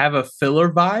episode have a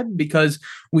filler vibe, because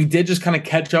we did just kind of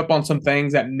catch up on some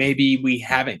things that maybe we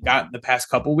haven't gotten the past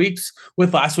couple weeks,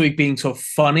 with last week being so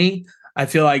funny. I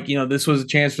feel like, this was a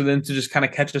chance for them to just kind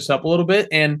of catch us up a little bit.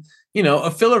 And, a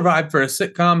filler vibe for a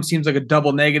sitcom seems like a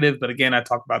double negative. But again, I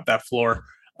talk about that floor.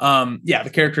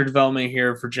 The character development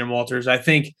here for Jim Walters, I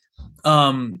think,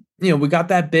 we got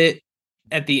that bit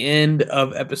at the end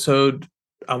of episode,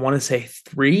 I want to say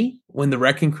 3, when the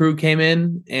wrecking crew came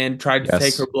in and tried to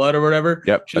take her blood or whatever.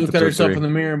 Yep, she looked at herself in the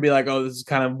mirror and be like, oh, this is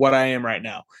kind of what I am right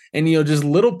now. And, just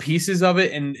little pieces of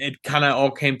it. And it kind of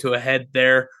all came to a head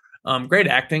there. Great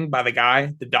acting by the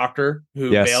guy, the doctor who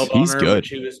bailed on her when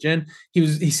she was Jen.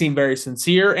 He seemed very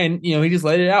sincere, and he just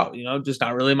laid it out. Just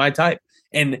not really my type.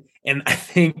 And I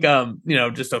think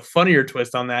just a funnier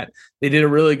twist on that, they did a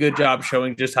really good job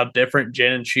showing just how different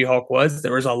Jen and She-Hulk was.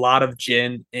 There was a lot of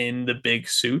Jen in the big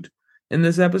suit in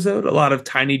this episode, a lot of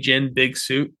tiny Jen big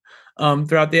suit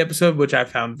throughout the episode, which I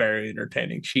found very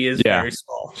entertaining. She is very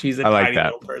small. She's a tiny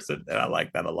little person, and I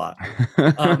like that a lot.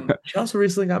 She also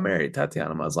recently got married,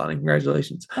 Tatiana Maslany.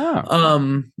 Congratulations.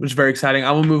 Which is very exciting.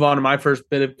 I will move on to my first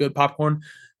bit of good popcorn.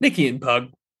 Nikki and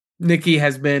Pug. Nikki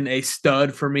has been a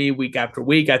stud for me week after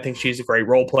week. I think she's a great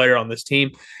role player on this team.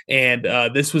 And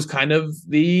this was kind of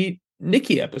the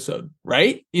Nikki episode,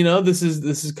 right? This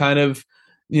is kind of,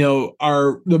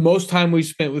 the most time we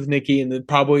spent with Nikki, and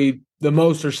probably the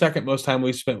most or second most time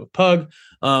we spent with Pug.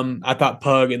 I thought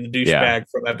Pug and the douchebag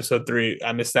from episode 3,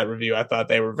 I missed that review. I thought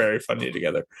they were very funny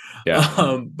together.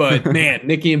 But man,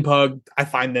 Nikki and Pug, I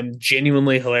find them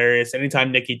genuinely hilarious.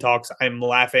 Anytime Nikki talks, I'm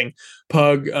laughing.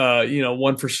 Pug,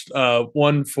 one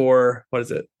for what is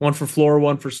it? One for floor,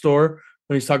 one for store.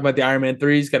 When he's talking about the Iron Man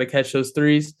 3s, got to catch those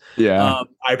 3s.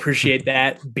 I appreciate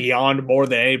that beyond more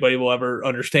than anybody will ever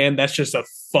understand. That's just a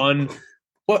fun.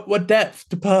 What depth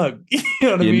to Pug? You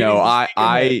know what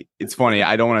I mean? It's funny.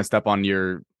 I don't want to step on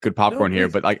your good popcorn here,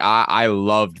 but like I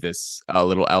loved this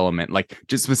little element, like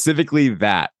just specifically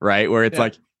that, right? Where it's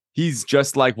like, he's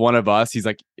just like one of us. He's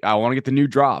like, I want to get the new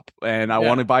drop, and I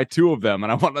want to buy 2 of them,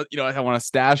 and I want to, I want to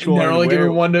stash one. They're only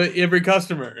giving one to every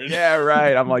customer. Yeah,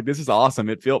 right. I'm like, this is awesome.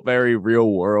 It felt very real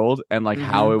world, and like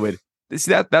how it would.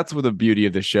 See, that's what the beauty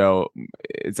of the show.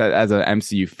 It's as an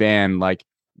MCU fan, like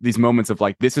these moments of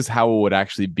like, this is how it would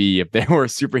actually be if there were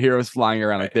superheroes flying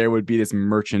around. Like there would be this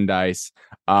merchandise.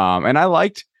 And I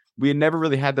liked, we had never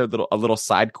really had a little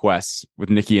side quests with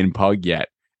Nikki and Pug yet.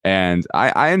 And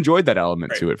I enjoyed that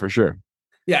element to it for sure.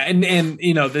 Yeah. And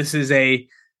this is a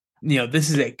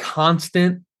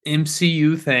constant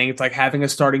MCU thing. It's like having a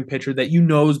starting pitcher that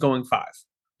is going 5.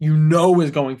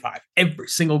 Is going 5 every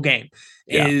single game.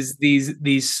 Is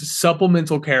these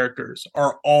supplemental characters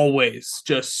are always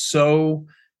just so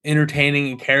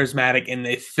entertaining and charismatic, and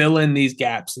they fill in these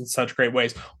gaps in such great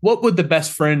ways. What would the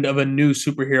best friend of a new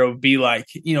superhero be like?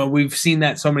 We've seen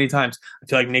that so many times. I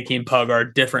feel like Nikki and Pug are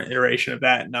a different iteration of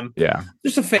that, and I'm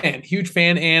just a huge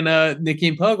fan. And Nikki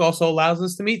and Pug also allows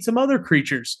us to meet some other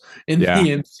creatures in the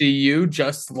MCU,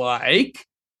 just like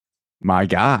my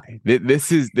guy.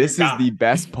 This is the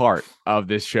best part of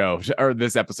this show, or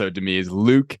this episode to me, is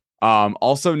Luke.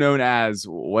 Also known as,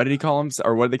 what did he call him?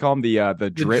 Or what did they call him?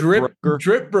 The drip broker?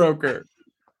 Drip broker.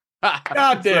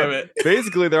 God damn it.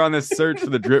 Basically, they're on this search for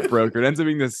the drip broker. It ends up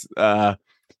being this, I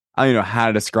don't know how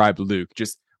to describe Luke.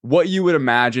 Just what you would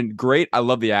imagine. Great. I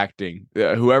love the acting.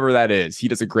 Whoever that is, he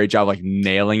does a great job like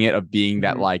nailing it, of being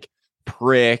that like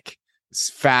prick,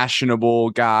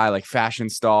 fashionable guy, like fashion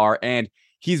star. And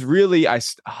he's really,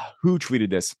 who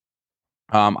tweeted this?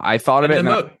 I thought of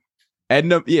it.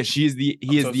 Edna, he is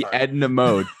the Edna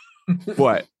mode.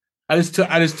 What? I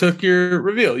just took your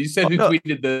reveal. You said who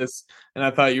tweeted this, and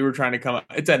I thought you were trying to come up.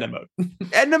 It's Edna mode.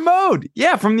 Edna mode.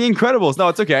 Yeah, from The Incredibles. No,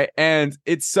 it's okay. And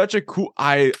it's such a cool,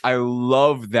 I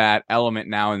love that element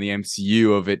now in the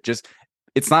MCU of it. Just,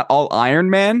 it's not all Iron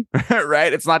Man,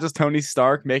 right? It's not just Tony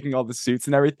Stark making all the suits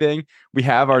and everything. We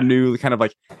have our new kind of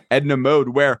like Edna mode,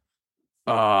 where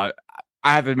I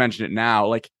have to mention it now,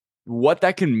 like what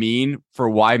that can mean for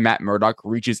why Matt Murdock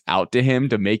reaches out to him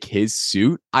to make his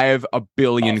suit. I have a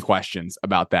billion questions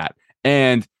about that.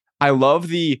 And I love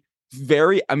the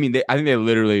I think they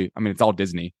literally, it's all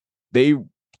Disney. They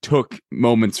took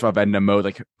moments of Edna Mode,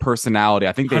 like personality.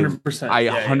 I think 100%. I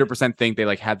 100% think they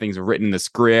like had things written in the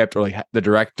script, or like the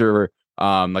director,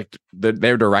 like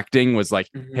their directing was like,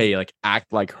 hey, like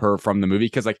act like her from the movie,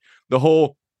 because like the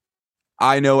whole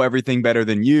I know everything better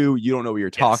than you. You don't know what you're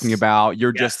talking about.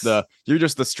 You're just the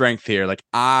strength here. Like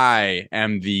I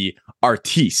am the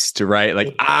artiste, right?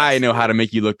 Like I know how to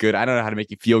make you look good. I don't know how to make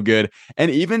you feel good.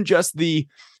 And even just the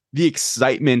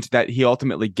excitement that he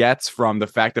ultimately gets from the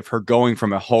fact of her going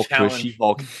from a Hulk to a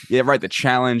She-Hulk. Yeah, right. The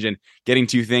challenge and getting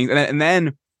two things. And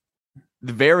then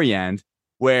the very end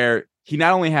where he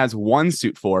not only has one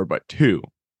suit for her, but two.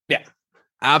 Yeah.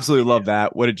 Absolutely love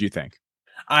that. What did you think?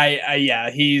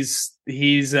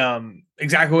 He's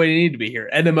exactly what he needed to be here.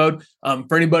 Edna Mode.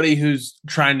 For anybody who's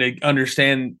trying to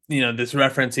understand, this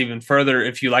reference even further,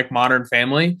 if you like Modern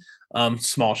Family,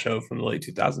 small show from the late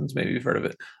 2000s, maybe you've heard of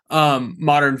it.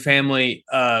 Modern Family,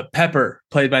 Pepper,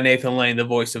 played by Nathan Lane, the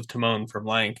voice of Timon from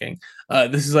Lion King.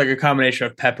 This is like a combination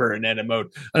of Pepper and Edna Mode.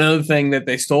 Another thing that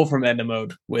they stole from Edna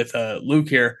Mode with Luke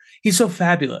here, he's so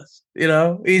fabulous.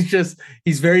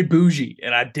 He's very bougie,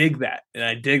 and I dig that. And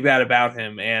I dig that about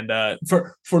him. And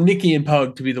for Nikki and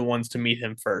Pug to be the ones to meet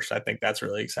him first, I think that's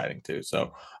really exciting too.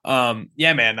 So,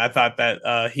 yeah, man, I thought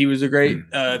that he was a great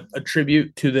a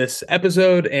tribute to this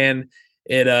episode, and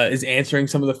it is answering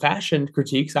some of the fashion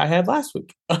critiques I had last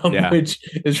week, which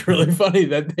is really funny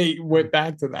that they went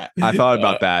back to that. I thought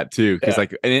about that too, because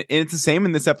and it's the same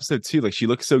in this episode too. Like she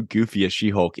looks so goofy as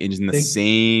She-Hulk in the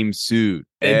same suit.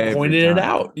 They pointed it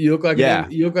out. You look like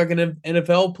an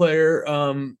NFL player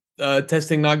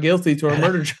testing not guilty to a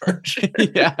murder charge.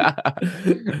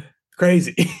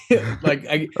 Crazy.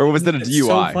 Or was that a DUI?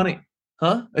 So funny,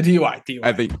 huh? A DUI.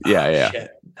 I think. Yeah.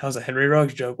 Shit. That was a Henry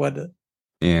Ruggs joke, wasn't it?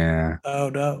 Yeah. Oh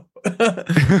no.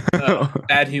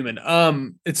 Bad human.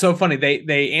 It's so funny.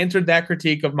 They answered that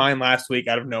critique of mine last week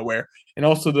out of nowhere, and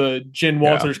also the Jen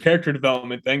Walters character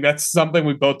development thing. That's something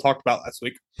we both talked about last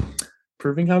week,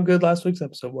 proving how good last week's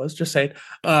episode was. Just saying.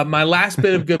 My last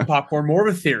bit of good popcorn, more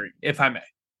of a theory, if I may.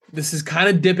 This is kind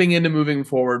of dipping into moving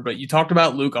forward, but you talked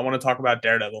about Luke. I want to talk about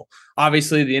Daredevil.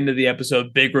 Obviously, the end of the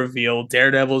episode, big reveal.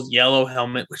 Daredevil's yellow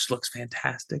helmet, which looks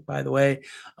fantastic, by the way.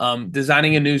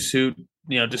 Designing a new suit.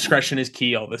 Discretion is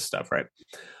key, all this stuff, right?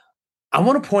 I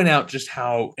want to point out just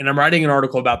how, and I'm writing an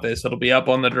article about this. It'll be up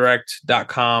on the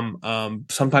direct.com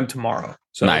sometime tomorrow.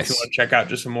 So if you want to check out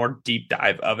just a more deep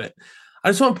dive of it, I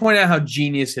just want to point out how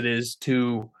genius it is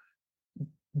to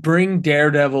bring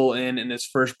Daredevil in his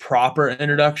first proper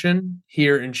introduction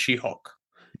here in She-Hulk.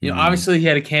 Obviously he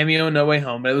had a cameo in No Way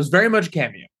Home, but it was very much a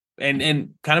cameo and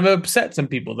kind of upset some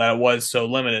people that it was so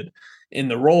limited in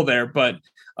the role there. But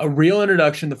a real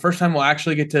introduction, the first time we'll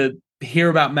actually get to hear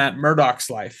about Matt Murdock's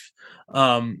life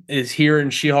is here in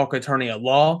She-Hulk Attorney at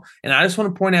Law. And I just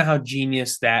want to point out how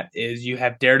genius that is. You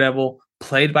have Daredevil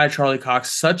played by Charlie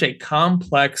Cox, such a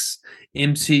complex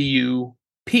MCU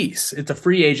piece. It's a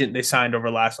free agent they signed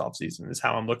over last offseason is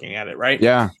how I'm looking at it, right?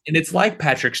 Yeah. And it's like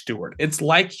Patrick Stewart. It's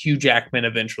like Hugh Jackman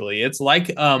eventually. It's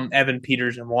like Evan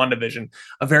Peters in WandaVision,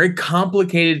 a very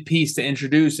complicated piece to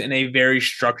introduce in a very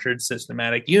structured,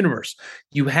 systematic universe.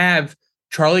 You have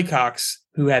Charlie Cox,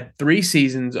 who had 3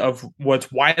 seasons of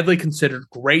what's widely considered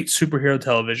great superhero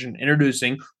television,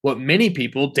 introducing what many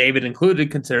people, David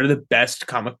included, consider the best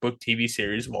comic book TV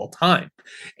series of all time.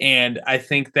 And I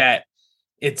think that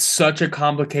it's such a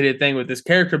complicated thing with this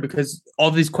character because all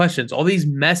these questions, all these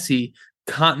messy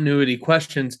continuity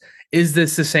questions. Is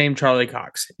this the same Charlie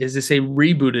Cox? Is this a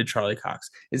rebooted Charlie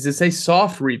Cox? Is this a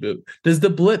soft reboot? Does the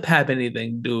blip have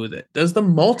anything to do with it? Does the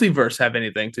multiverse have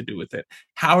anything to do with it?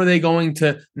 How are they going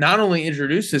to not only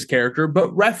introduce this character,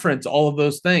 but reference all of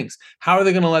those things? How are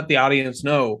they going to let the audience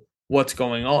know what's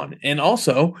going on? And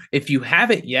also, if you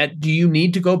haven't yet, do you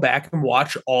need to go back and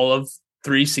watch all of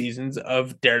 3 seasons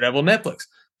of Daredevil Netflix?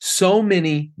 So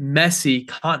many messy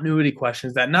continuity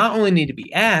questions that not only need to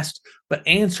be asked, but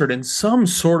answered in some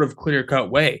sort of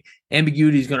clear-cut way.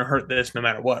 Ambiguity is going to hurt this no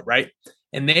matter what, right?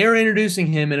 And they are introducing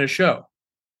him in a show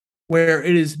where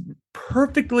it is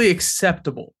perfectly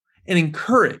acceptable and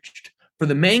encouraged for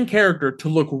the main character to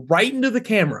look right into the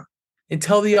camera and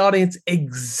tell the audience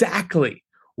exactly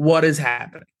what is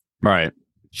happening. Right.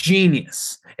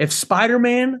 Genius. If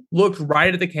Spider-Man looked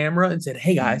right at the camera and said,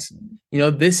 hey guys,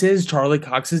 this is Charlie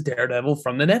Cox's Daredevil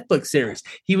from the Netflix series.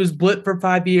 He was blipped for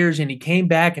 5 years and he came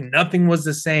back and nothing was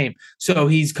the same. So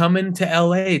he's coming to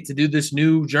LA to do this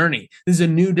new journey. This is a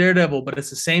new Daredevil, but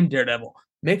it's the same Daredevil.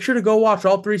 Make sure to go watch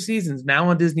all 3 seasons now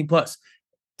on Disney Plus.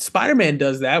 Spider-Man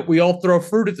does that. We all throw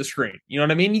fruit at the screen. You know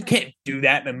what I mean? You can't do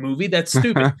that in a movie. That's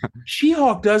stupid.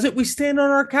 She-Hulk does it. We stand on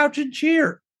our couch and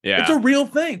cheer. Yeah. It's a real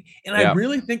thing. And I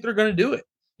really think they're going to do it.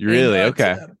 Really?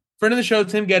 Okay. Friend of the show,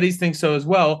 Tim Geddes, thinks so as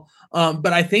well.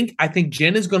 But I think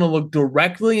Jen is going to look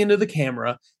directly into the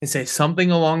camera and say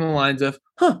something along the lines of,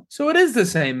 so it is the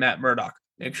same Matt Murdock.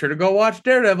 Make sure to go watch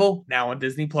Daredevil now on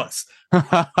Disney Plus.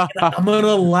 I'm going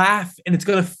to laugh, and it's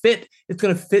going to fit. It's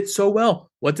going to fit so well.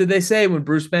 What did they say when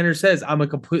Bruce Banner says, I'm a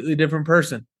completely different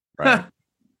person? Right.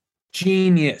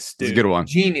 Genius, dude. It's a good one.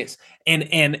 Genius. And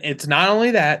it's not only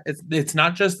that, it's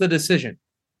not just the decision.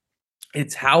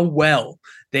 It's how well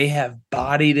they have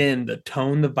bodied in the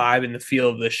tone, the vibe, and the feel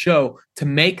of the show to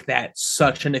make that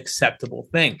such an acceptable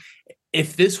thing.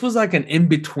 If this was like an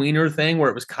in-betweener thing where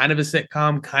it was kind of a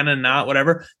sitcom, kind of not,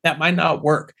 whatever, that might not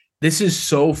work. This is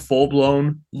so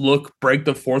full-blown break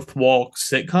the fourth wall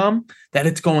sitcom that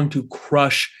it's going to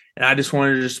crush. And I just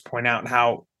wanted to just point out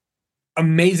how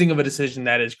amazing of a decision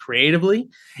that is creatively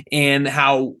and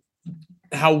how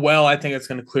well I think it's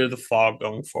going to clear the fog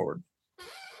going forward.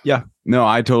 Yeah, no,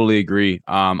 I totally agree.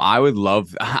 I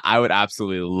would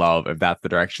absolutely love if that's the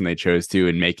direction they chose to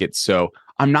and make it so.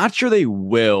 I'm not sure they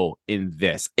will in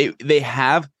this.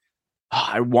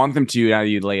 I want them to, now that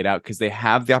you lay it out, because they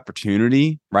have the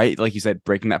opportunity, right? Like you said,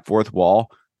 breaking that fourth wall.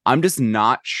 I'm just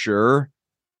not sure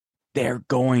they're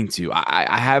going to.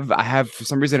 I have for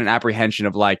some reason an apprehension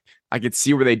of like, I could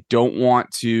see where they don't want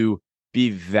to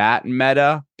be that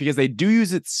meta because they do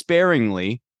use it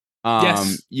sparingly.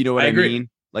 Yes, you know what I mean?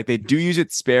 Like they do use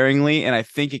it sparingly, and I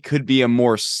think it could be a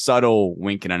more subtle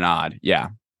wink and a nod. Yeah.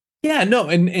 Yeah, no,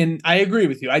 and I agree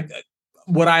with you.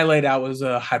 What I laid out was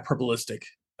a hyperbolistic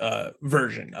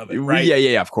version of it, right?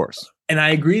 Yeah, of course. And I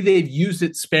agree they've used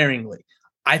it sparingly.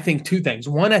 I think two things.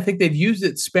 One, I think they've used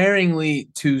it sparingly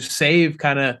to save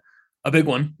kind of a big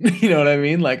one. You know what I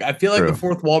mean? Like, I feel like the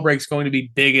fourth wall break is going to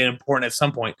be big and important at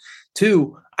some point.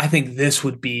 Two, I think this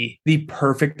would be the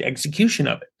perfect execution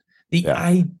of it. The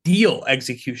ideal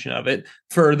execution of it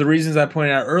for the reasons I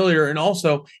pointed out earlier. And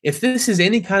also, if this is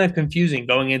any kind of confusing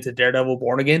going into Daredevil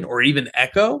Born Again or even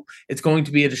Echo, it's going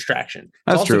to be a distraction.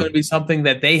 It's also going to be something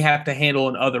that they have to handle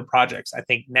in other projects. I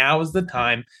think now is the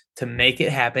time to make it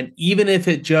happen, even if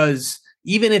it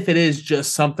is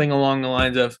just something along the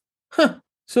lines of,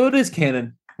 so it is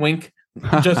canon, wink,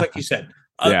 just like you said.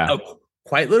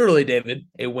 Quite literally, David,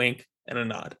 a wink and a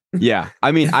nod. Yeah.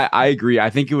 I mean, I agree. I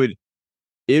think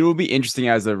it will be interesting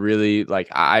as a really, like,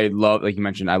 I love, like you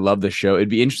mentioned, I love the show. It'd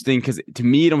be interesting because to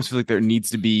me, it almost feels like there needs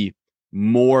to be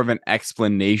more of an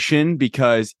explanation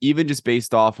because even just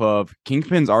based off of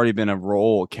Kingpin's already been a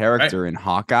role character in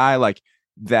Hawkeye, like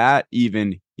that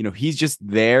even, he's just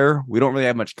there. We don't really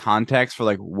have much context for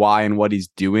like why and what he's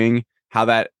doing, how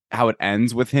it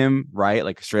ends with him, right?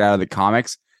 Like straight out of the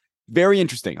comics. Very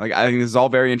interesting. Like, I think this is all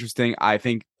very interesting. I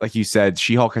think, like you said,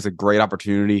 She-Hulk has a great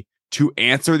opportunity to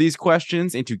answer these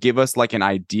questions and to give us like an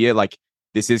idea, like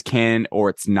this is canon or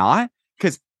it's not.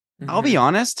 Because I'll be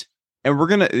honest, and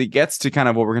it gets to kind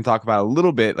of what we're going to talk about a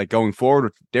little bit, like going forward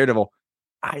with Daredevil.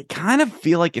 I kind of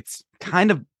feel like it's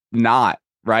kind of not,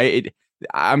 right?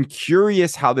 I'm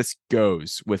curious how this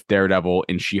goes with Daredevil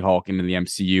and She-Hulk into the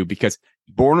MCU because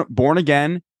Born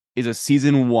Again is a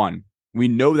season 1. We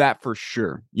know that for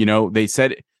sure. They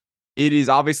said it is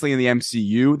obviously in the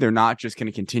MCU. They're not just going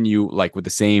to continue like with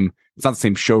it's not the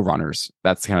same showrunners.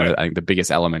 That's kind of, I think, the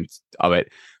biggest element of it.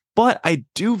 But I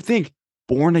do think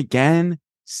Born Again,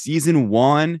 season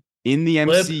 1 in the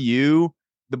MCU,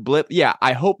 the blip. Yeah,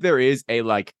 I hope there is a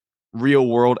like real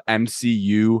world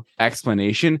MCU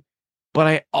explanation. But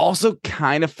I also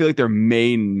kind of feel like there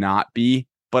may not be.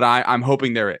 But I'm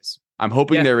hoping there is. I'm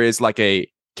hoping there is like a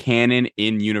canon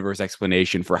in universe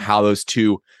explanation for how those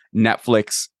two,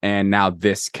 Netflix and now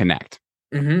this, connect.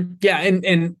 Yeah,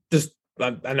 and just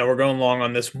I know we're going long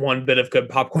on this one bit of good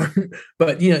popcorn,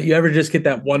 but you ever just get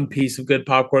that one piece of good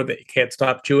popcorn that you can't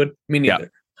stop chewing? Me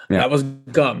neither. Yeah. That was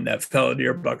gum that fell into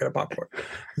your bucket of popcorn.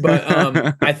 But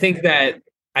I think that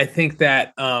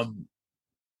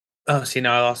see,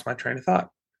 now I lost my train of thought.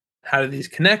 How do these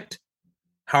connect?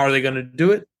 How are they going to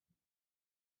do it?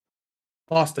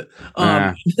 Lost it.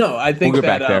 No, I think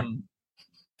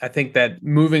I think that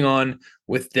moving on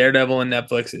with Daredevil and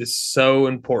Netflix is so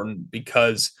important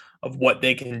because of what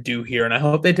they can do here. And I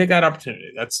hope they take that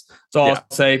opportunity. That's all I'll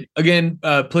say. Again,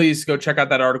 please go check out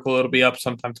that article. It'll be up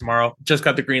sometime tomorrow. Just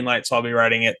got the green light, so I'll be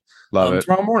writing it,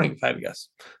 tomorrow morning, if I had to guess.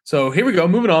 So here we go.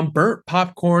 Moving on. Burnt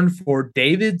popcorn for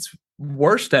David's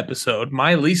worst episode,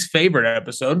 my least favorite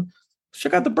episode.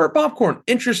 Check out the burnt popcorn.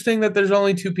 Interesting that there's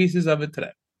only 2 pieces of it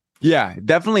today. Yeah,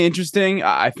 definitely interesting.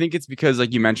 I think it's because,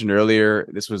 like you mentioned earlier,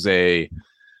 this was a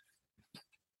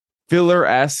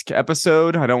filler-esque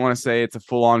episode. I don't want to say it's a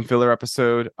full-on filler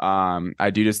episode. I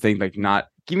do just think, like, not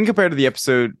even compared to the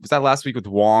episode, was that last week with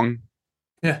Wong?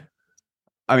 Yeah.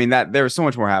 I mean, that there was so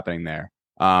much more happening there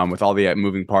with all the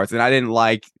moving parts. And I didn't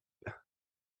like,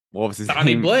 what was his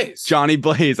Johnny name? Blaze. Johnny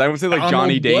Blaze. I would say like Donald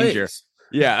Johnny Danger. Blaze.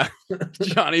 Yeah.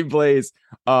 Johnny Blaze.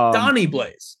 Donnie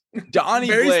Blaze. Johnny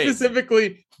Very Blaze.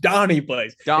 specifically, Donnie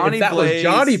Blaze. Donnie if that Blaze. was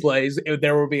Johnny Blaze,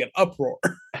 there would be an uproar.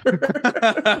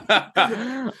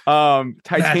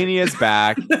 Titania's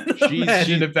back.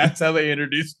 Imagine if that's how they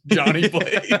introduced Johnny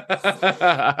Blaze.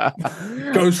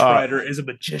 Ghost Rider is a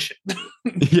magician.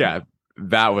 Yeah,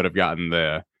 that would have gotten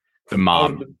the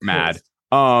mom mad.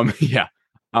 Yeah.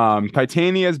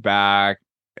 Titania's back.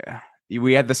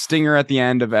 We had the stinger at the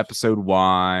end of episode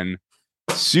 1.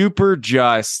 Super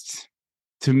just.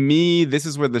 To me, this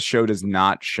is where the show does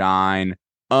not shine.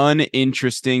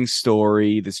 Uninteresting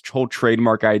story. This whole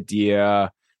trademark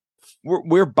idea.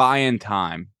 We're buying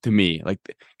time to me. Like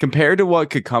compared to what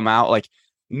could come out, like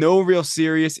no real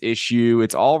serious issue.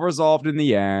 It's all resolved in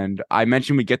the end. I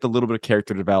mentioned we get the little bit of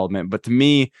character development, but to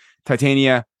me,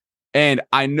 Titania, and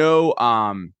I know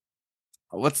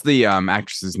what's the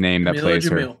actress's name that plays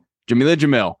her? Jamila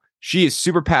Jamil. She is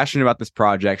super passionate about this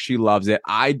project. She loves it.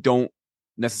 I don't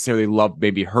necessarily love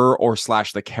maybe her or /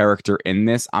 the character in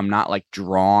this. I'm not like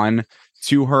drawn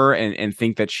to her and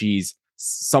think that she's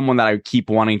someone that I would keep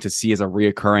wanting to see as a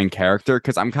reoccurring character,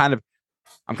 because I'm kind of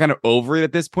over it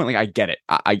at this point. Like I get it.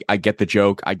 I get the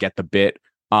joke. I get the bit.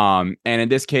 And in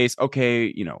this case,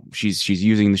 okay, you know, she's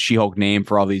using the She-Hulk name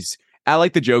for all these. I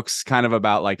like the jokes kind of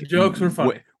about like the jokes were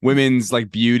funny. Women's like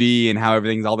beauty and how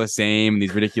everything's all the same.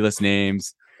 These ridiculous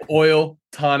names. Oil,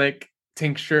 tonic,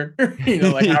 tincture. You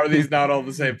know, like how are these not all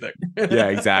the same thing? Yeah,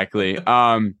 exactly.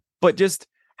 But just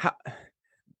how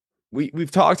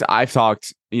I've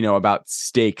talked, you know, about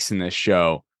stakes in this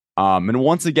show. And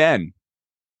once again,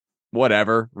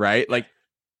 whatever, right? Like,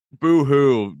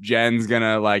 boo-hoo, Jen's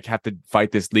gonna like have to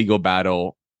fight this legal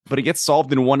battle, but it gets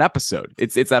solved in one episode.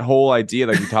 It's that whole idea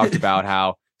that we talked about,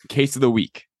 how case of the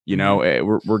week, you know,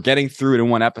 we're getting through it in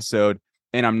one episode,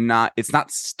 and it's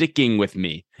not sticking with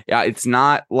me. Yeah, it's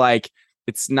not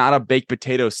a baked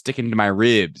potato sticking to my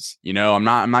ribs. You know, I'm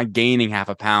not gaining half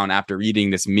a pound after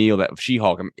eating this meal that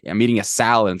She-Hulk. I'm eating a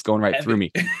salad and it's going right through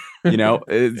me. You know,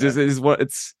 just is what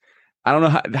it's. I don't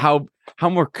know how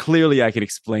more clearly I could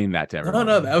explain that to everyone.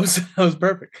 No, that was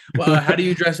perfect. Well, how do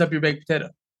you dress up your baked potato?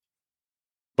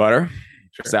 Butter,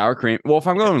 sour cream. Well, if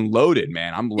I'm going loaded,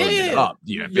 man, I'm loading it up.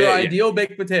 Yeah, your ideal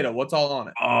baked potato. What's all on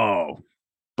it? Oh,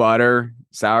 butter,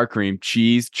 sour cream,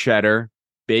 cheese, cheddar,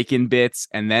 bacon bits,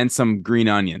 and then some green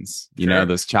onions. You know,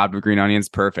 those chopped green onions.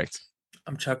 Perfect.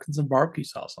 I'm chucking some barbecue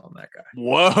sauce on that guy.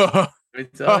 Whoa. I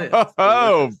tell you,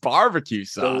 oh, barbecue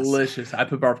sauce. Delicious. I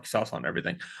put barbecue sauce on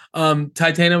everything.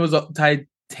 Titania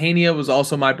was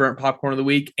also my burnt popcorn of the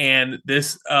week. And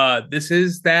this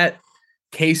is that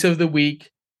case of the week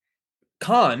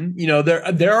con. You know,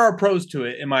 there are pros to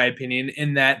it, in my opinion,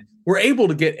 in that we're able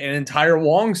to get an entire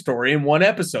Wong story in one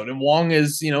episode. And Wong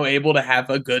is, you know, able to have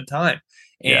a good time.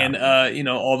 And, you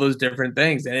know, all those different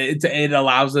things. And it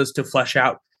allows us to flesh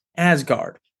out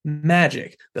Asgard,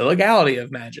 magic, the legality of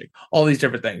magic, all these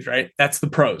different things, right? That's the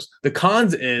pros. The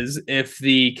cons is if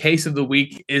the case of the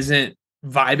week isn't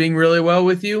vibing really well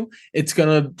with you, it's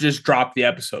going to just drop the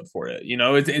episode for you. You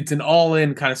know, it's an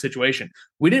all-in kind of situation.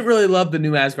 We didn't really love the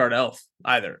new Asgard elf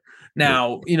either.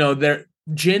 Now, you know,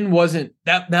 Jin wasn't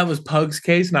that was Pug's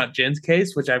case, not Jin's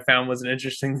case, which I found was an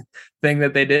interesting thing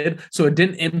that they did. So it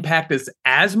didn't impact us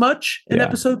as much in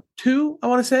episode 2, I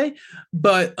want to say.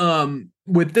 But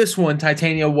with this one,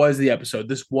 Titania was the episode.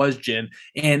 This was Jin.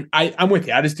 And I'm with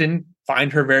you. I just didn't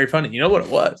find her very funny. You know what it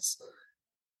was?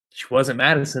 She wasn't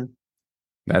Madison.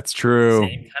 That's true.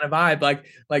 Same kind of vibe.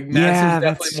 Like Madison's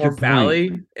definitely more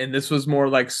Valley, and this was more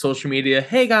like social media,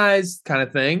 hey guys, kind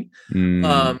of thing. You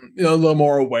know, a little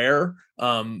more aware.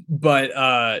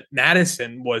 But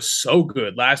Madison was so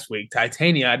good last week.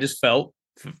 Titania, I just fell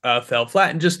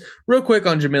flat. And just real quick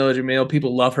on Jamila Jamil,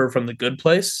 people love her from The Good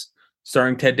Place,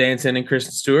 starring Ted Danson and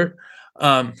Kristen Stewart.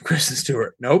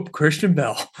 Christian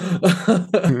Bell.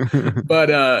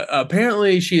 But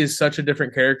apparently she is such a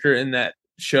different character in that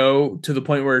show, to the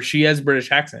point where she has a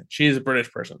British accent. She is a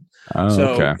British person.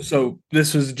 So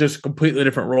this was just a completely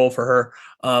different role for her.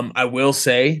 I will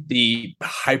say the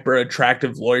hyper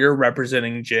attractive lawyer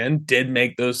representing Jin did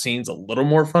make those scenes a little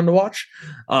more fun to watch,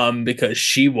 because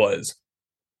she was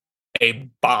a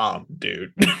bomb,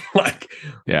 dude.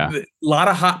 A lot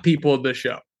of hot people in this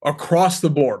show across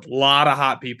the board. A lot of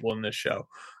hot people in this show.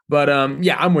 But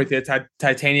I'm with you.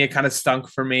 Titania kind of stunk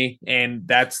for me, and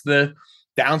that's the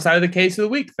downside of the case of the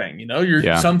week thing. You know,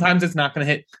 sometimes it's not going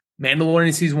to hit.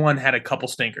 Mandalorian season 1 had a couple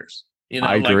stinkers. You know,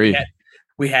 I agree.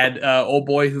 We had old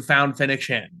boy who found Fennec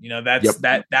Shan. You know, that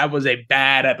was a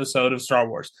bad episode of Star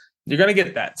Wars. You're gonna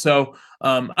get that. So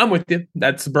I'm with you.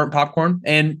 That's burnt popcorn.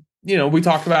 And you know, we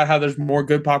talked about how there's more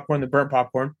good popcorn than burnt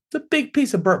popcorn. It's a big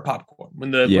piece of burnt popcorn when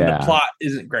the plot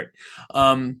isn't great.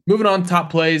 Moving on,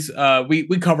 top plays.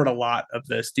 We covered a lot of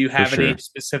this. Do you have any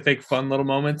specific fun little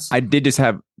moments? I did just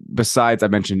have, besides I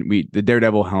mentioned the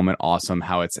Daredevil helmet, awesome,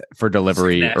 how it's for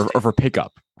delivery or for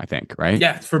pickup, I think, right?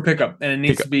 Yeah, it's for pickup, and it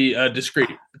needs to be discreet.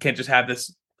 You can't just have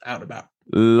this out and about.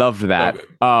 Loved that.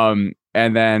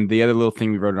 And then the other little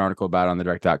thing we wrote an article about on the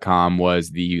direct.com was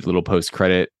the little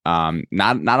post-credit,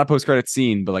 not a post-credit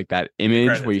scene, but like that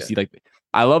image where you see like,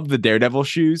 I love the Daredevil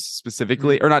shoes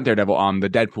specifically, or not Daredevil, the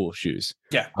Deadpool shoes.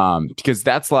 Yeah. Because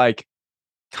that's like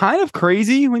kind of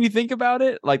crazy when you think about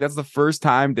it. Like that's the first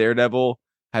time Daredevil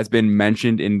has been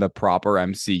mentioned in the proper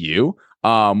MCU,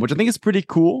 which I think is pretty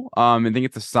cool. I think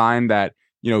it's a sign that,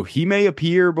 you know, he may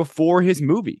appear before his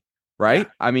movie, right?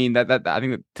 Yeah. I mean, that I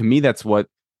think that, to me, that's what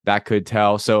that could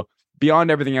tell. So beyond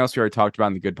everything else we already talked about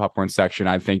in the good popcorn section,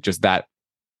 I think just that,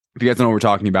 if you guys know what we're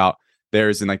talking about,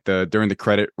 there's in like during the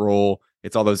credit roll,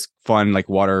 it's all those fun like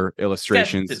water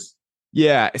illustrations. Sketches.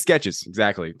 Yeah, sketches.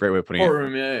 Exactly. Great way of putting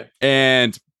it. Yeah.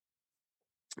 And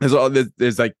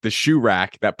there's like the shoe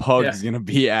rack that Pug is going to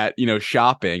be at, you know,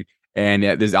 shopping. And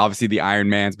there's obviously the Iron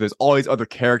Mans, but there's all these other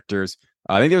characters.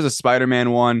 I think there's a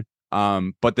Spider-Man one.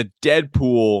 But the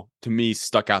Deadpool to me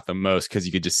stuck out the most because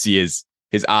you could just see his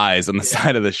eyes on the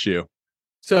side of the shoe.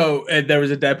 So there was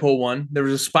a Deadpool one. There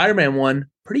was a Spider-Man one,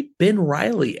 pretty Ben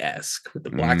Reilly-esque with the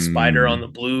black spider on the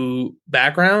blue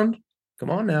background.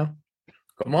 Come on now.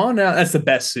 That's the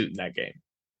best suit in that game.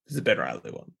 This is a Ben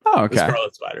Reilly one. Oh, okay. The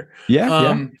Scarlet Spider.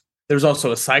 Yeah. There's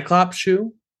also a Cyclops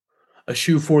shoe, a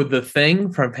shoe for the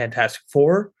Thing from Fantastic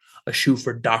Four, a shoe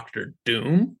for Doctor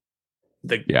Doom,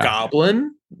 the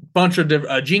Goblin, bunch of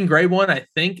different Jean Grey one. I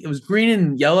think it was green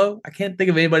and yellow. I can't think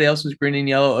of anybody else who's green and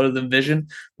yellow other than Vision,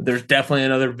 but there's definitely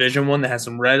another Vision one that has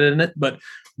some red in it. But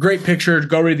great pictures.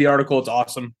 Go read the article. It's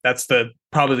awesome. That's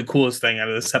probably the coolest thing out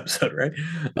of this episode, right?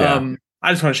 Yeah.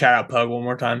 I just want to shout out Pug one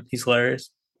more time. He's hilarious.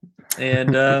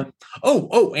 And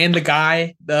and the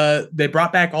guy, they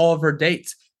brought back all of her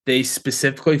dates. They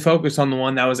specifically focused on the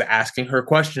one that was asking her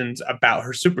questions about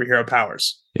her superhero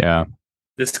powers. Yeah.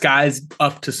 This guy's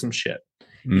up to some shit.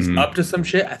 He's up to some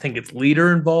shit. I think it's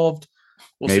leader involved.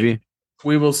 Maybe. See.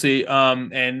 We will see.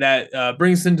 And that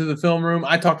brings us into the film room.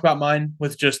 I talked about mine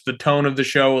with just the tone of the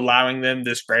show, allowing them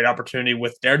this great opportunity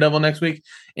with Daredevil next week.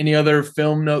 Any other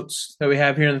film notes that we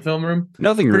have here in the film room?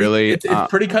 Nothing really. It's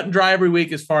pretty cut and dry every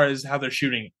week as far as how they're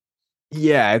shooting it.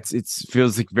 Yeah, it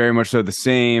feels like very much so the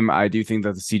same. I do think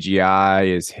that the CGI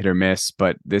is hit or miss,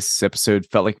 but this episode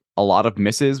felt like a lot of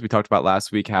misses. We talked about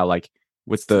last week how like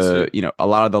with the, you know, a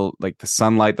lot of the like the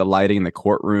sunlight, the lighting in the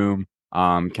courtroom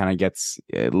kind of gets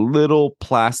a little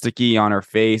plasticky on her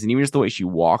face, and even just the way she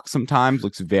walks sometimes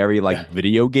looks very like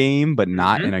video game, but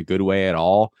not in a good way at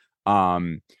all.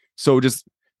 So just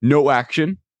no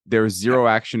action. There was zero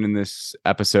action in this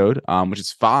episode, which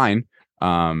is fine.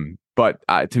 But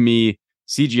to me,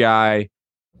 CGI,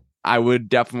 I would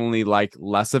definitely like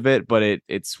less of it, but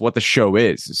it's what the show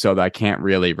is, so that I can't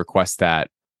really request that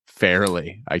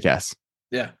fairly, I guess.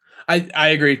 Yeah, I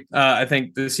agree. I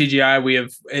think the CGI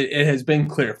it has been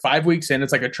clear 5 weeks in.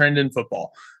 It's like a trend in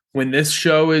football. When this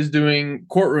show is doing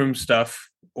courtroom stuff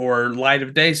or light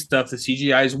of day stuff, the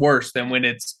CGI is worse than when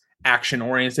it's action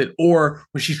oriented or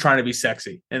when she's trying to be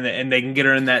sexy, and they can get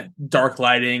her in that dark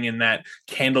lighting and that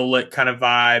candlelit kind of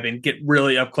vibe and get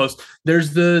really up close.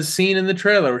 There's the scene in the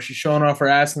trailer where she's showing off her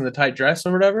ass in the tight dress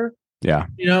or whatever. Yeah.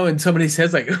 You know, and somebody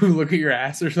says like, "Ooh, look at your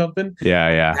ass" or something.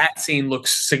 Yeah. That scene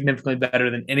looks significantly better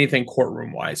than anything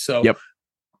courtroom wise. So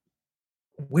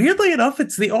weirdly enough,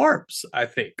 it's the arms. I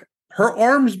think her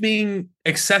arms being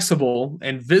accessible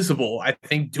and visible, I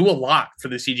think, do a lot for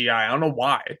the CGI. I don't know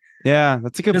why. Yeah,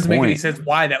 that's a good point. It doesn't make any sense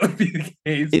why that would be the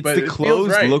case. It's but the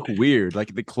clothes right. look weird,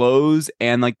 like the clothes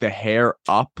and like the hair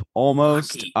up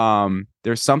almost.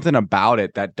 There's something about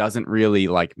it that doesn't really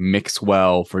like mix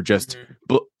well for just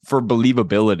for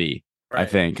believability. Right. I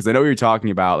think because I know what you're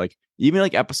talking about. Like even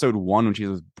like episode 1 when she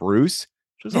was Bruce,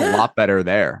 she was a lot better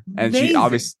there, and she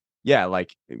obviously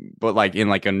but like in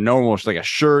like a normal like a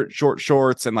shirt, short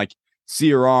shorts, and like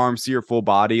see her arms, see her full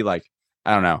body. Like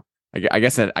I don't know. I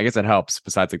guess it helps.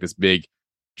 Besides like this big,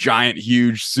 giant,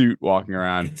 huge suit walking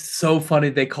around. It's so funny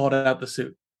they called out the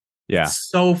suit. Yeah, it's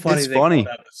so funny. Called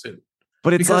out the suit.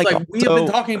 But it's because like we have been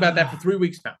talking about that for 3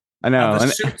 weeks now. I know. The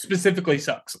suit specifically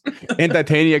sucks. And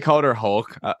Titania called her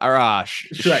Hulk.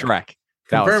 Shrek.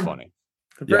 That was funny.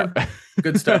 Confirmed. Yeah.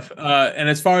 Good stuff. And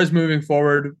as far as moving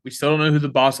forward, we still don't know who the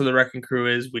boss of the Wrecking Crew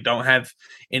is. We don't have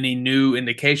any new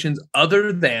indications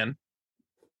other than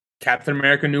Captain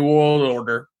America: New World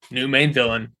Order, new main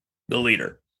villain, the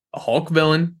leader. A Hulk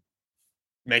villain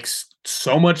makes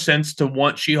so much sense to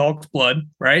want She-Hulk's blood,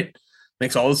 right?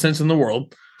 Makes all the sense in the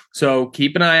world. So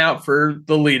keep an eye out for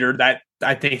the leader. That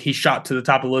I think he shot to the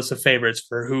top of the list of favorites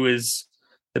for who is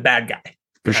the bad guy.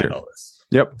 For sure. All this.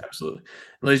 Yep. Absolutely.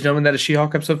 Ladies and gentlemen, that is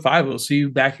She-Hulk episode 5. We'll see you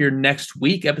back here next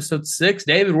week, episode 6.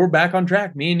 David, we're back on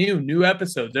track. Me and you, new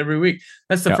episodes every week.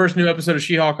 That's the first new episode of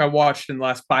She-Hulk I watched in the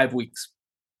last 5 weeks.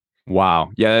 Wow.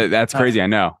 Yeah, that's crazy. I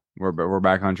know. We're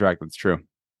back on track. That's true.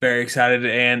 Very excited.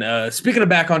 And speaking of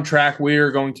back on track, we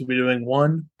are going to be doing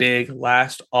one big,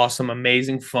 last, awesome,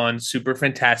 amazing, fun, super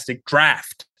fantastic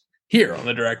draft here on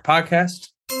the Direct Podcast.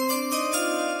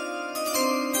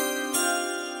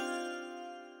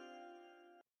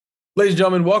 Ladies and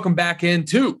gentlemen, welcome back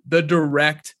into the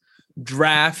Direct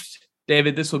Draft.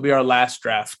 David, this will be our last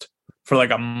draft for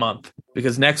like a month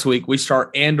because next week we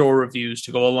start Andor reviews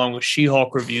to go along with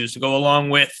She-Hulk reviews to go along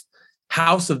with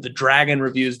House of the Dragon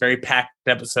reviews, very packed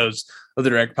episodes of the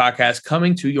Direct Podcast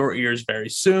coming to your ears very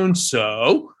soon.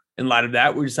 So in light of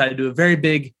that, we decided to do a very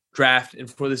big draft. And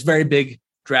for this very big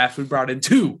draft, we brought in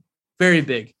 2 very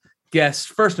big guest,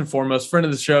 first and foremost, friend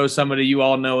of the show, somebody you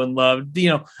all know and love. You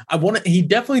know, he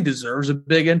definitely deserves a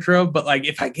big intro, but like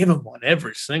if I give him one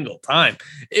every single time,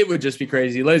 it would just be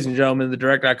crazy. Ladies and gentlemen, the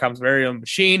Direct.com's very own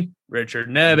machine, Richard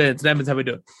Nebbins. Nebbins, how we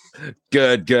doing?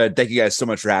 Good. Thank you guys so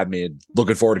much for having me.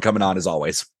 Looking forward to coming on as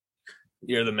always.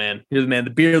 You're the man.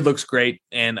 The beard looks great,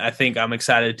 and I think I'm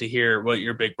excited to hear what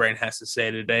your big brain has to say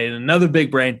today. And another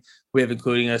big brain we have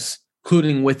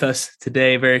including with us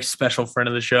today, a very special friend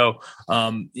of the show.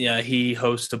 He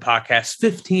hosts a podcast,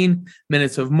 15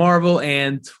 Minutes of Marvel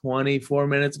and 24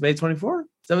 Minutes of A24. Is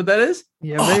that what that is?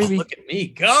 Yeah, baby. Look at me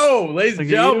go, ladies and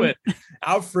gentlemen.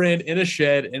 Our friend in a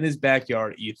shed in his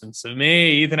backyard, Ethan. So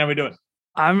Ethan, how we doing?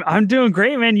 I'm doing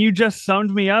great, man. You just summed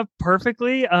me up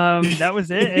perfectly. That was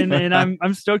it. And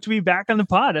I'm stoked to be back on the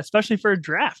pod, especially for a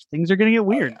draft. Things are going to get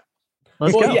weird.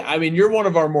 Let's go. Yeah, I mean, you're one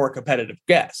of our more competitive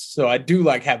guests, so I do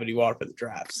like having you on for the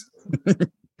drafts.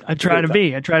 I try to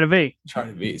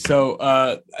be.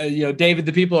 So, David,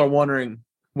 the people are wondering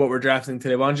what we're drafting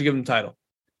today. Why don't you give them the title?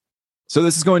 So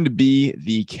this is going to be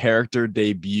the character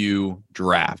debut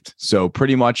draft. So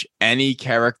pretty much any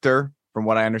character, from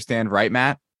what I understand, right,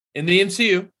 Matt? In the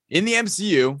MCU. In the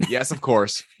MCU, yes, of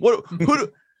course.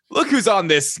 Look who's on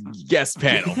this guest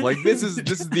panel. Like this is the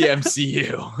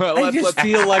MCU. I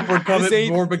feel like we're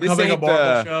becoming a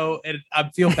Marvel show, and I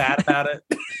feel bad about it.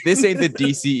 This ain't the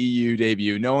DCEU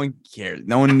debut. No one cares.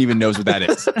 No one even knows what that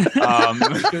is.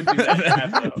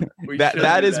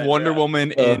 That is Wonder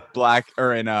Woman in black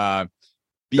or in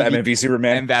Batman v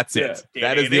Superman, and that's it.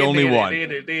 That is the only one.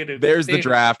 There's the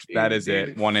draft. That is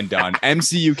it. One and done.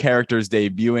 MCU characters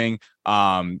debuting.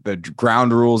 The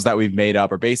ground rules that we've made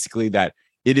up are basically that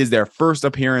it is their first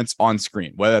appearance on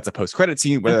screen, whether that's a post-credit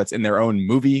scene, whether that's in their own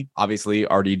movie. Obviously,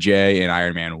 RDJ and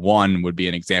Iron Man 1 would be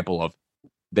an example of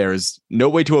there's no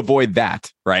way to avoid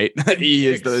that, right? He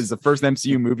is the first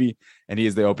MCU movie, and he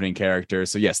is the opening character.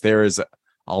 So yes, there is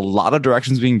a lot of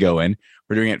directions we can go in.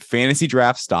 We're doing it fantasy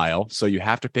draft style, so you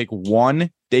have to pick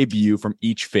one debut from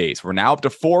each phase. We're now up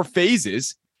to 4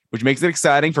 phases, which makes it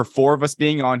exciting for 4 of us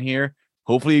being on here.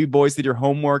 Hopefully you boys did your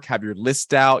homework, have your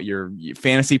list out, your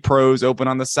fantasy pros open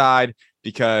on the side,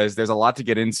 because there's a lot to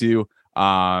get into.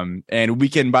 And we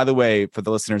can, by the way, for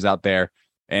the listeners out there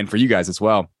and for you guys as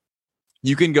well,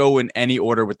 you can go in any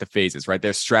order with the phases, right?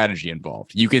 There's strategy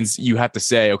involved. You have to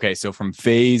say, okay, so from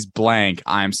phase blank,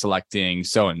 I'm selecting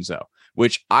so-and-so,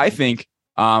 which I think,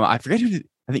 I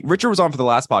think Richard was on for the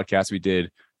last podcast we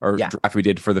did, or draft we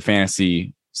did for the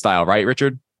fantasy style, right,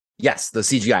 Richard? Yes, the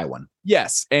CGI one.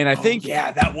 Yes, and I think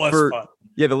that was fun.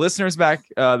 Yeah, the listeners back,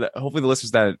 hopefully the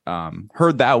listeners that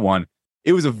heard that one,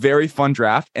 it was a very fun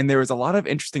draft, and there was a lot of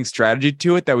interesting strategy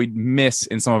to it that we'd miss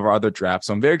in some of our other drafts.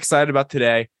 So I'm very excited about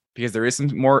today because there is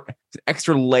some more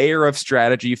extra layer of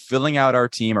strategy filling out our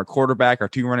team, our quarterback, our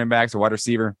 2 running backs, a wide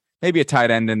receiver, maybe a tight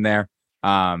end in there.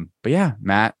 But yeah,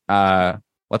 Matt,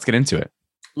 let's get into it.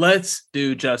 Let's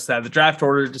do just that. The draft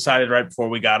order decided right before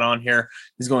we got on here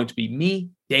is going to be me,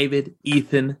 David,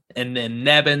 Ethan, and then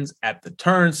Nebbins at the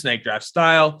turn, snake draft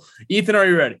style. Ethan, are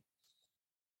you ready? I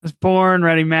was born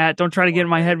ready, Matt. Don't try to get in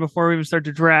my head before we even start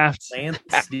the draft. Lance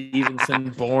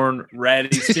Stevenson, born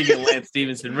ready. Speaking of Lance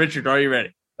Stevenson, Richard, are you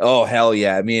ready? Oh, hell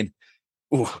yeah. I mean,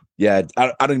 Ooh, yeah,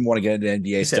 I don't even want to get into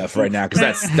NBA stuff right now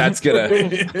because that's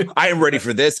gonna. I am ready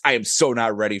for this. I am so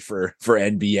not ready for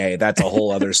NBA. That's a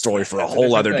whole other story for a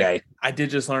whole other day. I did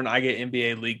just learn I get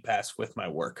NBA League Pass with my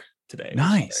work today.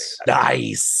 Nice.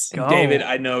 David,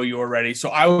 I know you're ready, so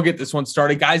I will get this one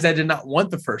started, guys. I did not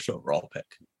want the first overall pick.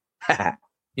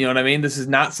 You know what I mean? This is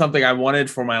not something I wanted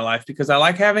for my life because I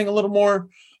like having a little more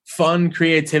fun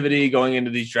creativity going into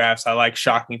these drafts. I like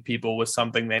shocking people with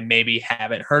something they maybe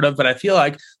haven't heard of, but I feel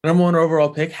like the number one overall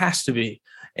pick has to be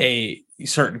a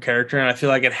certain character, and I feel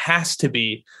like it has to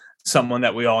be someone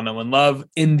that we all know and love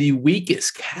in the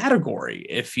weakest category.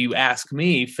 If you ask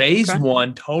me, phase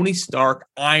one, Tony Stark,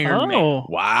 Iron Man.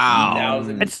 Wow.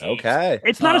 Okay.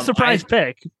 It's not a surprise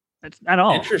pick. It's at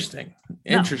all. Interesting.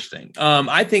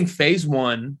 I think phase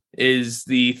one is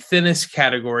the thinnest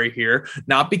category here,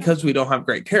 not because we don't have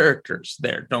great characters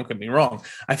there. Don't get me wrong.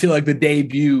 I feel like the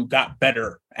debut got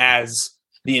better as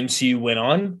the MCU went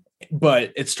on,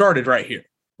 but it started right here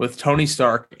with Tony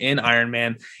Stark in Iron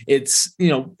Man. It's,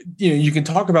 you can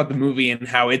talk about the movie and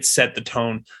how it set the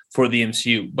tone for the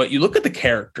MCU, but you look at the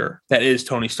character that is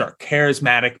Tony Stark,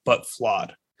 charismatic but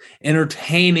flawed,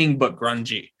 entertaining but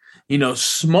grungy,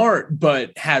 smart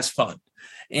but has fun,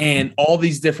 and all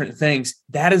these different things.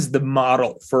 That is the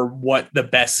model for what the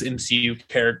best MCU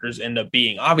characters end up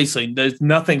being. Obviously,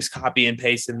 nothing's copy and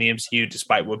paste in the MCU,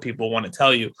 despite what people want to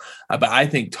tell you. But I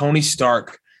think Tony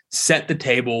Stark set the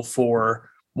table for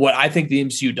what I think the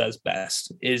MCU does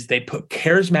best is they put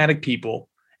charismatic people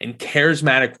in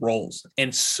charismatic roles,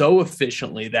 and so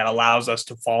efficiently that allows us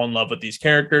to fall in love with these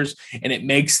characters, and it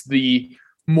makes the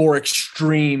more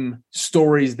extreme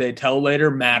stories they tell later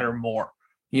matter more.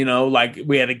 Like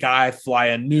we had a guy fly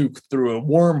a nuke through a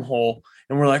wormhole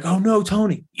and we're like, oh no,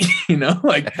 Tony,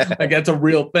 like that's a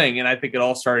real thing. And I think it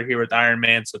all started here with Iron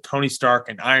Man. So Tony Stark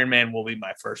and Iron Man will be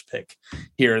my first pick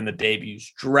here in the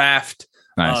debuts draft.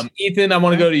 Nice. Ethan, I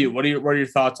want to go to you. What are your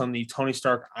thoughts on the Tony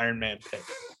Stark Iron Man pick?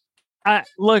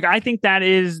 Look, I think that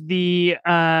is the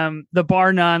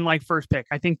bar none first pick.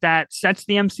 I think that sets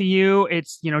the MCU.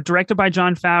 It's directed by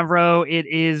Jon Favreau. It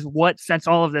is what sets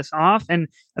all of this off, and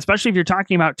especially if you're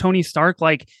talking about Tony Stark,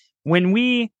 when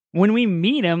we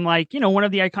meet him, one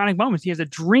of the iconic moments, he has a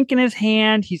drink in his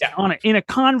hand. He's in a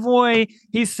convoy.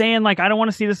 He's saying I don't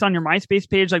want to see this on your MySpace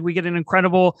page. We get an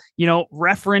incredible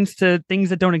reference to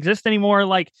things that don't exist anymore.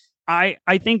 I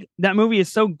think that movie is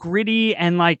so gritty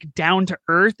and down to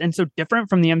earth and so different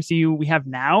from the MCU we have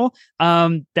now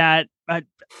that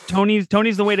Tony's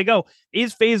the way to go.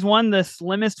 Is phase one the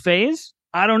slimmest phase?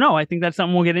 I don't know. I think that's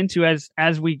something we'll get into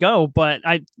as we go. But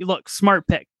smart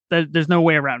pick. There's no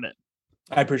way around it.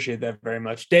 I appreciate that very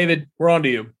much, David. We're on to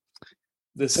you.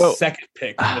 The second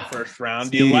pick in the first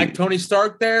round. Do you like Tony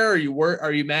Stark there?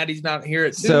 Are you mad he's not here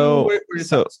at two?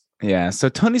 So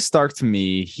Tony Stark, to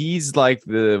me, he's like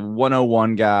the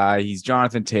 101 guy. He's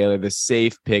Jonathan Taylor, the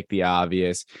safe pick, the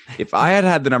obvious. If I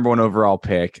had the number one overall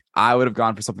pick, I would have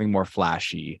gone for something more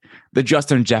flashy, the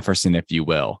Justin Jefferson, if you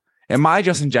will. And my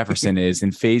Justin Jefferson is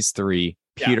in phase 3,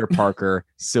 Peter Parker,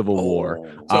 Civil War.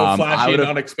 So flashy and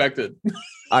unexpected.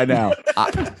 I know.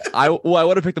 I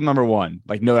would have picked him number one,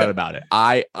 no doubt about it.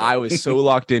 I was so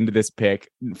locked into this pick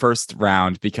first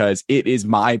round because it is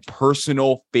my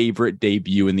personal favorite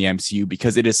debut in the MCU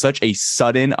because it is such a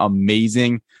sudden,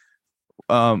 amazing.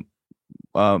 Mine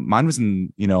was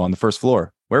on the first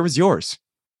floor. Where was yours?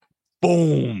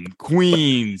 Boom,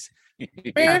 Queens.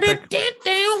 Best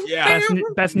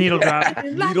needle drop.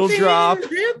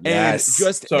 And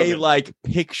just so a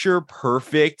picture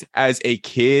perfect as a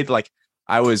kid.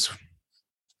 I was,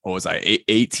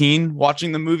 18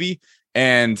 watching the movie,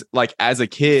 and as a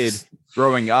kid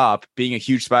growing up, being a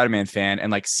huge Spider-Man fan,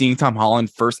 and seeing Tom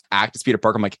Holland first act as Peter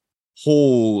Parker, I'm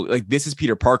this is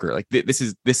Peter Parker.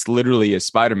 This literally is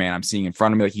Spider-Man I'm seeing in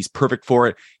front of me. He's perfect for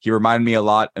it. He reminded me a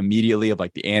lot immediately of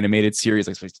the animated series,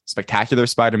 Spectacular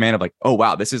Spider-Man, of oh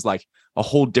wow, this is a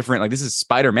whole different, this is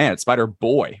Spider-Man, it's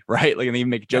Spider-Boy, right? And they even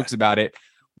make jokes about it.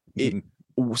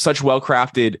 Such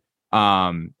well-crafted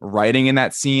writing in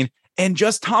that scene, and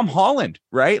just Tom Holland,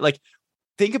 right?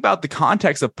 Think about the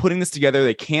context of putting this together.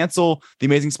 They cancel The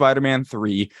Amazing Spider-Man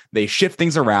 3. They shift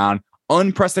things around,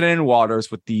 unprecedented waters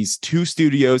with these two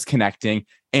studios connecting,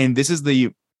 and this is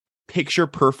the picture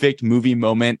perfect movie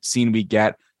moment scene we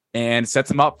get, and sets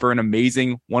them up for an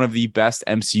amazing, one of the best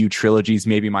MCU trilogies,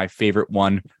 maybe my favorite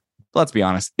one. Let's be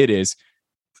honest, it is.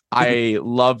 I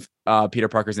love Peter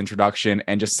Parker's introduction,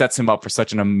 and just sets him up for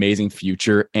such an amazing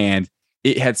future. And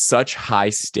it had such high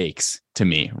stakes to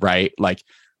me, right?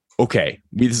 Okay,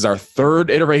 this is our third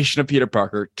iteration of Peter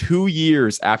Parker, 2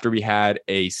 years after we had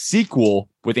a sequel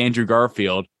with Andrew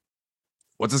Garfield.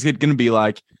 What's this kid going to be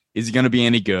like? Is he going to be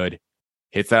any good?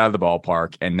 Hits that out of the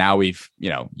ballpark. And now we've,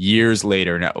 years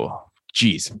later,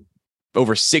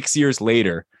 over 6 years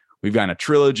later, we've gotten a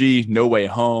trilogy, No Way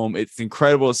Home. It's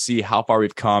incredible to see how far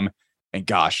we've come. And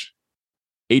gosh,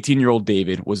 18-year-old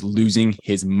David was losing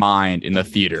his mind in the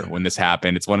theater when this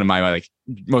happened. It's one of my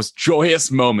most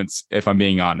joyous moments, if I'm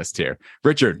being honest here.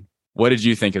 Richard, what did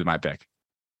you think of my pick?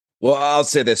 Well, I'll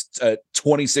say this: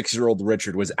 26-year-old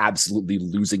Richard was absolutely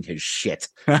losing his shit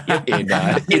in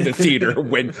the theater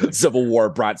when Civil War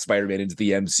brought Spider-Man into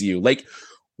the MCU. Like,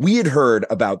 we had heard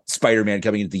about Spider-Man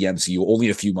coming into the MCU only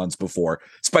a few months before.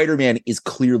 Spider-Man is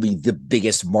clearly the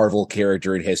biggest Marvel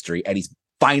character in history, and he's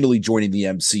finally joining the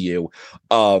MCU.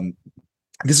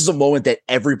 This is a moment that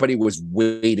everybody was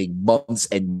waiting months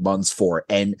and months for,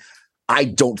 and I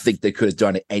don't think they could have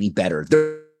done it any better.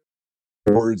 There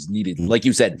were words needed. Like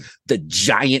you said, the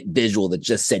giant visual that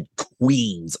just said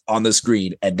Queens on the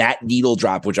screen, and that needle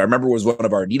drop, which I remember was one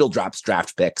of our needle drops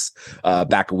draft picks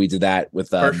back when we did that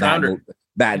with Matt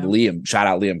and Liam. Shout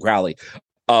out Liam Crowley.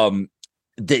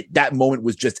 That moment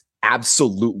was just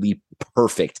absolutely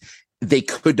perfect. They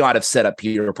could not have set up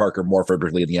Peter Parker more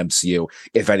perfectly in the MCU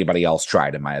if anybody else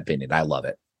tried, in my opinion. I love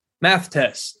it. Math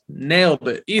test. Nailed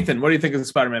it. Ethan, what do you think of the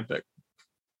Spider-Man pick?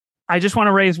 I just want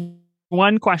to raise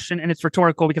one question, and it's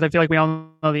rhetorical because I feel like we all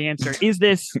know the answer. Is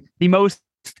this the most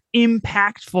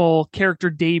impactful character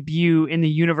debut in the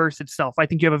universe itself? I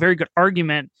think you have a very good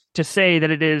argument to say that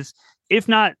it is, if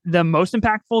not the most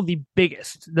impactful, the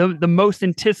biggest, the most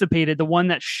anticipated, the one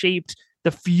that shaped the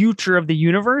future of the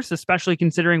universe, especially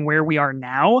considering where we are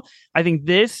now. I think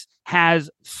this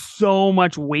has so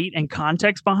much weight and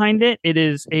context behind it. It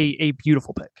is a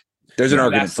beautiful pick. There's an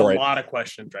argument for it. A lot of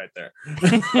questions right there.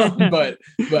 but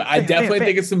I definitely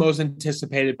think it's the most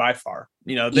anticipated by far.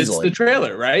 This is the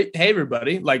trailer, right? Hey,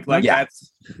 everybody.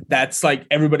 That's like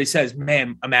everybody says,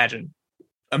 man, imagine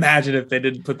if they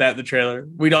didn't put that in the trailer.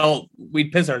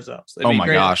 We'd piss ourselves. Oh my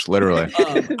gosh, literally.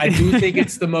 I do think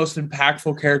it's the most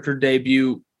impactful character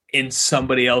debut in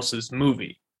somebody else's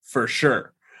movie, for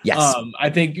sure. Yes. I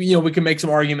think, we can make some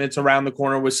arguments around the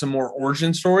corner with some more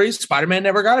origin stories. Spider-Man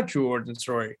never got a true origin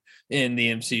story in the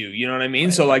MCU. You know what I mean?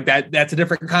 Right. So that's a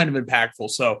different kind of impactful.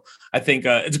 So I think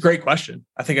it's a great question.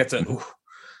 I think that's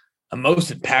a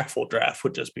most impactful draft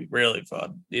would just be really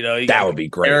fun. That would be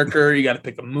great. Character, you got to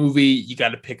pick a movie, you got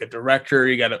to pick a director,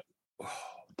 you got to.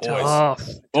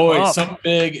 Boys, something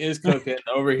big is cooking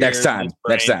over here. Next time.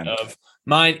 Of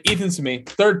mine, Ethan's to me.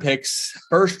 Third picks,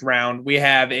 first round. We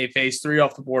have a phase 3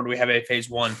 off the board. We have a phase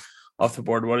 1 off the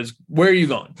board. Where are you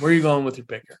going? Where are you going with your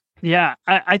picker? Yeah,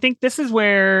 I think this is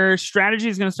where strategy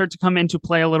is going to start to come into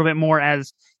play a little bit more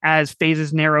as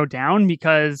phases narrow down,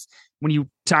 because when you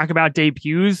talk about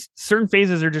debuts, certain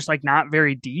phases are just not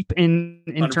very deep in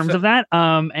terms of that.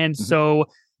 So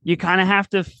you kind of have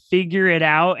to figure it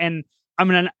out. And I'm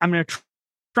gonna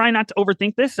try not to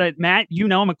overthink this. Matt,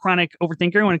 I'm a chronic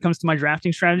overthinker when it comes to my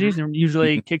drafting strategies, and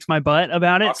usually kicks my butt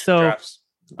about it.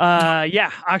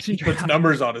 Auction puts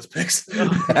numbers on his picks.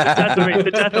 The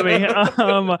death of me.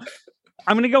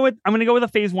 I'm gonna go with a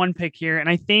phase 1 pick here, and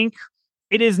I think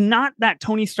it is not that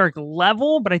Tony Stark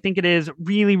level, but I think it is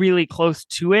really, really close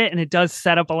to it, and it does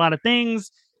set up a lot of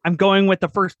things. I'm going with the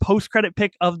first post-credit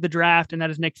pick of the draft, and that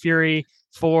is Nick Fury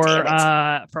for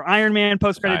Iron Man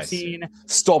post-credit scene.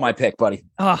 Stole my pick, buddy.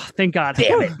 Oh, thank God.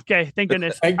 Damn it. Okay, thank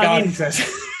goodness. Thank God.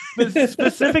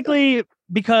 Specifically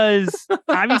because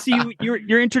obviously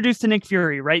you're introduced to Nick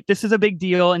Fury, right? This is a big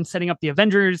deal in setting up the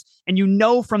Avengers, and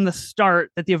from the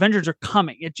start that the Avengers are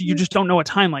coming. You just don't know a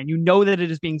timeline. You know that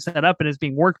it is being set up and is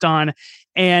being worked on.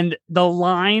 And the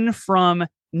line from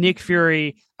Nick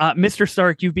Fury, Mr.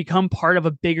 Stark, you've become part of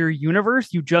a bigger universe.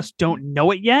 You just don't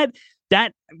know it yet.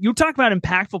 That you talk about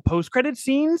impactful post-credit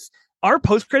scenes. Our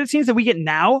post-credit scenes that we get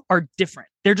now are different.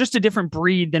 They're just a different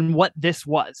breed than what this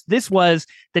was. This was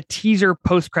the teaser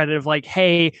post-credit of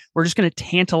hey, we're just going to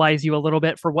tantalize you a little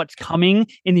bit for what's coming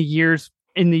in the years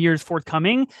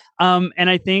forthcoming. And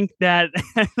I think that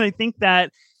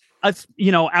us,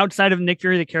 outside of Nick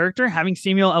Fury, the character, having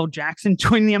Samuel L. Jackson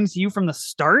join the MCU from the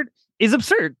start is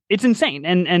absurd. It's insane.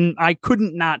 And I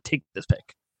couldn't not take this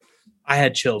pick. I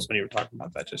had chills when you were talking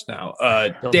about that just now.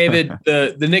 David,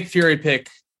 the Nick Fury pick,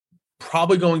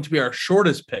 probably going to be our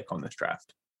shortest pick on this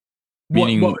draft.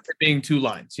 Meaning, what with it being 2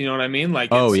 lines, you know what I mean?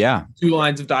 2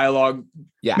 lines of dialogue.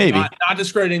 Yeah, maybe not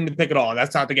discrediting the pick at all.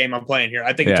 That's not the game I'm playing here.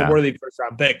 I think it's a worthy first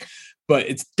round pick, but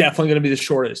it's definitely going to be the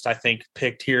shortest, I think,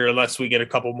 picked here, unless we get a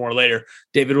couple more later.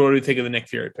 David, what do you think of the Nick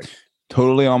Fury pick?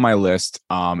 Totally on my list.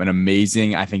 An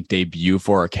amazing, I think, debut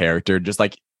for a character. Just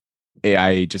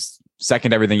I just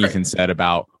second everything Ethan said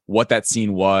about what that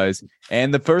scene was,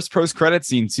 and the first post-credit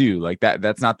scene too. Like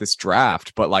that's not this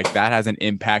draft, but like that has an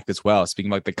impact as well.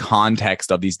 Speaking of like the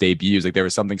context of these debuts, like there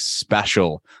was something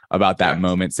special about that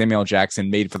moment. Samuel L. Jackson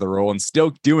made for the role and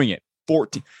still doing it.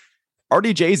 14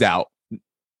 RDJ's out.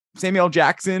 Samuel L.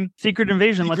 Jackson, Secret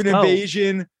Invasion, right?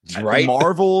 The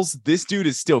Marvels. This dude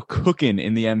is still cooking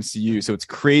in the MCU, so it's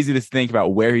crazy to think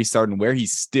about where he started and where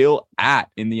he's still at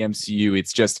in the MCU.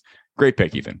 It's just great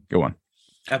pick, Ethan. Go on.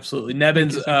 Absolutely.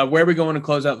 Nevins, where are we going to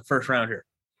close out the first round here?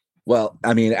 Well,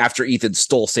 I mean, after Ethan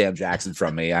stole Sam Jackson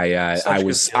from me, I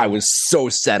was so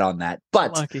set on that.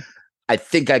 But lucky. I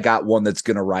think I got one that's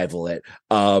going to rival it.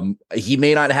 He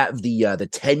may not have the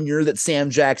tenure that Sam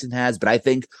Jackson has, but I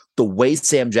think the way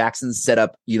Sam Jackson set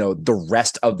up, the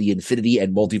rest of the Infinity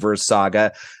and Multiverse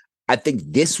saga, I think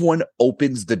this one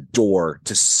opens the door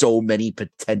to so many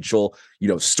potential,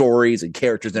 stories and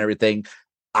characters and everything.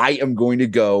 I am going to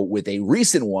go with a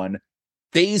recent one,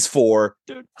 Phase 4,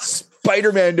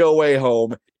 Spider-Man No Way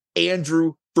Home,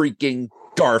 Andrew freaking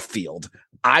Garfield.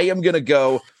 I am going to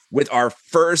go with our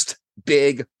first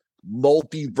big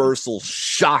multiversal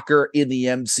shocker in the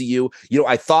MCU.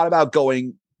 I thought about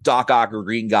going Doc Ock or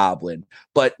Green Goblin,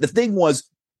 but the thing was,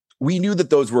 we knew that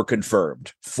those were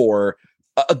confirmed for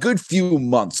a good few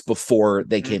months before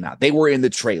they came out. They were in the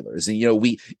trailers, and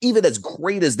we, even as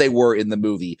great as they were in the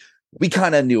movie, we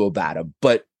kind of knew about him,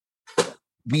 but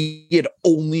we had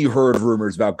only heard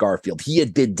rumors about Garfield. He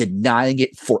had been denying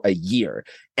it for a year,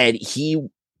 and he,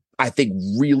 I think,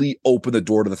 really opened the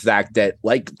door to the fact that,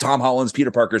 like Tom Holland's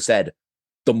Peter Parker said,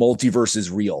 the multiverse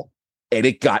is real, and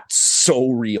it got so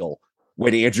real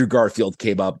when Andrew Garfield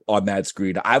came up on that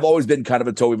screen. I've always been kind of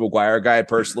a Tobey Maguire guy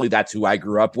personally. That's who I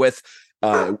grew up with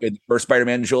in the first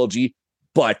Spider-Man trilogy,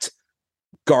 but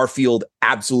Garfield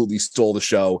absolutely stole the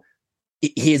show.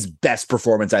 His best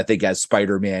performance, I think, as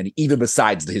Spider-Man, even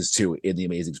besides his two in the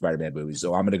Amazing Spider-Man movies.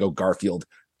 So I'm going to go Garfield,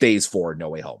 Phase 4, No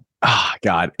Way Home. Ah,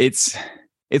 God, it's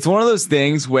one of those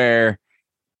things where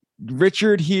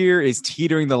Richard here is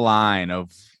teetering the line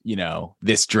of,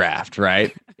 this draft,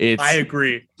 right? I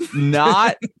agree.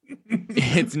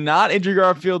 It's not Andrew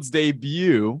Garfield's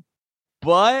debut,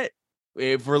 but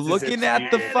if we're looking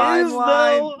at the fine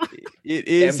line, it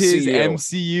is his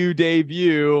MCU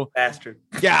debut. Bastard.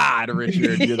 God,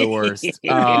 Richard, you're the worst.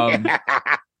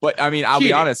 But I mean, I'll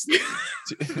be honest.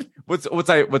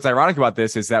 What's ironic about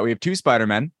this is that we have two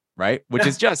Spider-Men, right? Which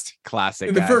is just classic.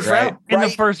 In the first round. In the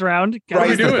first round.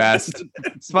 He's the best.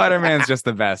 Spider-Man's just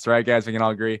the best, right, guys? We can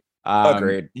all agree.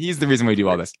 Agreed. He's the reason we do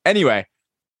all this. Anyway,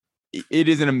 it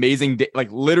is an amazing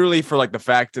literally for the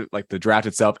fact that the draft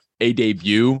itself, a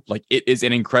debut, it is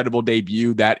an incredible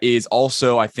debut that is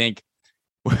also, I think,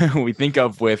 when we think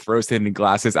of with rose-tinted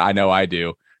glasses, I know I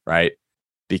do, right?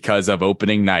 Because of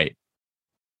opening night.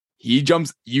 He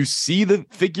jumps, you see the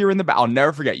figure in the back. I'll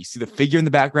never forget. You see the figure in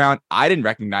the background. I didn't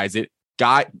recognize it.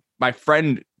 My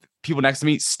friend, people next to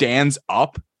me stands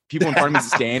up. People in front of me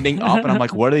standing up. And I'm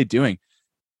like, what are they doing?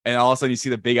 And all of a sudden you see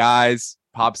the big eyes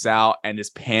pops out and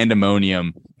just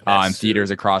pandemonium in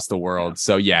theaters across the world.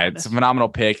 So yeah, it's a phenomenal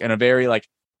pick and a very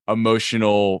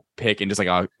emotional pick and just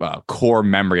a core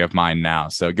memory of mine now.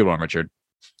 So good one, Richard.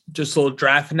 Just a little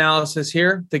draft analysis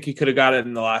here. I think he could have got it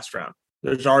in the last round.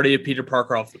 There's already a Peter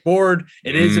Parker off the board.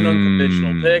 It is an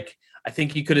unconventional pick. I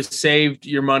think you could have saved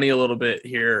your money a little bit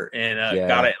here and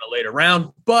got it in a later round.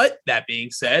 But that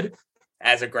being said,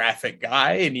 as a graphic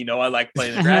guy, and I like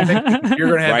playing the graphic, you're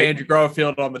going to have Andrew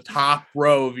Garfield on the top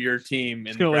row of your team.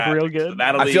 It's going to look real good. So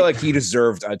I feel like he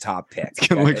deserved a top pick. It's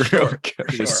going to look real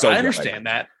good. Sure. So I understand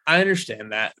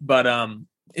that. But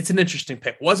it's an interesting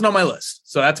pick. Wasn't on my list.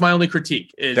 So that's my only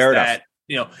critique is Fair that,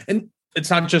 enough. And it's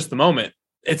not just the moment.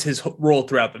 It's his role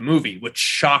throughout the movie, which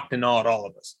shocked and awed all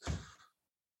of us.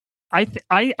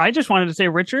 I just wanted to say,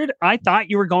 Richard, I thought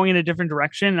you were going in a different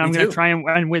direction, and I'm going to try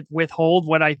and withhold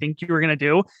what I think you were going to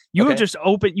do. You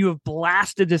have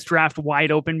blasted this draft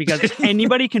wide open because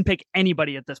anybody can pick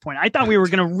anybody at this point. I thought we were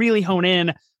going to really hone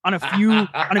in on a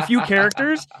few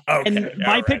characters, and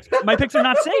my picks are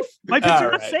not safe. My picks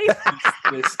are not safe.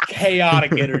 This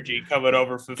chaotic energy coming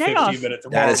over for 15 minutes.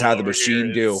 That is how the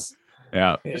machine do.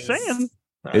 Yeah, just saying.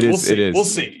 It is. We'll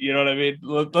see. You know what I mean?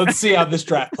 Let's see how this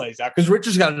draft plays out because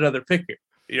Richard's got another pick here.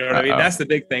 You know what I mean? That's the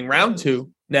big thing. Round 2,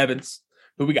 Nevins.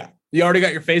 Who we got? You already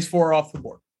got your Phase 4 off the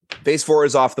board. Phase 4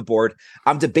 is off the board.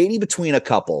 I'm debating between a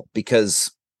couple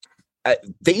because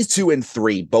Phase 2 and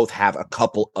 3 both have a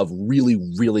couple of really,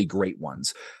 really great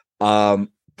ones. I'm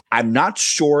not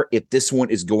sure if this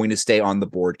one is going to stay on the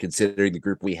board considering the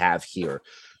group we have here.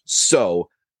 So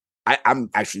I'm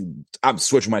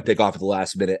switching my pick off at the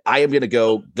last minute. I am going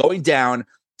to going down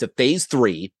to Phase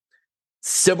 3.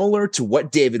 similar to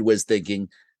what David was thinking,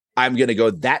 I'm going to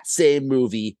go that same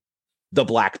movie, The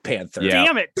Black Panther. Yeah.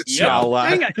 Damn it. T'Challa.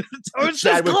 Dang it. Oh, it's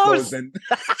just Chadwick close. Boseman.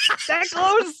 That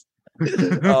close. This you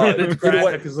know what?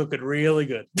 graphic is looking really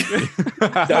good.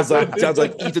 sounds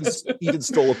like Ethan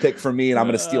stole a pick from me, and I'm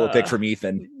going to steal a pick from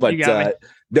Ethan. But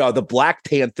no, the Black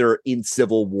Panther in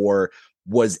Civil War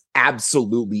was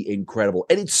absolutely incredible,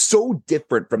 and it's so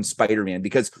different from Spider-Man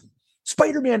because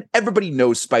Spider-Man, everybody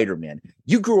knows Spider-Man.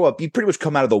 You grew up, you pretty much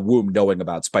come out of the womb knowing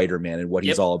about Spider-Man and what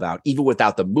he's all about, even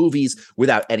without the movies,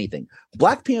 without anything.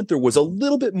 Black Panther was a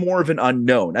little bit more of an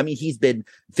unknown. I mean, he's been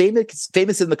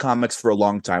famous in the comics for a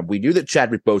long time. We knew that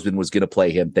Chadwick Boseman was going to play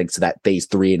him thanks to that Phase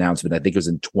 3 announcement. I think it was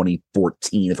in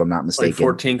 2014, if I'm not mistaken.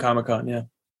 2014 Comic-Con, yeah.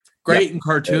 Great in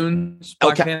cartoons.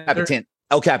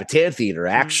 El Capitan Theater,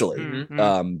 actually,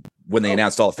 when they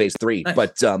announced all Phase 3.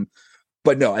 Nice.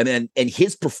 But no, and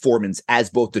his performance as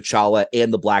both T'Challa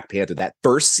and the Black Panther, that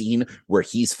first scene where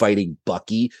he's fighting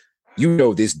Bucky, you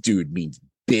know this dude means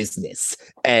business.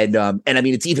 And I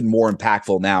mean, it's even more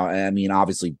impactful now. I mean,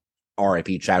 obviously,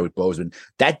 R.I.P. Chadwick Boseman.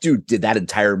 That dude did that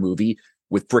entire movie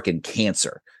with freaking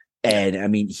cancer. And I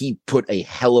mean, he put a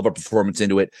hell of a performance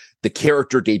into it. The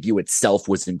character debut itself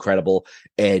was incredible.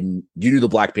 And you knew the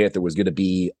Black Panther was going to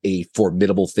be a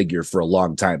formidable figure for a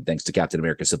long time, thanks to Captain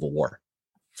America Civil War.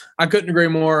 I couldn't agree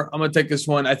more. I'm going to take this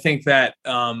one. I think that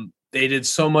they did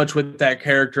so much with that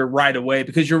character right away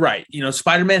because you're right. You know,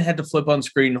 Spider-Man had to flip on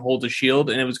screen and hold a shield,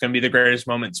 and it was going to be the greatest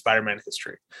moment in Spider-Man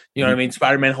history. You know what I mean?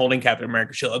 Spider-Man holding Captain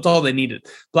America's shield. That's all they needed.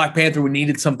 Black Panther, we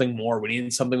needed something more. We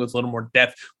needed something with a little more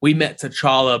depth. We met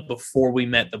T'Challa before we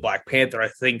met the Black Panther. I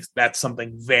think that's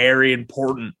something very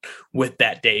important with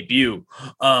that debut.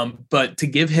 But to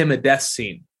give him a death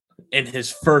scene in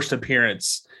his first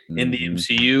appearance in the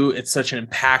MCU, it's such an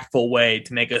impactful way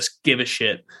to make us give a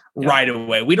shit right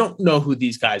away. We don't know who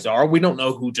these guys are. We don't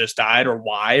know who just died or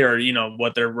why, or, you know,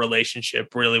 what their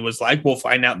relationship really was like. We'll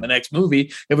find out in the next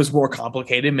movie. It was more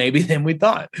complicated maybe than we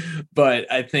thought. But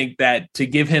I think that to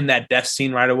give him that death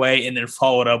scene right away and then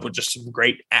follow it up with just some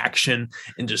great action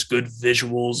and just good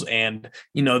visuals. And,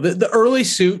 you know, the early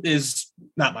suit is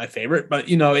not my favorite, but,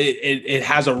 you know, it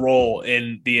has a role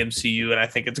in the MCU, and I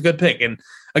think it's a good pick. And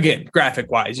again,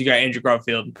 graphic wise, you got Andrew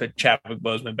Garfield and put Chadwick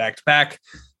Boseman back to back.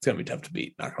 It's going to be tough to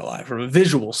beat, not going to lie, from a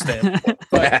visual standpoint.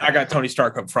 But I got Tony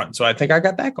Stark up front, so I think I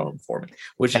got that going for me,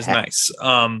 which is nice.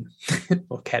 Little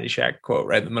Caddyshack quote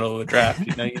right in the middle of the draft.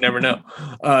 You know, you never know.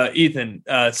 Ethan,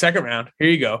 second round. Here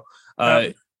you go.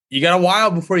 You got a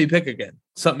while before you pick again.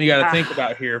 Something you got to think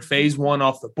about here. Phase 1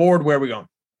 off the board. Where are we going?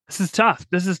 This is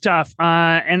tough.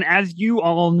 And as you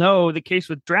all know, the case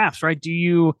with drafts, right? Do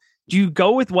you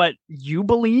go with what you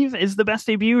believe is the best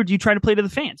debut, or do you try to play to the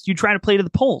fans? Do you try to play to the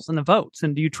polls and the votes?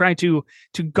 And do you try to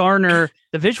garner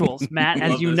the visuals, Matt?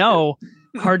 As you know,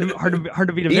 hard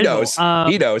to beat a visual.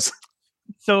 He knows.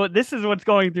 So this is what's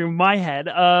going through my head.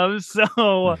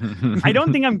 So I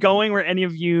don't think I'm going where any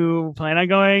of you plan on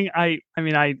going. I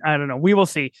mean, I don't know. We will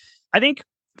see. I think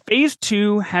Phase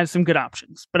 2 has some good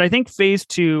options, but I think Phase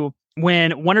 2,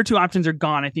 when one or two options are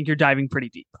gone, I think you're diving pretty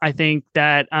deep. I think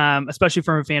that, especially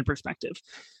from a fan perspective.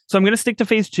 So I'm going to stick to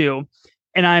Phase 2,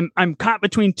 and I'm caught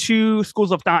between two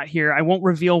schools of thought here. I won't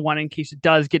reveal one in case it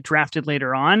does get drafted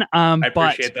later on. I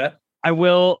appreciate that. I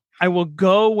will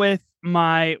go with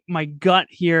my gut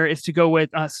here is to go with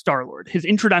Star-Lord. His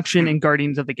introduction in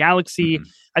Guardians of the Galaxy,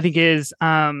 I think is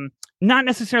not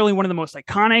necessarily one of the most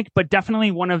iconic, but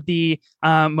definitely one of the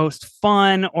most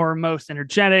fun or most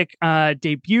energetic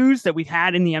debuts that we've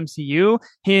had in the MCU.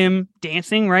 Him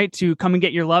dancing, right, to Come and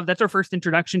Get Your Love. That's our first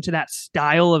introduction to that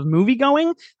style of movie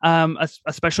going,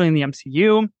 especially in the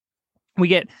MCU. We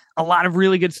get a lot of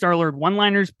really good Star-Lord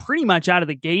one-liners pretty much out of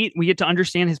the gate. We get to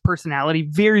understand his personality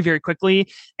very, very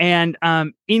quickly. And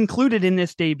included in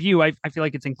this debut, I feel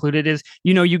like it's included, is,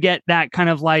 you know, you get that kind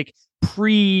of like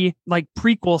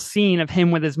prequel scene of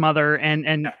him with his mother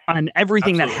and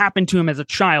everything that happened to him as a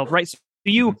child, right? So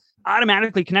you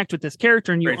automatically connect with this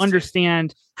character and you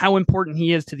understand how important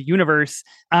he is to the universe.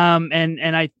 And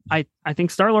I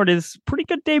think Star-Lord is pretty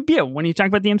good debut when you talk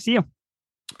about the MCU.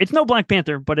 It's no Black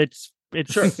Panther, but it's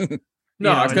sure.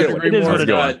 No, I couldn't agree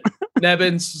more.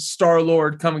 Nevins,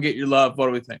 Star-Lord, Come and Get Your Love. What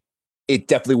do we think? It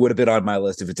definitely would have been on my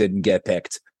list if it didn't get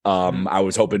picked. I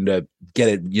was hoping to get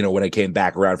it, you know, when I came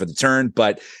back around for the turn,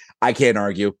 but I can't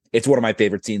argue. It's one of my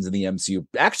favorite scenes in the MCU.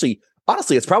 Actually,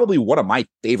 honestly, it's probably one of my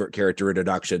favorite character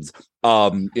introductions.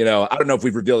 You know, I don't know if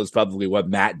we've revealed this publicly what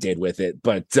Matt did with it,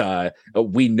 but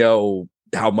we know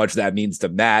how much that means to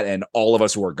Matt and all of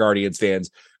us who are Guardians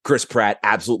fans. Chris Pratt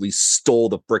absolutely stole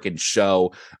the freaking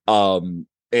show. I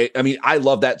mean, I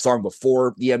love that song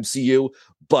before the MCU,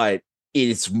 but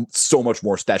is so much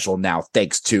more special now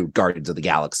thanks to Guardians of the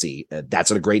Galaxy.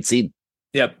 That's a great scene.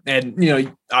 Yep.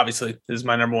 And, obviously this is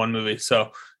my number one movie.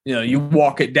 So, you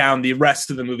walk it down the rest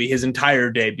of the movie, his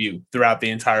entire debut throughout the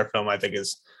entire film, I think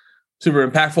is super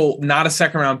impactful. Not a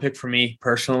second round pick for me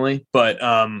personally, but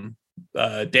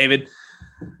David,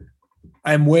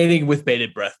 I'm waiting with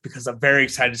bated breath because I'm very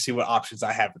excited to see what options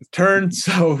I have in turn.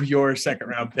 So your second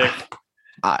round pick,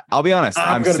 I'll be honest.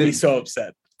 I'm going to be so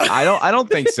upset. I don't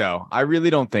think so. I really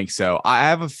don't think so. I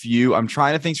have a few. I'm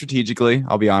trying to think strategically.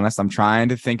 I'll be honest. I'm trying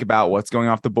to think about what's going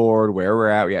off the board, where we're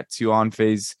at. We got 2 on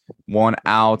phase 1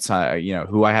 out.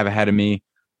 Who I have ahead of me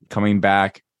coming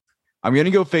back. I'm going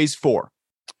to go phase 4.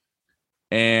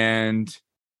 And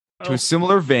to a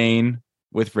similar vein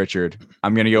with Richard,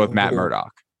 I'm going to go with Matt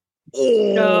Murdock.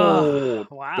 Oh,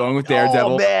 wow. Going with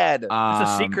Daredevil. Oh, man. It's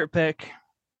a secret pick.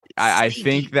 I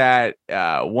think that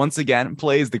once again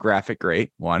plays the graphic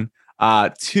great. 1,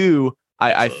 2.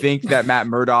 I think that Matt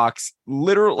Murdock's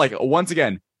once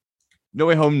again, No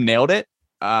Way Home nailed it.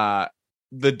 The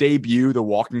debut, the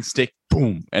walking stick,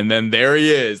 boom, and then there he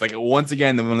is. Like once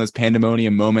again, one of those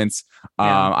pandemonium moments.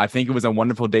 I think it was a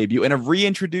wonderful debut and a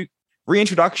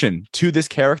reintroduction to this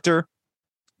character.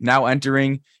 Now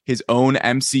entering his own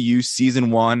MCU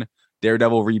season 1,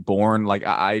 Daredevil Reborn. Like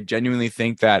I genuinely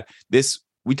think that this.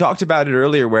 We talked about it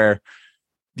earlier where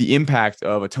the impact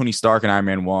of a Tony Stark in Iron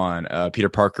Man 1, Peter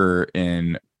Parker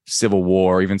in Civil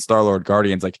War, even Star-Lord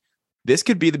Guardians, like this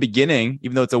could be the beginning,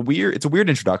 even though it's a weird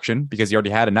introduction because he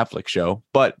already had a Netflix show,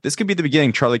 but this could be the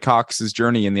beginning, Charlie Cox's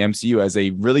journey in the MCU as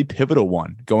a really pivotal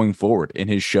one going forward in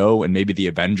his show and maybe the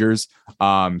Avengers.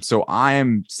 So I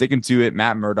am sticking to it.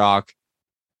 Matt Murdock,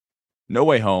 No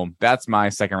Way Home. That's my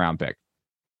second round pick.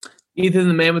 Ethan,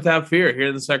 the man without fear, here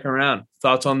in the second round.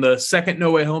 Thoughts on the second No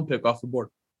Way Home pick off the board?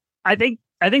 I think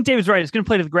David's right. It's going to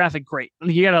play to the graphic great.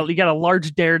 You got a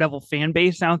large Daredevil fan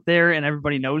base out there, and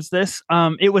everybody knows this.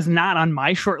 It was not on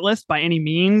my short list by any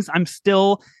means. I'm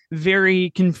still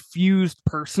very confused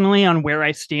personally on where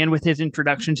I stand with his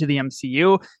introduction to the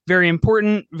MCU. Very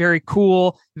important, very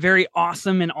cool, very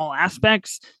awesome in all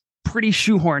aspects. Pretty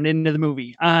shoehorned into the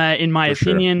movie, in my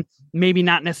opinion. Sure. Maybe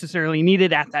not necessarily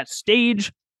needed at that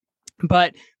stage.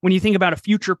 But when you think about a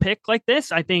future pick like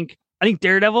this, I think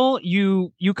Daredevil,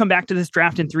 you come back to this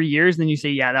draft in 3 years, and then you say,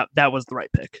 yeah, that was the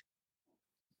right pick.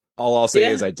 All I'll say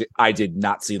is I did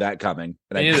not see that coming,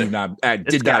 and I did not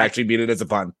actually mean it as a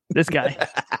pun. This guy.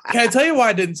 Can I tell you why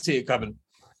I didn't see it coming?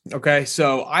 Okay,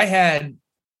 so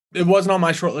it wasn't on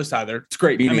my short list either. It's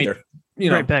great. Me neither.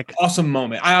 Great pick. Awesome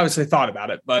moment. I obviously thought about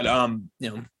it, but kind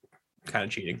of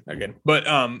cheating again. But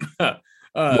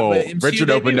Richard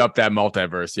opened up that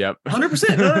multiverse. Yep.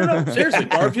 100%. No. Seriously.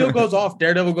 Garfield goes off.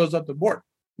 Daredevil goes up the board.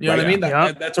 You know what I mean?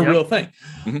 That's a real thing.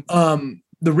 Mm-hmm.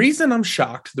 The reason I'm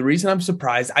shocked, the reason I'm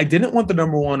surprised, I didn't want the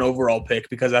number 1 overall pick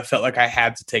because I felt like I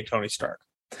had to take Tony Stark.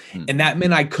 And that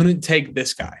meant I couldn't take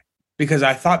this guy because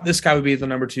I thought this guy would be the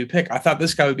number 2 pick. I thought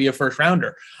this guy would be a first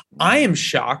rounder. I am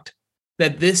shocked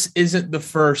that this isn't the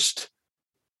first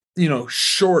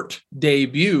short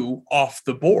debut off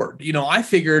the board. I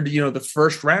figured, the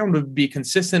first round would be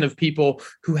consistent of people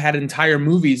who had entire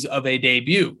movies of a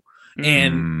debut.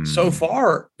 And so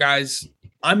far, guys,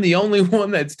 I'm the only one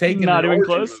that's taken not even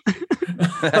close.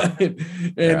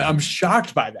 and I'm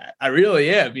shocked by that. I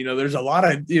really am. There's a lot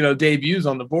of, debuts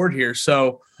on the board here.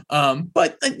 So,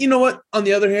 but you know what? On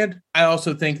the other hand, I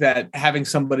also think that having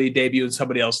somebody debut in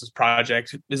somebody else's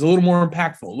project is a little more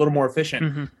impactful, a little more efficient.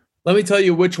 Mm-hmm. Let me tell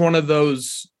you which one of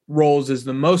those roles is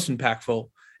the most impactful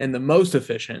and the most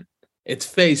efficient. It's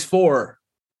phase 4.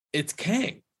 It's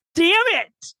Kang. Damn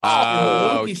it!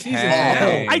 Loki season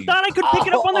now. I thought I could pick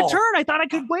it up on the turn. I thought I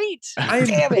could wait. I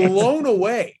am blown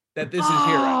away that this is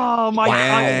here. Oh my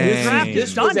God!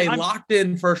 This was a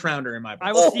locked-in first rounder in my book.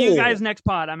 I will see you guys next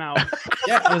pod. I'm out.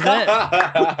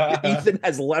 That was it. Ethan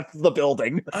has left the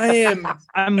building. I'm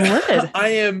livid. I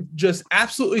am just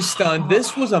absolutely stunned.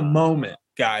 This was a moment,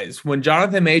 guys, when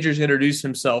Jonathan Majors introduced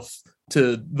himself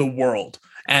to the world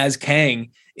as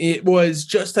Kang. It was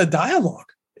just a dialogue.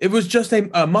 It was just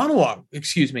a monologue,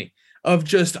 of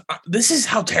just, this is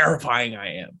how terrifying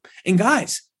I am. And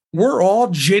guys, we're all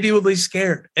genuinely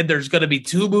scared. And there's going to be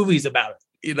 2 movies about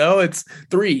it. It's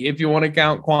 3 if you want to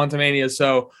count Quantumania.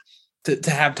 So to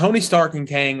have Tony Stark and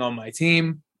Kang on my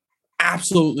team,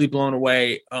 absolutely blown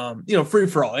away. Free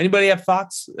for all. Anybody have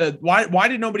thoughts? Why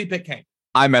did nobody pick Kang?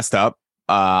 I messed up.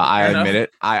 I admit it.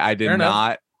 I did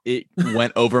not. It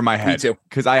went over my head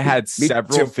because I had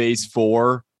several phase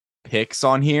 4 picks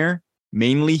on here,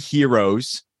 mainly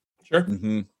heroes. Sure.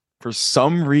 Mm-hmm. For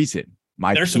some reason,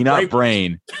 my peanut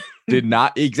brain did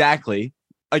not exactly.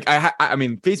 like I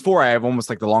mean, phase 4, I have almost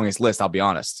like the longest list, I'll be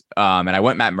honest. And I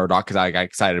went Matt Murdock because I got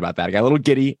excited about that. I got a little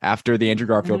giddy after the Andrew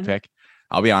Garfield pick.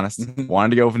 I'll be honest.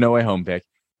 Wanted to go with No Way Home pick.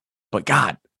 But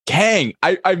God, Kang.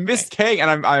 I missed Kang,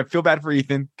 and I feel bad for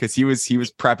Ethan because he was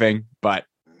prepping, but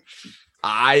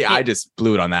I just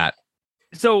blew it on that.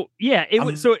 So yeah, it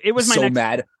was my so next,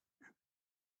 mad.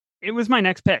 It was my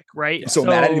next pick, right? So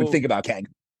mad I didn't even think about Kang.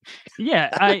 Yeah,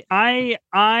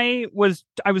 I was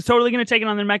totally going to take it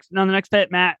on the next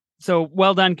bet, Matt. So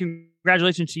well done,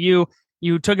 congratulations to you.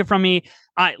 You took it from me.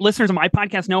 Listeners of my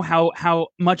podcast know how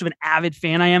much of an avid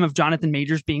fan I am of Jonathan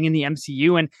Majors being in the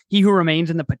MCU and He Who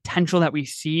Remains and the potential that we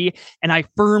see. And I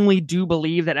firmly do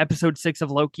believe that episode 6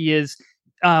 of Loki is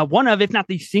one of, if not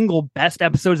the single best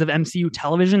episodes of MCU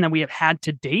television that we have had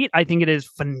to date. I think it is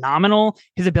phenomenal.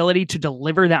 His ability to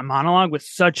deliver that monologue with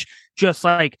such just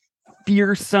like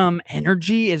fearsome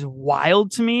energy is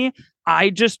wild to me.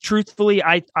 I just truthfully,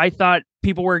 I thought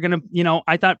people were going to,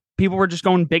 I thought people were just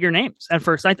going bigger names at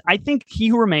first. I think He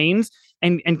Who Remains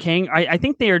and Kang, I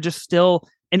think they are just still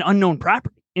an unknown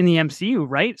property in the MCU,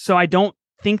 right? So I don't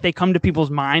think they come to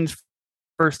people's minds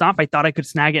first off. I thought I could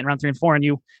snag it in round 3 and 4, and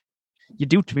you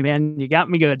duped me, man. You got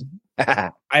me good.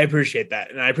 I appreciate that.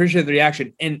 And I appreciate the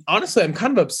reaction. And honestly, I'm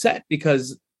kind of upset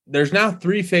because there's now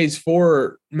 3 phase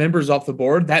 4 members off the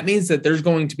board. That means that there's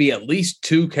going to be at least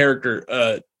two characters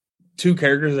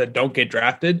that don't get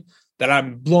drafted that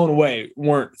I'm blown away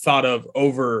weren't thought of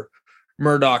over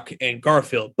Murdoch and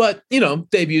Garfield. But,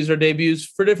 debuts are debuts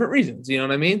for different reasons. You know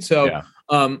what I mean? So yeah.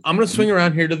 I'm going to swing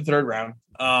around here to the 3rd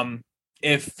round.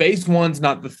 If phase 1's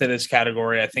not the thinnest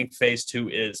category, I think phase 2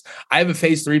 is. I have a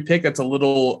phase 3 pick that's a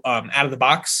little out of the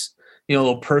box, a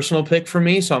little personal pick for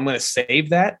me. So I'm going to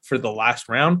save that for the last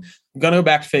round. I'm going to go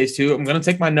back to phase 2. I'm going to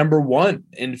take my number 1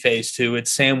 in phase 2.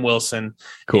 It's Sam Wilson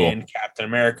in Captain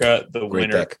America, the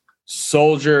Great winner. Pick.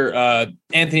 Soldier.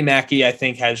 Anthony Mackie, I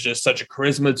think, has just such a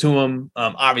charisma to him.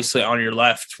 Obviously, on your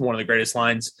left, one of the greatest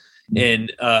lines in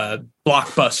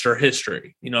blockbuster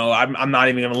history. I'm not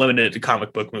even going to limit it to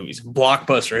comic book movies.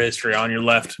 Blockbuster history. On your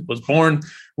left was born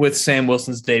with Sam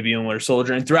Wilson's debut in Winter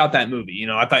Soldier, and throughout that movie,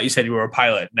 I thought you said you were a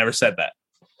pilot. Never said that.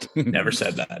 Never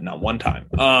said that. Not one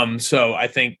time. So I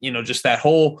think just that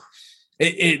whole.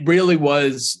 It really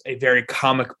was a very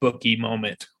comic booky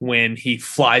moment when he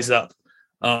flies up.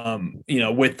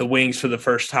 With the wings for the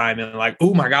first time and like,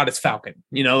 oh my God, it's Falcon,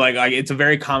 like it's a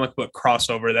very comic book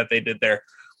crossover that they did there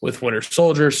with Winter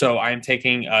Soldier. So I am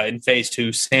taking in phase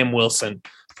 2, Sam Wilson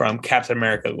from Captain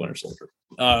America, the Winter Soldier.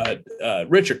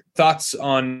 Richard, thoughts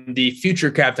on the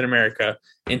future Captain America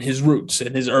in his roots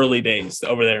in his early days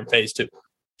over there in phase 2?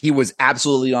 He was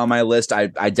absolutely on my list. I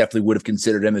definitely would have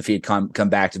considered him if he had come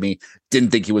back to me. Didn't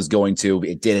think he was going to.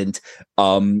 It didn't.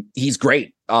 He's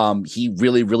great. He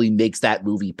really, really makes that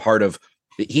movie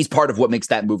he's part of what makes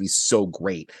that movie so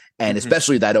great. And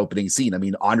especially that opening scene. I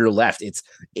mean, on your left,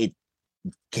 it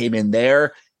came in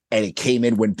there, and it came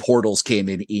in when portals came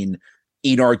in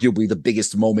inarguably the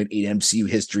biggest moment in MCU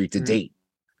history to date.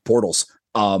 Portals.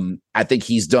 I think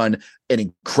he's done an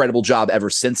incredible job ever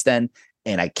since then.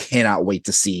 And I cannot wait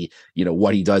to see,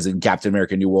 what he does in Captain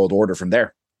America: New World Order from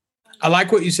there. I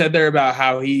like what you said there about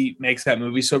how he makes that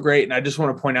movie so great. And I just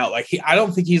want to point out, I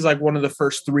don't think he's like one of the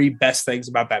first 3 best things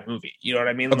about that movie. You know what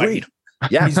I mean? Agreed.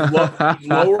 Yeah. He's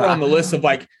lower on the list of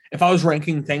if I was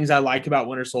ranking things I liked about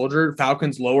Winter Soldier,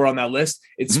 Falcon's lower on that list.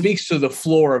 It speaks to the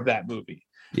floor of that movie.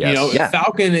 Yes. If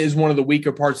Falcon is one of the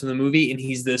weaker parts of the movie and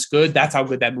he's this good, that's how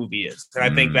good that movie is. And I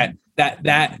think that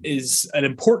is an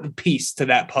important piece to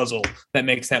that puzzle that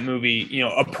makes that movie,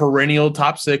 a perennial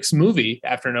top 6 movie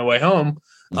after No Way Home.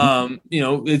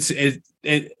 It's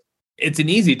an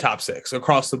easy top 6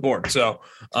 across the board. So,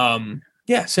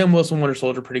 Sam Wilson, Winter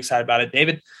Soldier, pretty excited about it.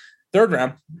 David, 3rd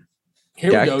round.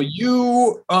 Here we go.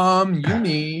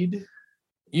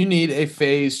 You need a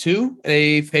phase 2,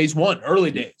 a phase 1,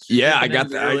 early days. Yeah, I got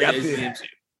the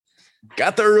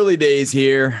early days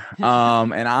here.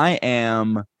 And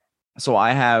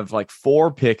I have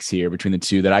 4 picks here between the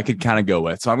 2 that I could kind of go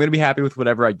with. So I'm going to be happy with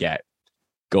whatever I get.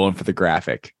 Going for the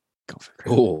graphic.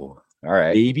 Oh, all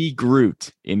right. Baby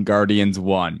Groot in Guardians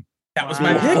 1. That was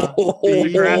my pick.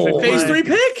 Phase 3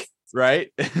 pick.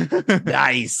 Right?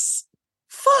 Nice.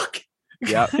 Fuck.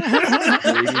 Yep.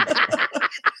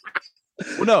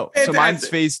 Well, no. So mine's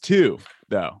phase 2,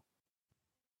 though.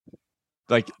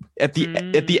 At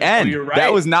the end, right.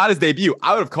 That was not his debut.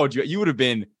 I would have called you. You would have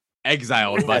been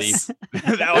exiled, buddy.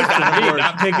 That was not me.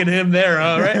 Not picking him there.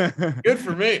 All right. Good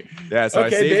for me. Yeah. So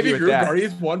okay, Baby Groot,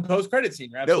 Guardians 1 post-credit scene.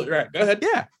 You're absolutely right. Go ahead.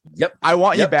 Yeah. Yep. I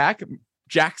want you back.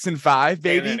 Jackson 5,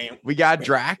 baby. We got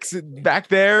Drax back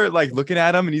there, like looking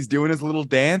at him, and he's doing his little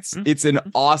dance. It's an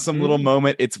awesome little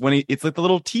moment. It's when it's like the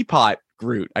little teapot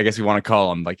Groot, I guess we want to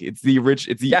call him. Like it's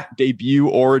the debut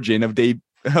origin of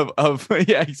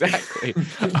yeah, exactly. For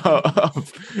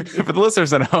the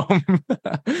listeners at home,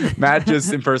 Matt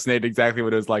just impersonated exactly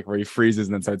what it was like, where he freezes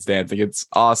and then starts dancing. It's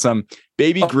awesome.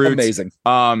 Baby Groot, amazing.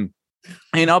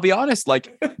 And I'll be honest,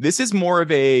 like this is more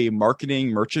of a marketing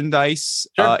merchandise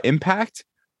impact,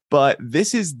 but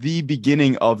this is the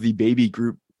beginning of the Baby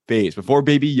Groot phase. Before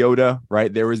Baby Yoda,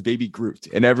 right? There was Baby Groot,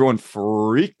 and everyone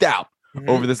freaked out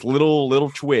over this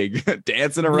little twig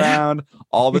dancing around,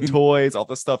 all the toys, all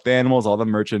the stuffed animals, all the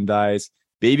merchandise.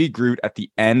 Baby Groot at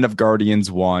the end of Guardians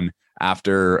 1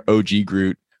 after OG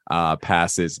Groot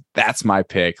passes. That's my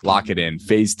pick. Lock it in.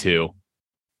 Phase 2.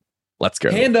 Let's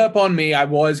go. Hand up on me. I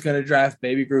was going to draft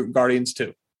Baby Groot in Guardians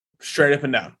 2. Straight up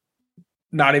and down.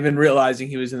 Not even realizing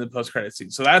he was in the post-credit scene.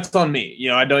 So that's on me.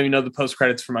 I don't even know the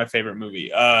post-credits for my favorite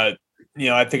movie. I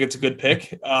think it's a good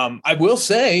pick. I will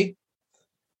say,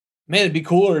 man, it'd be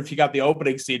cooler if you got the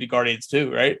opening scene to Guardians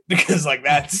 2, right? Because like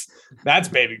that's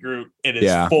Baby Groot. It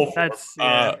is full form.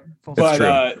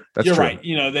 But you're right.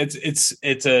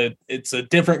 It's a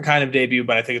different kind of debut,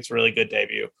 but I think it's a really good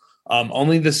debut.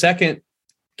 Only the second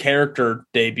character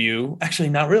debut, actually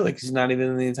not really, because he's not even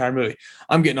in the entire movie.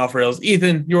 I'm getting off rails.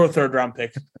 Ethan, your third round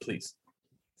pick, please.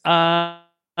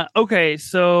 Okay,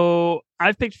 so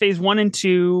I've picked phase 1 and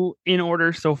 2 in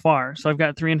order so far. So I've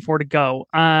got 3 and 4 to go.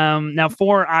 Now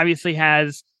 4 obviously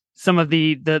has some of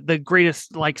the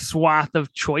greatest like swath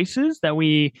of choices that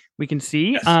we can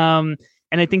see. Yes.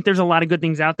 And I think there's a lot of good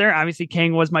things out there. Obviously,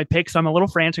 Kang was my pick, so I'm a little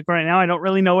frantic right now. I don't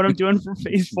really know what I'm doing for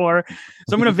phase 4. So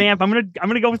I'm gonna vamp. I'm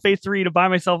gonna go with phase 3 to buy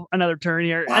myself another turn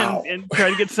here and try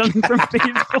to get something from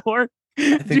phase 4.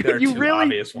 I think there are two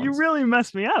obvious ones. You really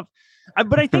messed me up.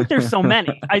 But I think there's so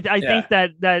many. I think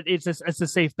that it's a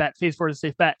safe bet. Phase 4 is a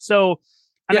safe bet. So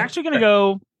I'm actually gonna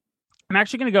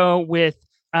go with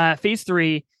phase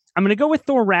 3. I'm gonna go with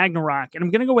Thor Ragnarok, and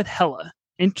I'm gonna go with Hela.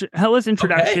 Hela's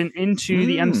introduction into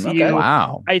the MCU. Okay.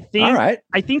 Wow. I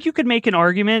think you could make an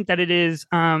argument that it is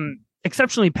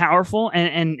exceptionally powerful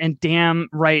and damn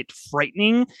right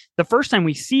frightening. The first time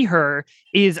we see her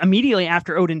is immediately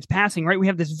after Odin's passing, right? We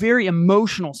have this very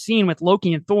emotional scene with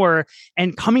Loki and Thor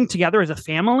and coming together as a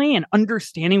family and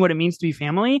understanding what it means to be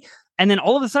family. And then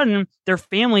all of a sudden, their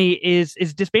family is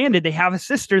disbanded. They have a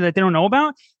sister that they don't know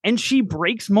about, and she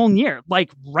breaks Mjolnir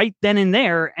like right then and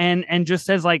there, and just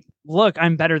says like, "Look,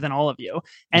 I'm better than all of you."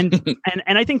 And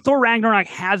and I think Thor Ragnarok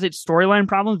has its storyline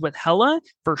problems with Hela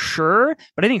for sure,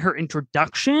 but I think her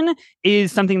introduction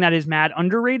is something that is mad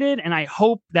underrated. And I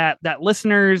hope that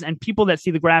listeners and people that see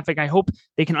the graphic, I hope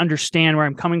they can understand where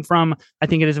I'm coming from. I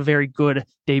think it is a very good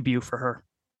debut for her.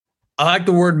 I like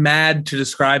the word mad to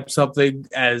describe something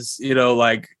as,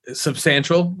 like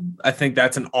substantial. I think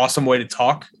that's an awesome way to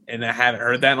talk, and I haven't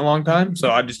heard that in a long time.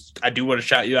 So I do want to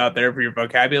shout you out there for your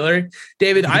vocabulary.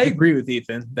 David, I agree with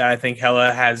Ethan that I think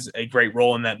Hela has a great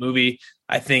role in that movie.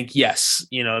 I think, yes,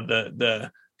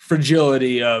 the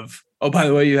fragility of, oh, by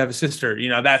the way, you have a sister,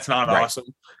 that's not awesome.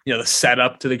 The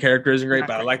setup to the character isn't great,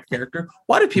 but I like the character.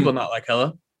 Why do people not like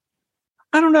Hela?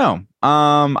 I don't know.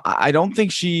 I don't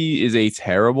think she is a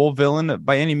terrible villain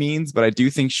by any means, but I do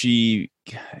think she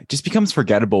just becomes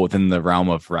forgettable within the realm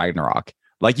of Ragnarok.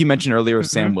 Like you mentioned earlier with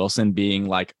Sam Wilson being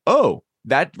like, oh,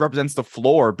 that represents the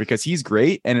floor because he's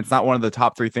great. And it's not one of the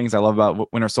top 3 things I love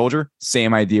about Winter Soldier.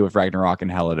 Same idea with Ragnarok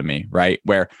and Hela to me, right?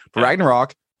 Where for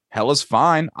Ragnarok, Hela's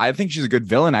fine. I think she's a good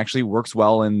villain, actually works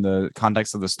well in the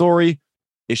context of the story.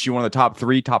 Is she one of the top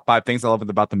 3, top 5 things I love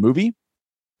about the movie?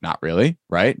 Not really,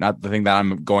 right? Not the thing that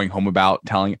I'm going home about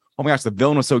telling, oh my gosh, the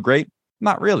villain was so great.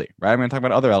 Not really, right? I'm going to talk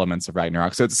about other elements of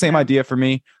Ragnarok. So it's the same idea for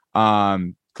me.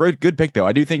 Good pick, though.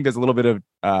 I do think there's a little bit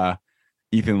of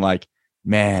Ethan like,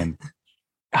 man,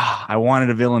 I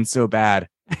wanted a villain so bad.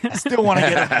 I still want to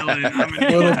get a villain. I'm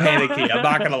a little panicky. I'm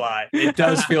not going to lie. It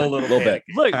does feel a little bit.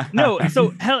 Look, no.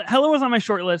 So Hela was on my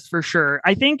short list for sure.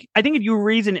 I think if you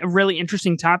raise a really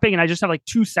interesting topic, and I just have like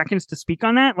 2 seconds to speak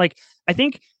on that, like I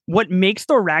think what makes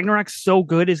Thor Ragnarok so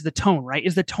good is the tone, right?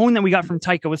 Is the tone that we got from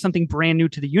Taika was something brand new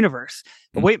to the universe.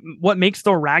 What makes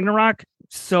Thor Ragnarok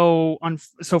so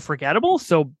forgettable,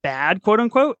 so bad, quote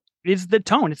unquote, is the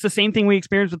tone. It's the same thing we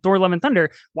experienced with Thor: Love and Thunder.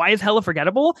 Why is Hela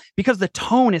forgettable? Because the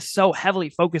tone is so heavily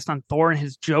focused on Thor and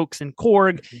his jokes and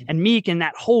Korg and Meek and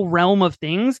that whole realm of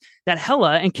things that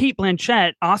Hela and Cate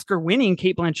Blanchett, Oscar-winning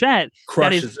Cate Blanchett,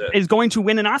 crushes is going to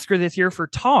win an Oscar this year for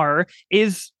Tar,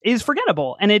 is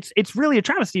forgettable. And it's really a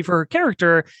travesty for her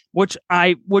character, which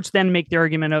then make the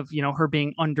argument of, you know, her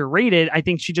being underrated. I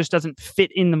think she just doesn't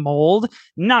fit in the mold,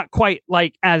 not quite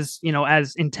like as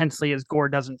intensely as Gore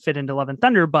doesn't fit into Love and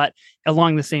Thunder, but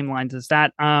along the same lines as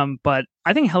that. But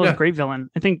I think Hela's a great villain.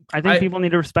 I think people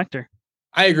need to respect her.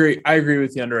 I agree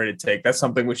with the underrated take. That's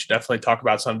something we should definitely talk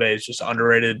about someday. It's just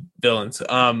underrated villains.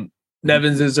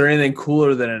 Nevins, is there anything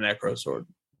cooler than a Necro Sword?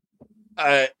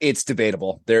 It's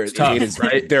debatable. It is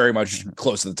right? very much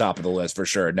close to the top of the list for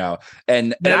sure. No,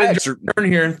 and turn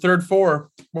here, third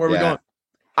 4. Where are we going?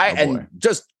 And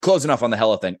just closing off on the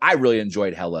Hela thing, I really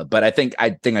enjoyed Hela, but I think I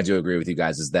do agree with you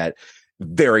guys is that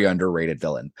very underrated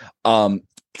villain.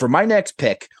 For my next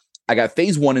pick, I got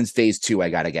phase 1 and phase 2 I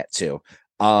got to get to.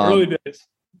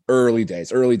 Early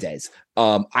days.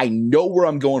 I know where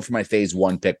I'm going for my phase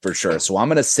 1 pick for sure. So I'm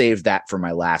going to save that for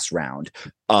my last round.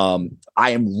 I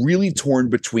am really torn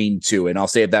between 2, and I'll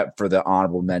save that for the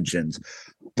honorable mentions,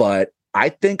 but I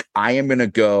think I'm going to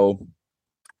go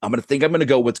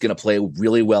what's going to play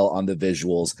really well on the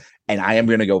visuals. And I am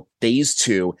going to go phase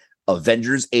 2,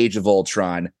 Avengers Age of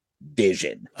Ultron,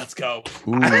 Vision. Let's go.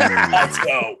 Let's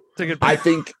go. I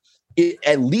think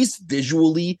at least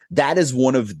visually, that is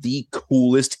one of the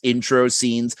coolest intro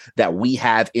scenes that we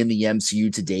have in the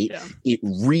MCU to date. Yeah. It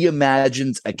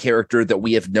reimagines a character that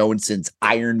we have known since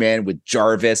Iron Man with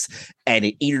Jarvis, and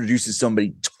it introduces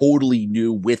somebody totally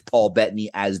new with Paul Bettany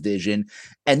as Vision.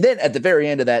 And then at the very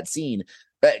end of that scene,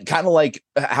 kind of like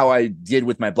how I did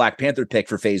with my Black Panther pick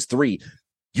for phase 3,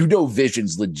 you know,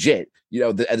 Vision's legit. You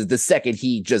know, the second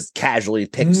he just casually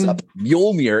picks up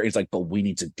Mjolnir, it's like, but we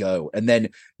need to go. And then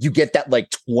you get that like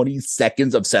 20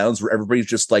 seconds of silence where everybody's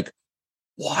just like,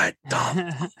 what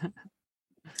the?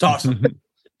 It's awesome.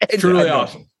 It's truly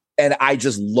awesome. And I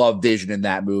just love Vision in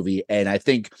that movie. And I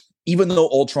think even though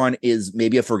Ultron is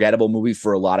maybe a forgettable movie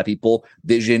for a lot of people,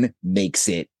 Vision makes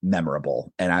it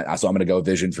memorable. And so I'm going to go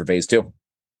Vision for phase 2.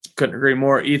 Couldn't agree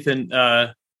more. Ethan,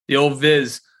 the old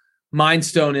Viz, Mind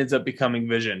Stone ends up becoming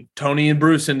Vision. Tony and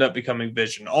Bruce end up becoming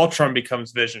Vision. Ultron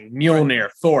becomes Vision. Mjolnir,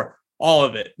 Thor, all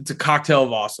of it. It's a cocktail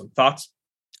of awesome. Thoughts?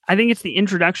 I think it's the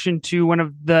introduction to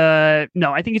I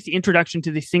think it's the introduction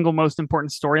to the single most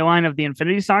important storyline of the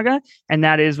Infinity Saga, and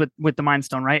that is with the Mind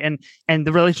Stone, right? And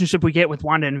the relationship we get with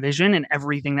Wanda and Vision and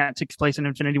everything that takes place in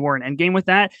Infinity War and Endgame with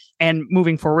that, and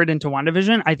moving forward into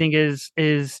WandaVision, I think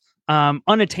is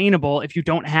unattainable if you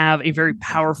don't have a very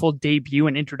powerful debut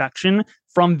and introduction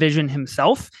from Vision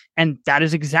himself. And that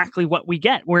is exactly what we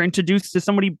get. We're introduced to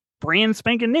somebody brand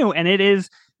spanking new, and it is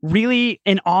really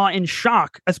an awe and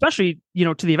shock, especially, you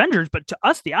know, to the Avengers, but to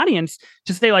us, the audience,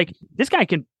 to say like, this guy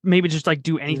can maybe just like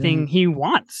do anything he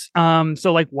wants.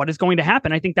 So like, what is going to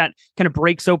happen? I think that kind of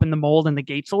breaks open the mold and the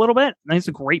gates a little bit. I think it's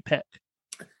a great pick.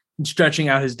 Stretching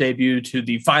out his debut to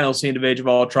the final scene of Age of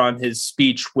Ultron, his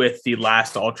speech with the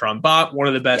last Ultron bot, one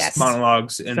of the best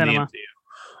monologues in the MCU.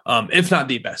 If not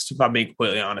the best, if I'm being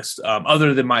completely honest,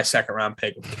 other than my second round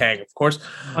pick of Kang, of course.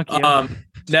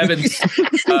 Nevins,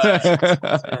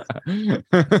 I'm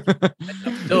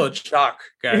still in shock,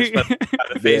 guys, but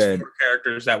the phase 4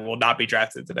 characters that will not be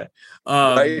drafted today.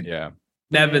 Right? Yeah.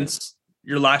 Nevins,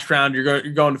 your last round, you're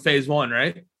going to phase 1,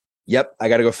 right? Yep, I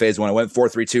got to go phase 1. I went 4,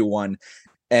 3, 2, 1.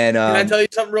 And can I tell you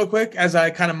something real quick as I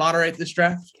kind of moderate this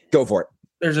draft? Go for it.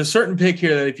 There's a certain pick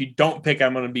here that if you don't pick,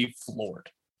 I'm going to be floored.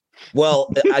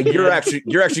 Well, you're actually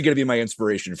going to be my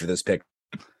inspiration for this pick.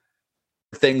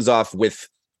 Things off with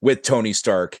Tony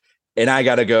Stark, and I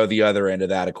got to go the other end of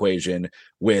that equation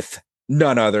with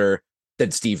none other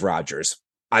than Steve Rogers.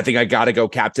 I think I got to go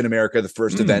Captain America, the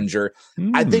First Avenger.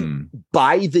 I think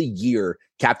by the year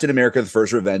Captain America, the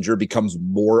First Avenger becomes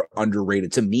more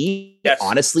underrated. To me,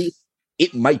 honestly,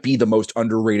 it might be the most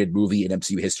underrated movie in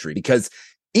MCU history because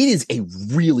it is a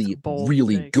really,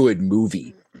 really good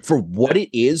movie for what it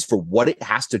is, for what it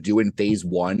has to do in phase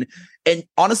 1. And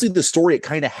honestly, the story it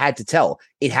kind of had to tell.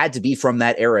 It had to be from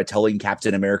that era telling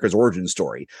Captain America's origin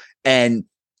story. And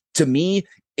to me,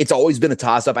 it's always been a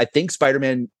toss-up. I think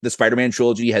the Spider-Man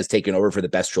trilogy has taken over for the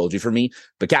best trilogy for me,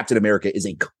 but Captain America is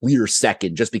a clear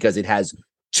second just because it has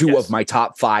 2 of my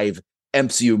top 5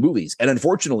 MCU movies. And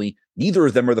unfortunately, neither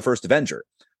of them are the First Avenger.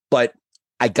 But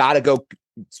I gotta go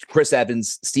Chris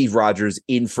Evans, Steve Rogers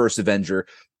in First Avenger.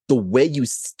 The way you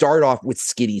start off with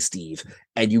Skinny Steve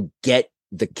and you get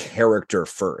the character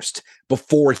first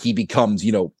before he becomes,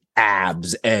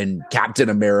 abs and Captain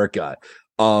America.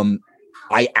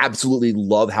 I absolutely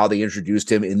love how they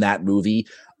introduced him in that movie.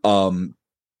 And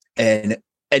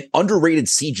an underrated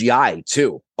CGI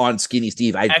too on Skinny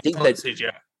Steve. I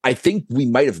think we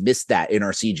might have missed that in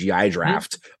our CGI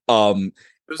draft. It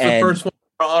was the first one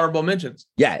for honorable mentions.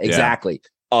 Yeah, exactly.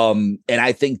 And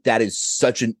I think that is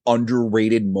such an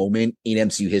underrated moment in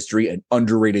MCU history, an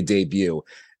underrated debut.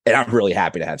 And I'm really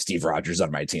happy to have Steve Rogers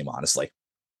on my team, honestly.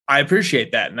 I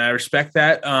appreciate that, and I respect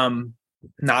that.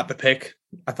 Not the pick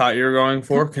I thought you were going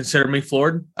for. Consider me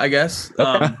floored, I guess.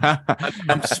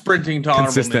 I'm sprinting to honorable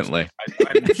consistently.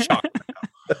 I'm shocked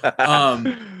right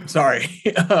now. Sorry.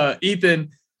 Ethan,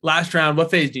 last round, what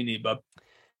phase do you need, bub?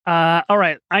 All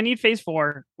right. I need phase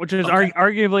 4, which is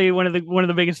arguably one of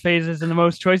the biggest phases and the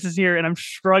most choices here, and I'm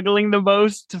struggling the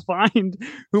most to find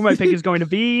who my pick is going to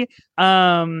be.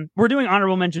 We're doing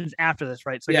honorable mentions after this,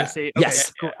 right? So I gotta say, okay,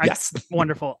 yes.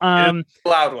 Wonderful. Loud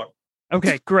one.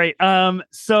 Okay, great.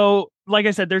 So like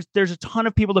I said, there's a ton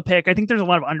of people to pick. I think there's a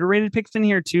lot of underrated picks in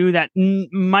here too that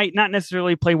might not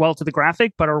necessarily play well to the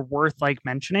graphic, but are worth like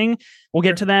mentioning. We'll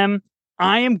get to them.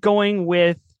 I'm going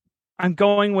with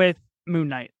Moon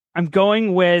Knight. I'm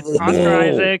going with Oscar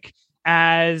Isaac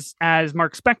as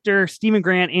Mark Spector, Stephen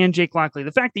Grant, and Jake Lockley.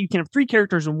 The fact that you can have 3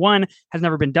 characters in one has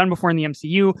never been done before in the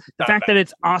MCU. The fact that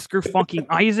it's Oscar fucking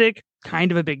Isaac,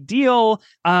 kind of a big deal.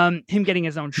 Him getting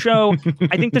his own show.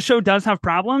 I think the show does have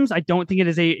problems. I don't think it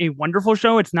is a wonderful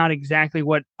show. It's not exactly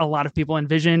what a lot of people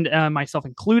envisioned, myself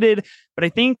included. But I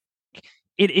think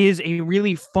it is a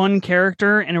really fun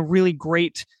character and a really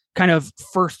great kind of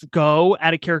first go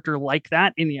at a character like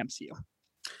that in the MCU.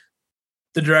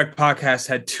 The Direct Podcast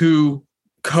had 2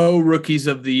 co-rookies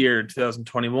of the year in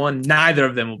 2021. Neither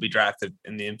of them will be drafted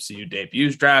in the MCU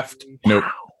debuts draft. Nope.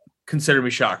 Consider me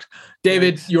shocked.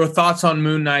 David, your thoughts on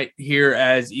Moon Knight here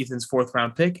as Ethan's 4th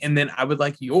round pick, and then I would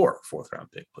like your 4th round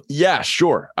pick, please. Yeah,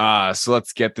 sure. So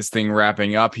let's get this thing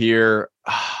wrapping up here.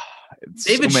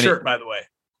 David's shirt, by the way.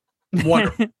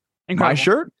 Wonderful. My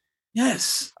shirt?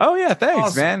 Yes. Oh yeah,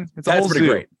 thanks, awesome. Man. It's That's all pretty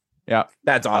great. Yeah,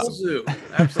 that's awesome.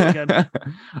 Absolutely good.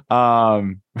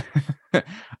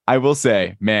 I will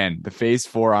say, man, the phase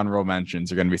 4 honorable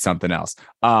mentions are going to be something else.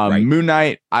 Moon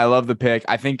Knight, I love the pick.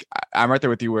 I think I'm right there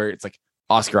with you where it's like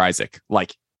Oscar Isaac.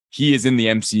 Like he is in the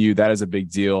MCU. That is a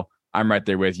big deal. I'm right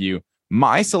there with you.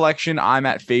 My selection, I'm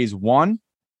at phase 1.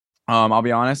 I'll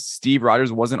be honest, Steve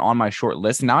Rogers wasn't on my short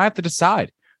list. Now I have to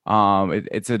decide.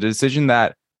 It's a decision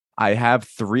that I have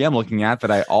 3 I'm looking at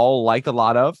that I all liked a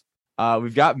lot of.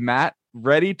 We've got Matt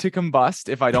ready to combust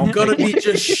if I don't. I'm gonna be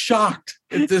just shocked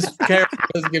if this character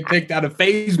doesn't get picked out of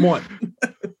phase 1.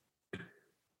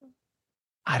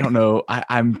 I don't know.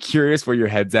 I'm curious where your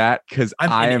head's at because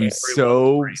I am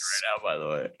so right now. By the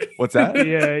way, what's that?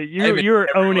 Yeah,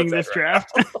 you're owning this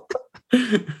draft.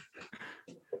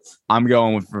 I'm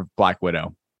going with Black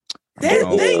Widow.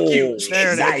 Thank you.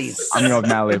 There it is. I'm going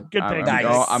with Natalie. Good pick.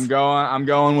 I'm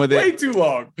going with it. Way too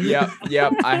long.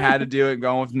 Yep. I had to do it.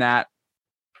 Going with Nat.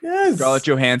 Yes. Scarlett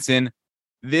Johansson.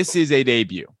 This is a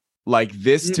debut. Like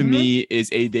this to me is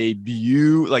a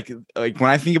debut. Like when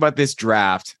I think about this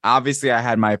draft, obviously I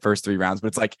had my first 3 rounds, but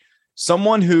it's like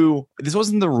someone who this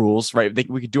wasn't the rules, right?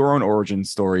 We could do our own origin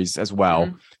stories as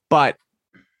well. But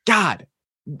God,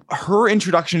 her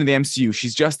introduction to the MCU,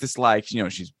 she's just this like,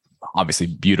 she's obviously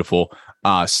beautiful,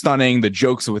 stunning. The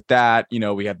jokes with that,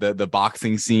 we have the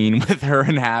boxing scene with her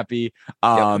and Happy.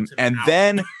 And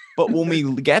then, but when we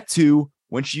get to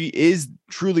when she is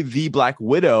truly the Black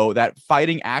Widow, that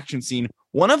fighting action scene,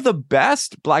 one of the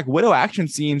best Black Widow action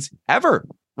scenes ever,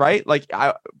 right? Like,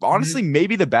 I honestly,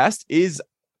 maybe the best is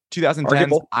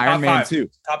 2010's Iron Man 2.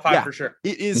 Top 5 for sure.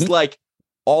 It is like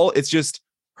it's just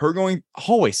her going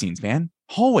hallway scenes, man.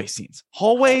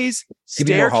 Hallways,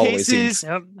 staircases,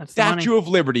 Statue of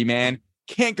Liberty, man.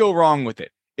 Can't go wrong with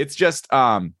it. It's just,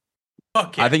 I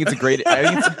think it's a great, I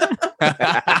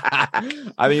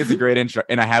think it's a great intro,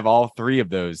 and I have all 3 of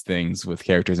those things with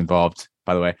characters involved.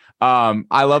 By the way,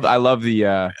 I love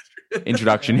the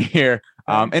introduction here,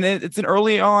 and it's an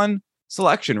early on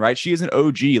selection, right? She is an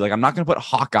OG. Like I'm not going to put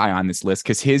Hawkeye on this list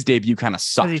because his debut kind of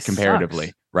sucked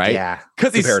comparatively, right? Yeah,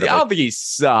 because I don't think he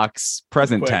sucks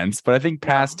present tense, but I think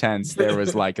past tense there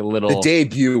was like a little. The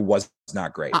debut was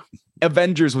not great.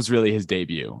 Avengers was really his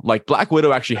debut. Like Black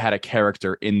Widow actually had a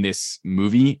character in this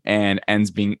movie and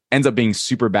ends up being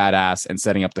super badass and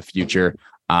setting up the future.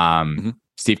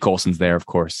 Steve Coulson's there, of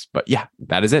course. But yeah,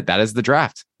 that is it. That is the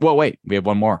draft. Well, wait, we have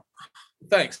one more.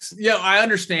 Thanks. Yeah, I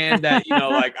understand that,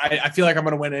 like I feel like I'm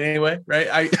gonna win it anyway, right?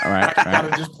 I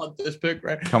gotta just punt this pick,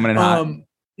 right? Coming in hot.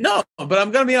 No, but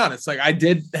I'm gonna be honest. Like I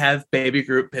did have Baby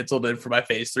Groot penciled in for my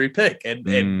phase 3 pick, and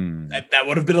that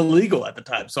would have been illegal at the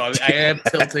time. So I am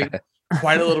tilting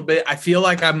quite a little bit. I feel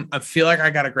like I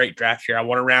got a great draft here. I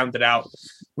want to round it out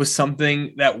with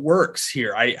something that works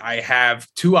here. I have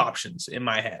two options in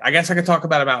my head. I guess I could talk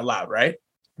about them out loud, right?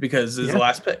 Because this is the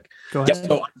last pick. Go ahead.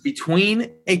 So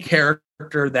between a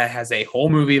character that has a whole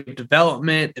movie of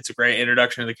development, it's a great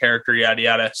introduction to the character, yada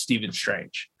yada, Stephen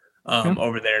Strange.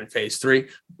 Over there in phase 3,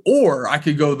 or I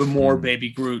could go the more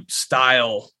Baby Groot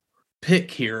style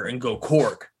pick here and go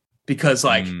Korg, because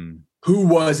like who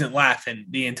wasn't laughing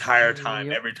the entire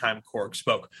time every time Korg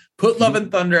spoke? Put Love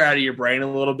and Thunder out of your brain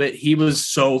a little bit. He was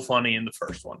so funny in the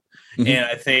first one, and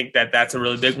I think that that's a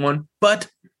really big one. But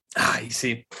you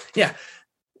see,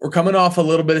 we're coming off a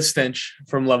little bit of stench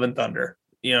from Love and Thunder.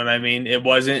 You know what I mean? It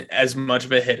wasn't as much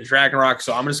of a hit as Ragnarok,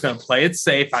 so I'm just going to play it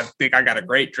safe. I think I got a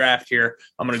great draft here.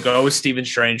 I'm going to go with Stephen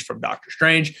Strange from Doctor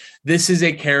Strange. This is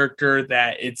a character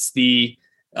that it's the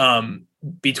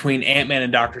between Ant-Man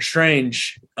and Doctor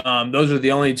Strange. Those are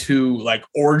the only two like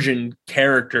origin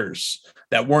characters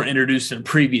that weren't introduced in a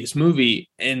previous movie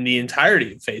in the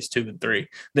entirety of Phase 2 and 3.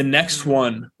 The next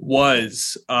one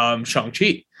was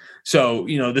Shang-Chi. So,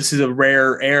 this is a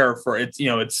rare air for it.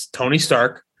 It's Tony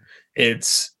Stark.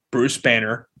 It's Bruce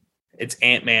Banner, it's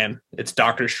Ant-Man, it's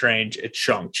Doctor Strange, it's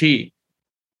Shang-Chi.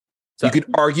 So, you could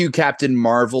argue Captain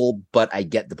Marvel, but I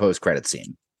get the post-credit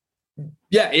scene.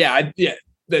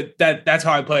 That's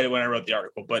how I played it when I wrote the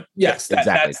article. But yes,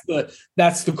 exactly.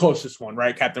 that's the closest one,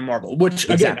 right? Captain Marvel, which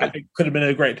again I think could have been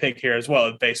a great pick here as well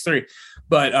in phase 3.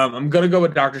 But I'm gonna go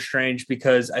with Doctor Strange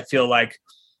because I feel like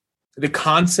the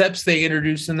concepts they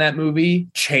introduced in that movie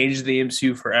changed the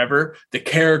MCU forever. The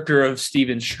character of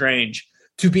Stephen Strange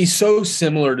to be so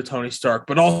similar to Tony Stark,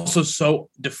 but also so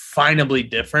definably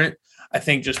different, I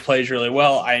think just plays really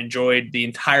well. I enjoyed the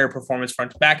entire performance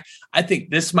front to back. I think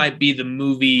this might be the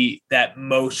movie that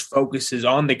most focuses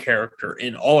on the character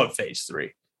in all of phase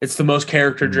 3. It's the most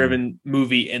character-driven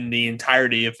movie in the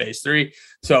entirety of phase 3.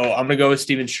 So I'm going to go with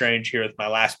Stephen Strange here with my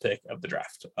last pick of the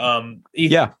draft.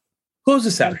 Ethan, close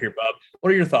this out here, Bob.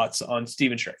 What are your thoughts on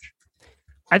Stephen Strange?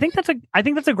 I think that's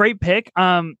a great pick.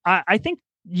 I think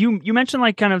you mentioned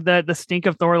like kind of the stink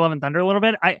of Thor: Love and Thunder a little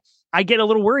bit. I get a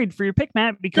little worried for your pick,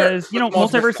 Matt, because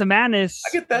Multiverse of Madness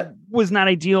was not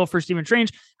ideal for Stephen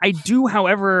Strange. I do,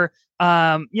 however,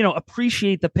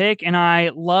 appreciate the pick, and I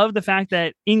love the fact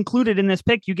that included in this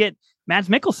pick you get Mads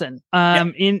Mikkelsen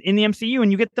in the MCU,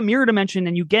 and you get the mirror dimension,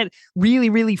 and you get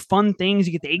really, really fun things.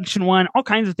 You get the ancient one, all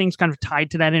kinds of things kind of tied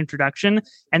to that introduction,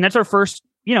 and that's our first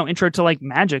intro to like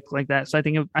magic like that. So I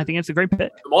think it's a great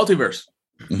pick. The multiverse.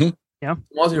 Mm-hmm. Yeah.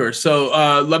 Multiverse. So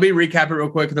let me recap it real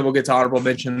quick, and then we'll get to honorable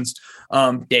mentions.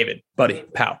 David, buddy,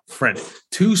 pal, friend,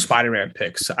 2 Spider-Man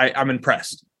picks. I'm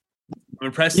impressed. I'm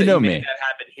impressed that you made that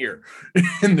happen here.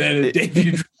 And then a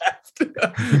debut draft.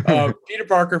 Peter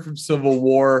Parker from Civil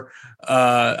War.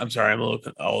 I'm sorry, I'm a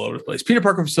little all over the place. Peter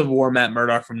Parker from Civil War, Matt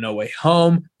Murdock from No Way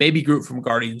Home, Baby Groot from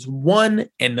Guardians 1,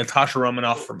 and Natasha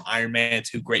Romanoff from Iron Man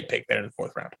 2. Great pick there in the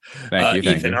 4th round. Thank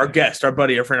you, Ethan, our guest, our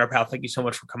buddy, our friend, our pal, thank you so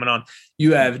much for coming on.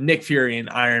 You have Nick Fury in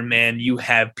Iron Man. You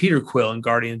have Peter Quill in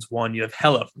Guardians 1. You have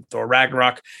Hela from Thor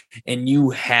Ragnarok. And you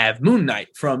have Moon Knight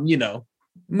from,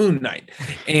 Moon Knight.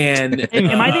 And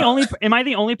am I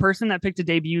the only person that picked a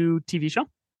debut TV show?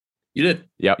 You did.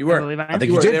 Yeah, you were. I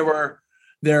think you did.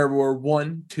 There were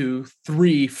 1, 2,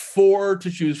 3, 4 to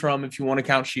choose from. If you want to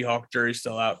count She-Hulk, jury's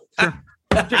still out.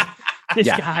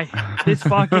 This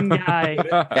fucking guy.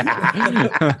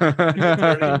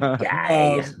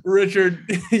 Richard,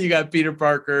 you got Peter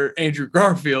Parker, Andrew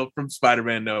Garfield from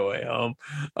Spider-Man No Way Home,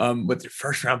 with your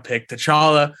first round pick,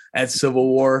 T'Challa at Civil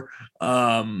War,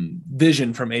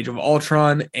 Vision from Age of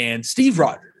Ultron, and Steve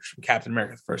Rogers from Captain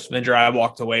America: The First Avenger. I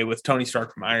walked away with Tony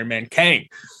Stark from Iron Man, Kang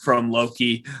from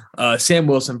Loki, Sam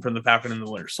Wilson from The Falcon and the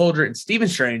Winter Soldier, and Stephen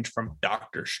Strange from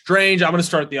Doctor Strange. I'm going to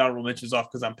start the honorable mentions off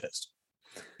because I'm pissed.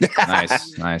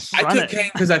 Nice. I took Kang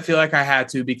because I feel like I had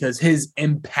to, because his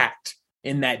impact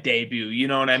in that debut, you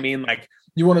know what I mean? Like,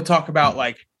 you want to talk about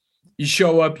like you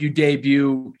show up, you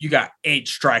debut, you got 8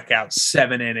 strikeouts,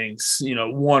 7 innings,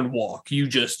 1 walk. You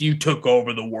took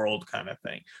over the world kind of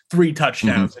thing. 3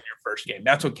 touchdowns in your first game.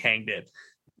 That's what Kang did.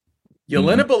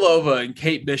 Yelena Belova and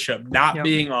Kate Bishop not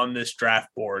being on this draft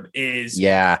board is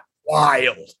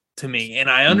wild to me. And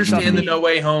I understand the No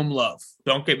Way Home love.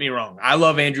 Don't get me wrong. I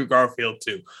love Andrew Garfield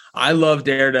too. I love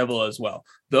Daredevil as well.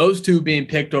 Those 2 being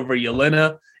picked over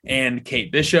Yelena and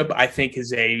Kate Bishop, I think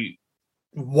is a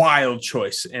wild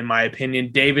choice in my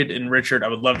opinion. David and Richard, I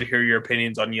would love to hear your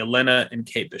opinions on Yelena and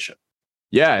Kate Bishop.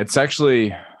 Yeah, it's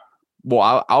actually,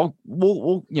 well,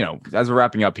 we'll as we're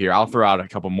wrapping up here, I'll throw out a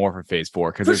couple more for phase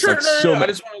 4 because there's I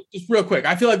just want to real quick.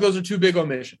 I feel like those are 2 big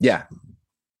omissions. Yeah,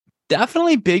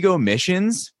 definitely big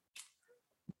omissions.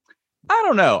 I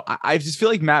don't know. I just feel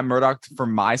like Matt Murdock for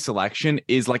my selection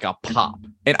is like a pop.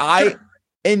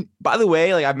 And by the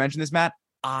way, like I've mentioned this, Matt,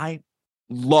 I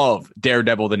love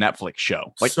Daredevil, the Netflix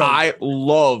show. Like I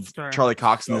love Charlie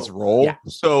Cox in this role. Yeah.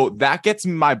 So that gets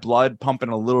my blood pumping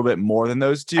a little bit more than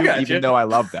those two, even though I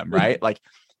love them, right? Like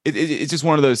it's just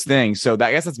one of those things. So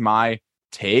I guess that's my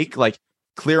take. Like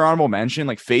clear honorable mention,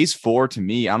 like phase 4 to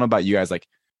me, I don't know about you guys, like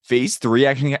phase 3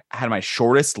 actually had my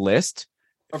shortest list.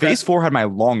 Phase 4 had my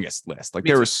longest list. Like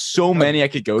there were so many I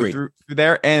could go through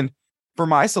there. And for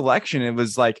my selection, it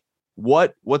was like,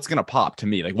 what's gonna pop to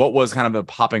me? Like what was kind of a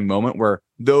popping moment where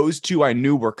those two I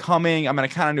knew were coming. I mean, I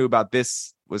kind of knew about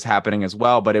this was happening as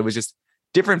well, but it was just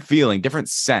different feeling, different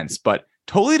sense, but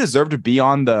totally deserved to be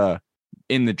in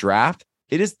the draft.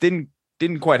 It just didn't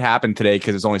quite happen today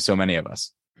because there's only so many of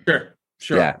us. Sure.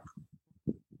 Yeah.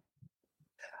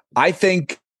 I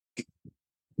think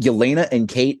Yelena and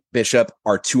Kate Bishop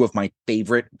are two of my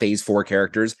favorite phase 4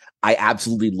 characters. I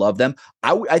absolutely love them.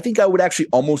 I think I would actually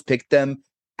almost pick them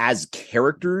as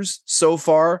characters so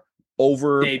far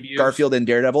over Garfield and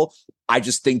Daredevil. I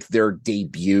just think their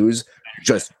debuts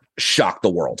just shocked the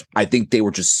world. I think they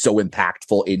were just so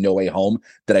impactful in No Way Home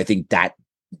that I think that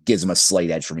gives them a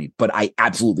slight edge for me. But I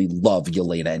absolutely love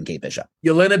Yelena and Kate Bishop.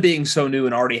 Yelena being so new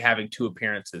and already having 2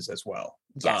 appearances as well.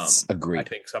 Yes, agreed. I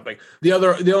think something. The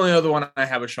only other one I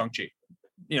have is Shang-Chi.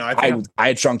 You know, I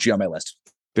had Shang-Chi on my list.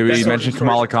 Did we mention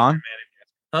Kamala Khan?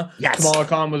 Huh? Yes. Kamala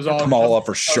Khan was all Kamala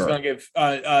for sure. I was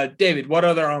gonna give David, what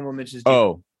other honorable mentions?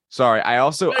 Sorry.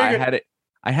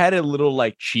 I had a little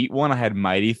like cheat one. I had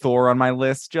Mighty Thor on my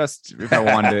list, just if I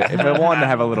wanted to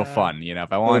have a little fun, you know,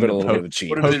 if I wanted to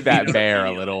poke that bear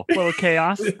a little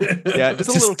chaos. Yeah, just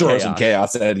a little throw some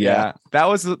chaos in. Yeah. That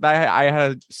was I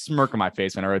had a smirk on my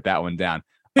face when I wrote that one down.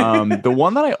 The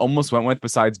one that I almost went with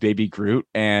besides Baby Groot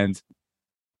and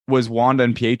was Wanda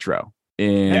and Pietro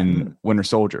in Winter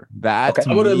Soldier. That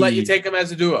I would have let you take them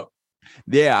as a duo.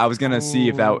 Yeah, I was gonna see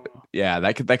if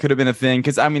that could have been a thing,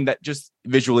 because I mean that just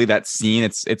visually that scene,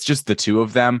 it's just the two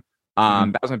of them.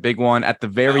 That was my big one at the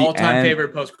very end. All-time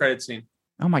favorite post-credit scene.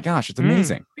 Oh my gosh, it's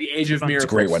amazing. The Age of Miracles.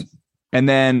 It's a great one. And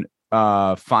then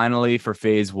finally for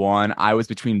phase 1, I was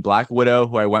between Black Widow,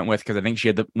 who I went with because I think she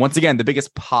had the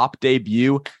biggest pop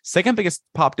debut. Second biggest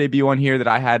pop debut on here that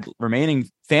I had remaining,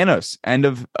 Thanos, end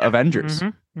of Avengers.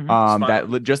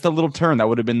 That just a little turn that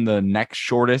would have been the next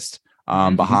shortest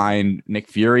behind Nick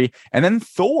Fury. And then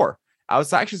Thor. I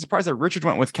was actually surprised that Richard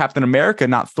went with Captain America,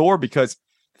 not Thor, because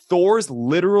Thor's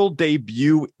literal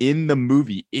debut in the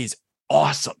movie is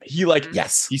awesome. He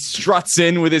he struts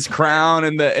in with his crown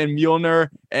and Mjolnir,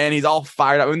 and he's all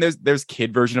fired up. I mean, there's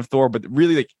kid version of Thor, but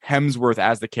really like Hemsworth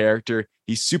as the character.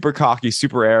 He's super cocky,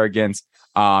 super arrogant.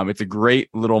 It's a great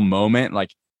little moment.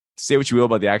 Like, say what you will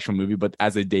about the actual movie, but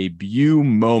as a debut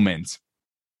moment,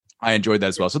 I enjoyed that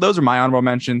as well. So those are my honorable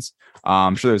mentions.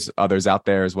 I'm sure there's others out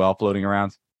there as well floating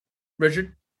around.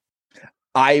 Richard?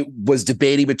 I was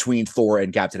debating between Thor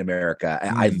and Captain America.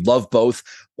 I love both,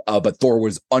 but Thor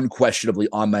was unquestionably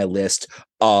on my list.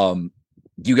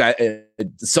 You guys,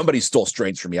 somebody stole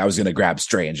Strange from me. I was going to grab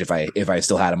Strange if I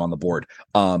still had him on the board.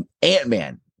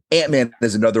 Ant-Man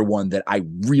is another one that I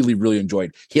really, really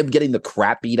enjoyed. Him getting the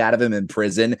crap beat out of him in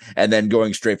prison and then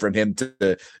going straight from him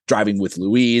to driving with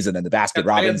Louise and then the Basket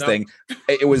Robbins thing.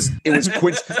 It was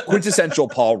quintessential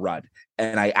Paul Rudd.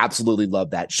 And I absolutely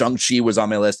love that. Shang-Chi was on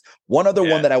my list. One other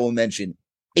one that I will mention,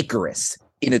 Icarus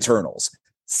in Eternals.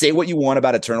 Say what you want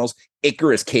about Eternals.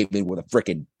 Icarus came in with a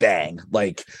freaking bang.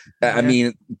 Like, I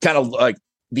mean, kind of like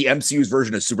the MCU's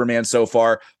version of Superman so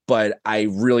far, but I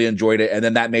really enjoyed it. And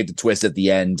then that made the twist at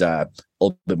the end a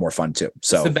little bit more fun too.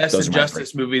 So it's the best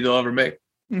Injustice movie they'll ever make.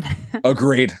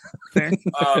 Agreed.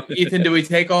 Ethan, do we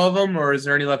take all of them, or is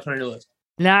there any left on your list?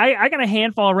 Now, I got a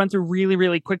handful I'll run through really,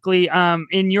 really quickly.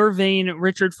 In your vein,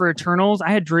 Richard, for Eternals, I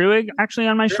had Druig actually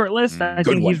on my short list. I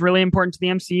think he's really important to the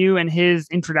MCU, and his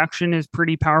introduction is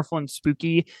pretty powerful and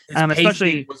spooky.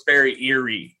 Especially was very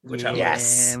eerie, which I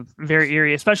love. Very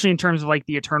eerie, especially in terms of like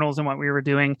the Eternals and what we were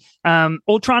doing.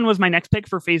 Ultron was my next pick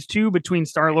for phase 2 between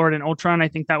Star-Lord and Ultron. I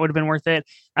think that would have been worth it.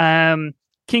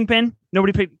 Kingpin.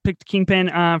 Nobody picked Kingpin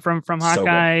from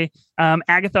Hawkeye.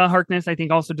 Agatha Harkness, I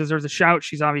think, also deserves a shout.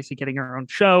 She's obviously getting her own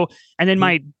show. And then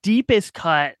my deepest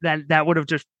cut that would have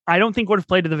just, I don't think would have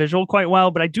played to the visual quite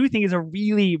well, but I do think is a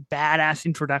really badass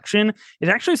introduction, is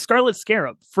actually Scarlet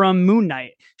Scarab from Moon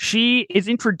Knight. She is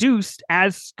introduced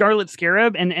as Scarlet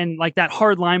Scarab and like that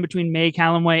hard line between May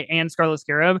Calloway and Scarlet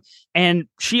Scarab. And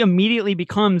she immediately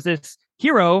becomes this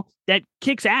hero that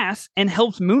kicks ass and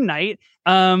helps Moon Knight.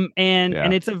 And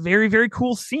it's a very, very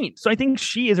cool scene. So I think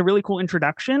she is a really cool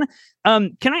introduction.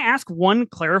 Can I ask one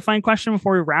clarifying question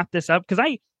before we wrap this up? Because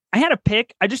I had a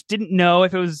pick. I just didn't know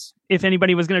if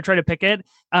anybody was going to try to pick it.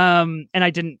 And I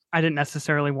didn't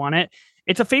necessarily want it.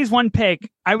 It's a phase 1 pick.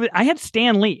 I had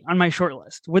Stan Lee on my short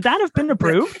list. Would that have been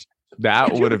approved?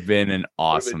 That would have been an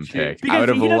awesome pick. Because I would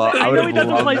have loved. I know he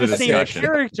doesn't play the same discussion.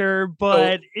 character,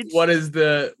 but it's what is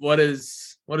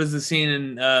the scene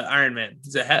in Iron Man?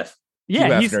 Is it Hef?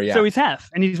 Yeah, so he's Hef,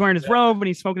 and he's wearing his robe, and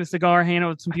he's smoking a cigar, hanging out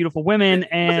with some beautiful women,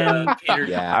 and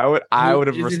I would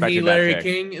have respected he Larry that pick.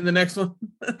 King in the next one.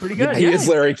 Pretty good. He is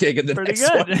Larry King in the Pretty next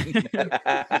good. one.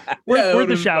 Worth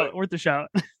the shout. Worth the shout.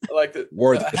 I liked it.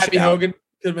 Happy Hogan could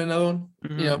have been another one.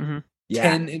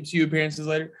 10 MCU appearances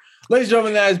later. Ladies and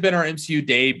gentlemen, that has been our MCU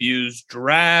debuts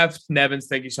draft. Nevins,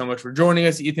 thank you so much for joining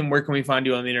us. Ethan, where can we find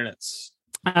you on the internets?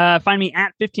 Find me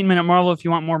at 15 Minute Marvel if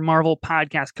you want more Marvel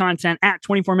podcast content, at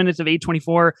 24 Minutes of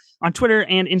A24 on Twitter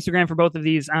and Instagram for both of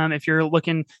these. If you're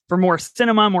looking for more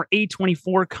cinema, more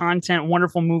A24 content,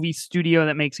 wonderful movie studio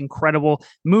that makes incredible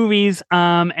movies.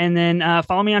 And then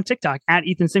follow me on TikTok at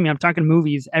Ethan Simi. I'm talking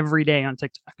movies every day on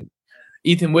TikTok.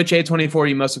 Ethan, which A24 are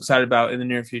you most excited about in the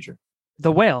near future?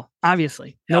 The Whale,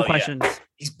 obviously. No questions.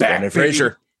 He's back. Brandon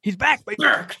Fraser. He's back, baby.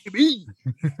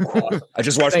 I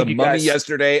just watched The Mummy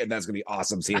yesterday, and that's going to be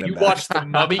awesome seeing him You back. watched The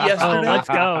Mummy yesterday? Let's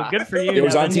go. Good for you. It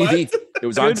was on Nevin. TV. It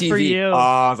was on Good TV. for you.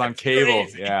 Oh, it was on cable.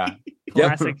 Yeah.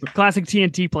 Classic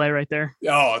TNT play right there.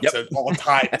 Oh, it's an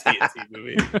all-time TNT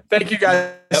movie. Thank you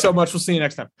guys so much. We'll see you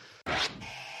next time.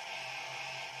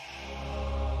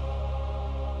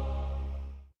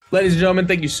 Ladies and gentlemen,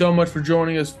 thank you so much for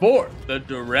joining us for the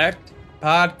Direct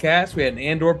Podcast. We had an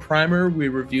Andor primer. We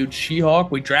reviewed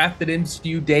She-Hulk. We drafted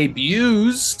MCU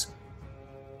debuts.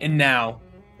 And now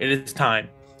it is time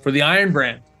for the Iron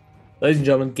Brand. Ladies and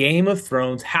gentlemen, Game of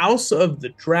Thrones, House of the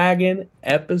Dragon,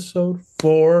 Episode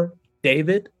 4.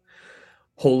 David,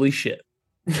 holy shit.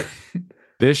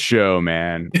 This show,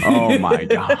 man. Oh my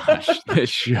gosh.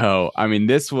 This show. I mean,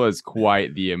 this was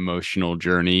quite the emotional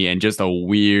journey and just a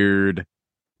weird,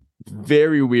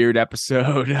 very weird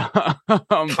episode.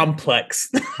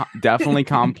 Complex. Definitely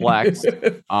complex.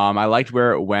 I liked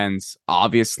where it went,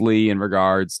 obviously, in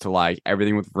regards to like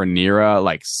everything with Rhaenyra,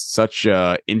 like such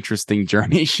a interesting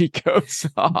journey she goes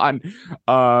on.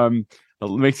 It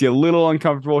makes you a little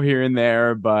uncomfortable here and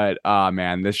there, but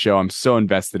man, this show, I'm so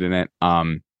invested in it.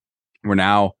 We're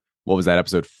now, what was that,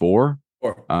 episode 4?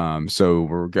 4. So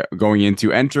we're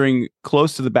entering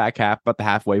close to the back half, but the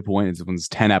halfway point. This one's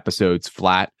 10 episodes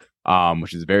flat,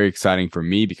 which is very exciting for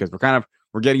me because we're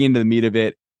getting into the meat of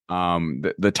it.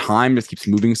 The time just keeps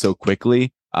moving so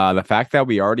quickly. The fact that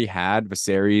we already had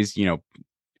Viserys,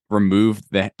 removed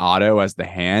the Otto as the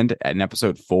hand in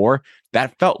episode 4,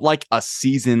 that felt like a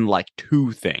season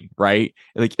 2 thing, right?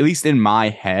 Like, at least in my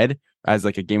head, as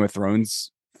like a Game of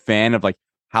Thrones fan of like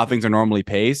how things are normally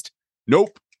paced.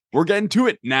 Nope, we're getting to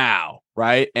it now,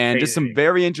 right? And just some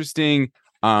very interesting.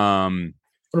 What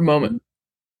a moment!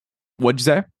 What'd you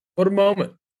say? What a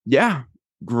moment! Yeah,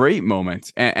 great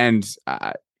moment, and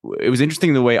it was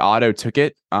interesting the way Otto took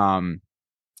it. He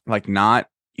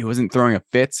wasn't throwing a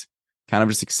fit, kind of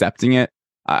just accepting it.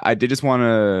 I did just want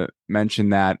to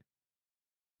mention that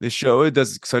this show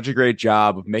does such a great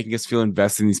job of making us feel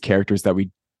invested in these characters that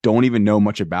we don't even know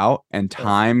much about, and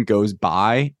time goes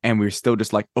by and we're still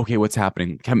just like, okay, what's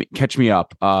happening? Catch me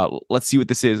up. Let's see what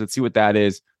this is. Let's see what that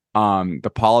is.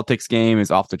 The politics game is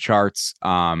off the charts.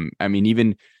 I mean,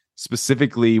 even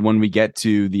specifically when we get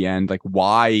to the end, like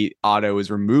why Otto is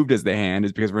removed as the hand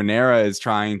is because Rhaenyra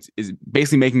is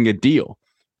basically making a deal.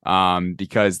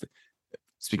 Because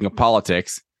speaking of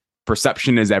politics,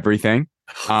 perception is everything.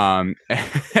 And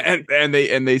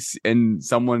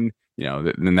someone,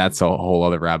 then that's a whole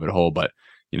other rabbit hole, but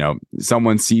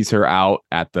someone sees her out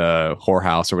at the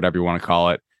whorehouse or whatever you want to call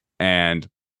it. And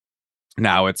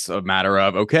now it's a matter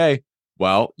of, okay,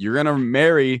 well, you're going to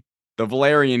marry the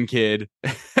Valerian kid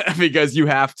because you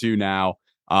have to now.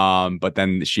 But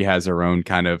then she has her own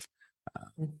kind of,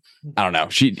 I don't know.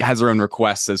 She has her own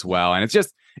requests as well. And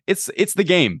it's the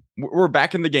game. We're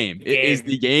back in the game. It is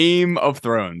the Game of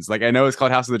Thrones. Like, I know it's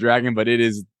called House of the Dragon, but it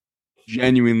is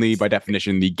genuinely, by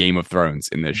definition, the Game of Thrones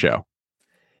in this show.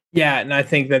 Yeah, and I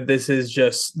think that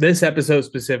this episode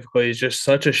specifically is just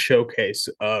such a showcase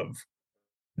of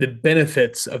the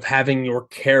benefits of having your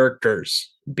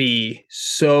characters be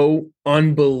so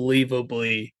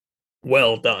unbelievably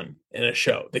well done in a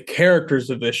show. The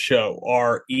characters of this show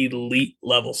are elite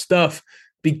level stuff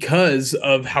because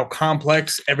of how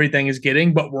complex everything is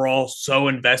getting, but we're all so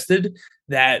invested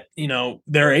that,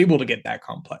 they're able to get that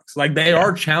complex. Like, they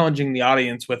are challenging the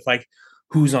audience with like,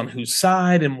 who's on whose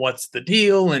side and what's the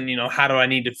deal. And, how do I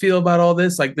need to feel about all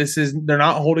this? Like, they're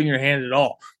not holding your hand at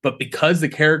all, but because the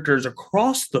characters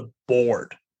across the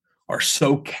board are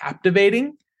so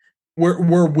captivating.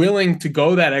 We're willing to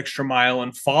go that extra mile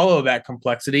and follow that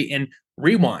complexity and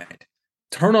rewind,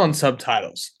 turn on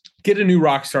subtitles, get a new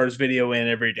Rockstar's video in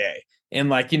every day. And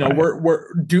like, Right.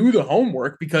 we're do the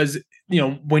homework because,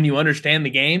 when you understand the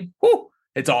game,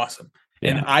 it's awesome.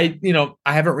 Yeah. And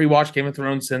I haven't rewatched Game of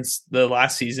Thrones since the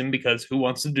last season because who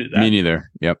wants to do that? Me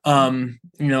neither. Yep.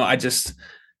 I just,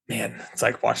 man, it's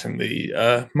like watching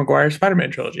the Maguire Spider-Man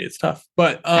trilogy. It's tough.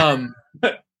 But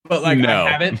like no.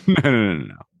 I haven't.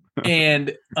 No.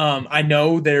 And I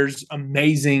know there's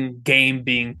amazing game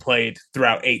being played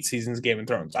throughout 8 seasons of Game of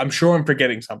Thrones. I'm sure I'm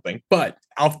forgetting something, but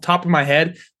off the top of my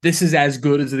head, this is as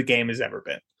good as the game has ever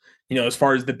been. As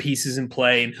far as the pieces in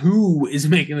play and who is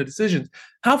making the decisions.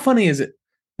 How funny is it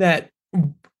that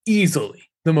easily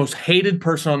the most hated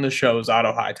person on the show is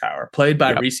Otto Hightower, played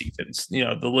by Reese Ifans,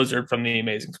 the lizard from The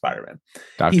Amazing Spider-Man.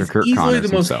 Dr. He's Kurt easily Connors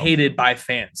the most himself. hated by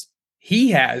fans.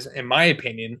 He has, in my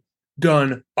opinion,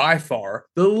 done by far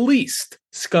the least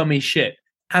scummy shit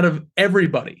out of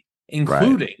everybody,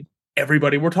 including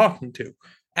everybody we're talking to.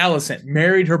 Alicent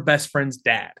married her best friend's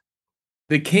dad.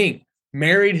 The king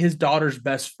married his daughter's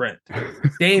best friend.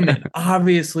 Damon,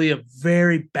 obviously a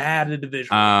very bad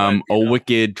individual. A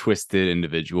wicked, twisted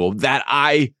individual that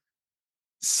I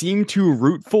seem to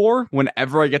root for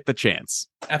whenever I get the chance.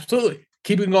 Absolutely.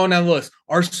 Keeping going down the list.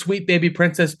 Our sweet baby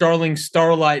princess, darling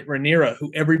Starlight Rhaenyra,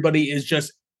 who everybody is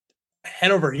just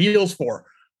head over heels for,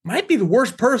 might be the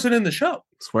worst person in the show.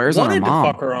 Swears on her Wanted to mom.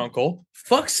 fuck her uncle,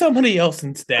 fuck somebody else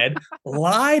instead,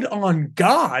 lied on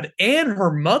God and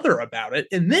her mother about it,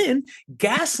 and then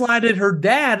gaslighted her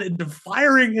dad into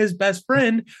firing his best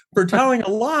friend for telling a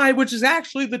lie, which is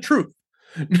actually the truth.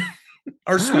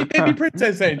 Our sweet baby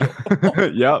princess angel.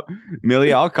 Yep.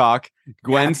 Millie Alcock,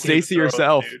 Gwen That's Stacy Game of Thrones,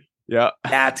 herself. dude. Yep.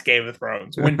 That's Game of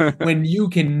Thrones. When you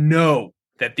can know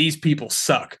that these people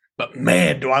suck, but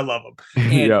man, do I love them.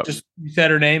 And just you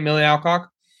said her name, Millie Alcock.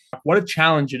 What a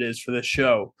challenge it is for this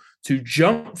show to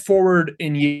jump forward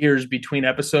in years between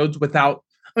episodes without,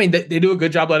 they do a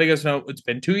good job letting us know it's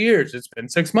been 2 years, it's been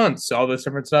 6 months, all this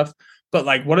different stuff. But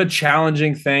like, what a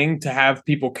challenging thing to have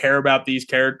people care about these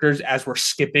characters as we're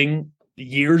skipping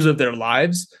years of their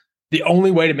lives. The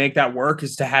only way to make that work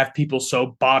is to have people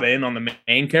so bought in on the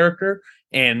main character.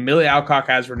 And Millie Alcock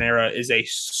as Rhaenyra is a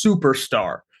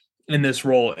superstar in this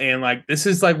role. And like, this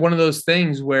is like one of those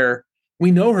things where we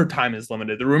know her time is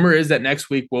limited. The rumor is that next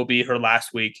week will be her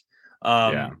last week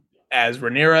as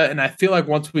Rhaenyra. And I feel like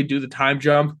once we do the time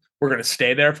jump, we're going to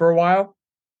stay there for a while.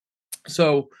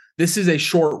 So this is a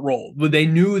short role. They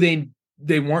knew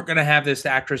they weren't going to have this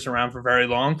actress around for very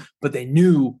long, but they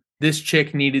knew this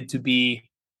chick needed to be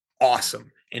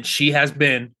awesome. And she has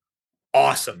been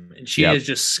awesome. And she has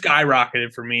just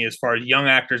skyrocketed for me as far as young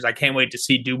actors. I can't wait to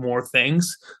see do more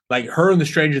things. Like her and the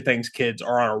Stranger Things kids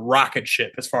are on a rocket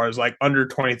ship as far as like under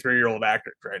 23-year-old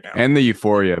actors right now. And the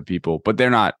Euphoria people, but they're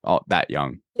not all that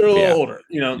young. They're a little older,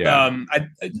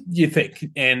 you think,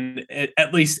 and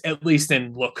at least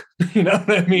in look, you know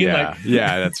what I mean?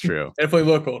 Yeah, that's true.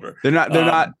 Definitely look older. They're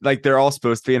not like they're all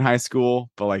supposed to be in high school,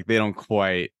 but like they don't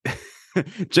quite.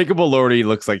 Jacob Elordi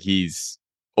looks like he's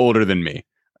older than me.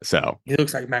 So he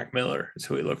looks like Mac Miller is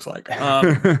who he looks like.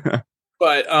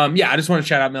 But I just want to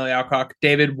shout out Millie Alcock.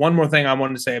 David, one more thing I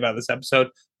wanted to say about this episode.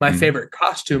 My favorite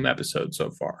costume episode so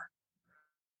far.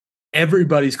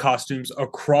 Everybody's costumes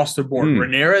across the board.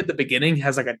 Rhaenyra at the beginning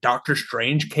has like a Doctor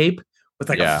Strange cape with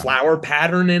like a flower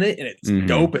pattern in it, and it's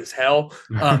dope as hell.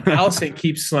 Alicent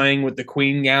keeps slaying with the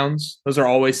queen gowns. Those are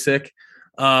always sick.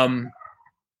 Damon,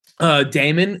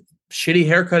 shitty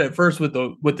haircut at first with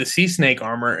the sea snake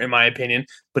armor, in my opinion,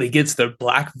 but he gets the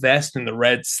black vest and the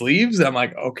red sleeves. I'm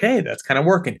like, okay, that's kind of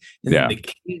working. And then the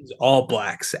king's all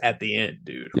blacks at the end,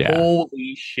 dude. Yeah.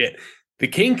 Holy shit. The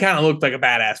king kind of looked like a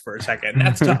badass for a second.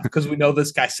 That's tough because we know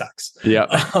this guy sucks. Yeah.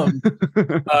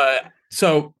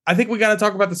 So I think we got to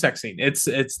talk about the sex scene. It's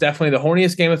definitely the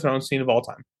horniest Game of Thrones scene of all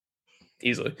time.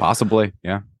 Easily. Possibly.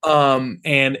 Yeah.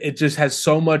 And it just has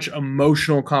so much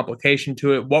emotional complication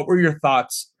to it. What were your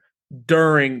thoughts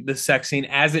during the sex scene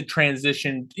as it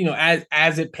transitioned,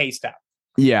 as it paced out?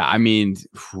 Yeah, I mean,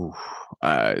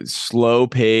 slow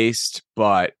paced,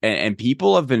 but and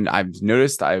people have been. I've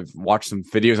noticed. I've watched some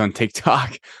videos on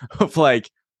TikTok of like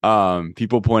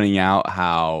people pointing out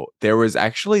how there was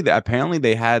actually apparently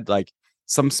they had like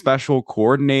some special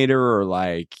coordinator or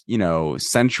like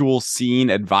sensual scene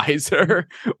advisor,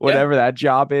 whatever that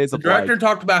job is. The director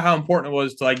talked about how important it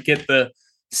was to like get the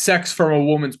sex from a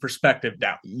woman's perspective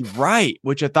down. Right.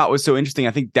 Which I thought was so interesting.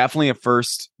 I think definitely a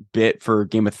first bit for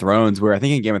Game of Thrones, where I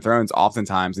think in Game of Thrones,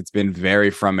 oftentimes it's been very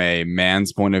from a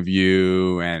man's point of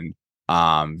view and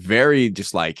very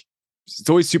just like it's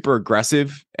always super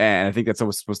aggressive, and I think that's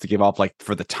always supposed to give off like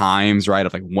for the times, right?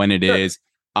 Of like when it is,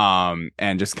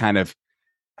 and just kind of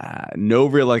no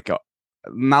real like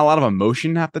not a lot of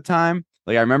emotion half the time.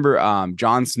 Like I remember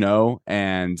Jon Snow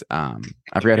and I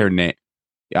forgot her name.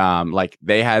 Like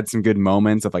they had some good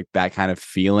moments of like that kind of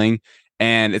feeling,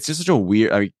 and it's just such a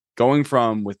weird. I mean, going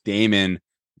from with Damon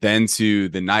then to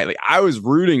the Knight. Like I was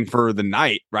rooting for the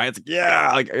Knight, right? It's like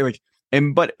yeah,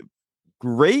 and but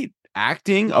great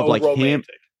acting of like romantic.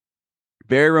 Him,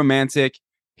 very romantic.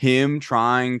 Him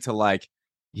trying to like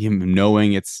him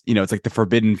knowing it's it's like the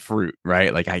forbidden fruit,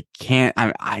 right? Like I can't.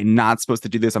 I'm not supposed to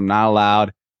do this. I'm not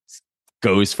allowed.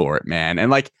 Goes for it, man,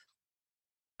 and like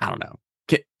I don't know.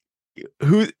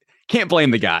 Who can't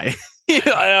blame the guy?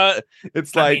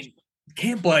 It's like I mean,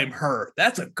 can't blame her.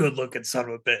 That's a good looking son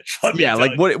of a bitch. Yeah,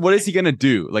 like what is he gonna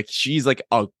do? Like she's like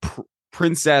a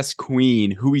princess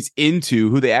queen who he's into,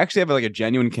 who they actually have like a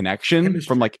genuine connection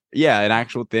from like an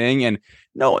actual thing. And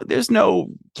no, there's no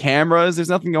cameras, there's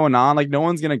nothing going on. Like no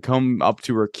one's gonna come up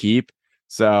to her keep.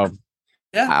 So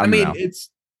yeah, I mean know. It's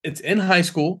in high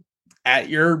school at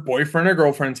your boyfriend or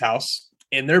girlfriend's house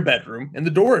in their bedroom, and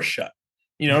the door is shut.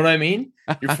 You know what I mean?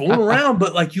 You're fooling around,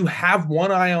 but like you have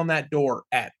one eye on that door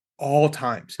at all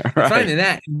times. Right. It's not even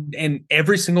that. And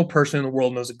every single person in the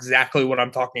world knows exactly what I'm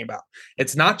talking about.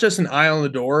 It's not just an eye on the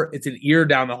door, it's an ear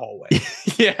down the hallway.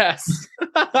 Yes.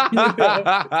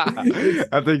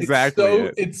 That's exactly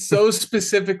it. It's so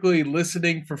specifically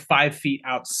listening for 5 feet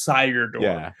outside your door.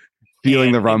 Yeah.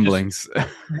 Feeling the rumblings.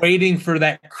 Waiting for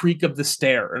that creak of the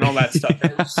stair and all that stuff.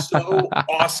 It was so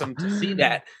awesome to see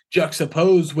that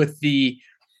juxtaposed with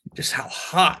just how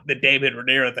hot the David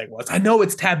Rhaenyra thing was. I know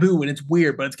it's taboo and it's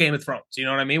weird, but it's Game of Thrones. You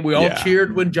know what I mean? We all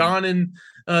cheered when Jon and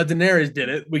Daenerys did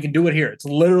it. We can do it here. It's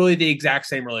literally the exact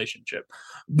same relationship.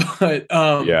 But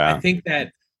I think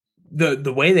that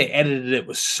the way they edited it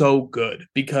was so good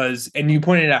because, and you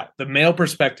pointed out, the male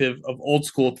perspective of old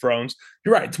school Thrones,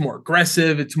 you're right, it's more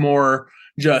aggressive. It's more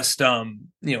just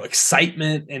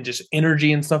excitement and just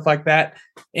energy and stuff like that.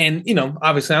 And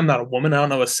obviously I'm not a woman. I don't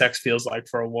know what sex feels like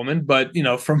for a woman, but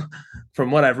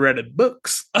from what I've read in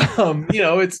books,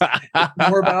 it's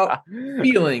more about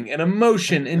feeling and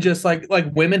emotion, and just like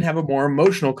women have a more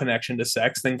emotional connection to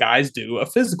sex than guys do a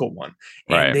physical one.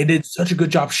 And they did such a good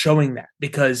job showing that,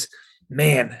 because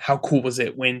man, how cool was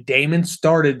it when Daemon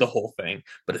started the whole thing?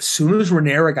 But as soon as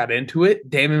Rhaenyra got into it,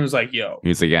 Daemon was like, "Yo,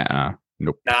 he's like, yeah,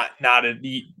 nope, not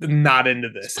into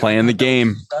this." Playing the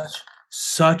game.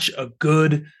 Such a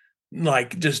good,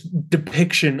 like, just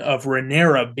depiction of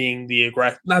Rhaenyra being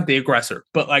not the aggressor,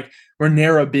 but like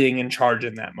Rhaenyra being in charge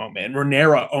in that moment, and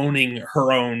Rhaenyra owning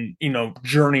her own,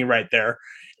 journey right there.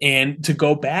 And to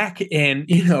go back and,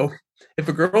 if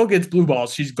a girl gets blue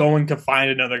balls, she's going to find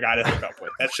another guy to hook up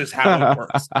with. That's just how it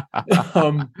works.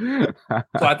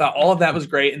 So I thought all of that was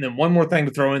great. And then one more thing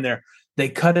to throw in there. They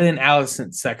cut in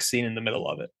Alicent's sex scene in the middle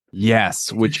of it.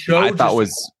 Yes, which I thought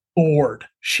was bored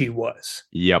she was.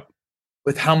 Yep.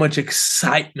 With how much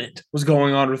excitement was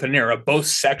going on with Rhaenyra, both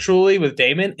sexually with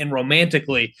Daemon and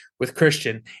romantically with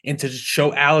Christian. And to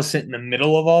show Alicent in the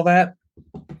middle of all that,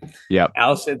 yep,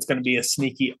 Alicent's going to be a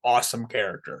sneaky, awesome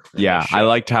character. Yeah, I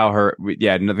liked how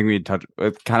nothing we touched.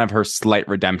 Kind of her slight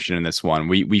redemption in this one.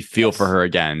 We feel for her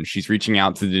again. She's reaching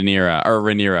out to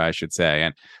Rhaenyra, I should say,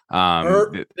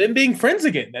 and them being friends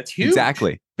again. That's huge.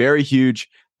 Exactly, very huge.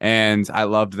 And I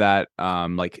loved that,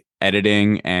 like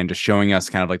editing and just showing us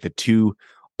kind of like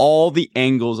all the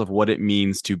angles of what it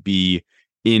means to be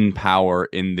in power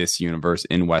in this universe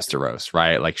in Westeros,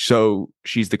 right? Like, so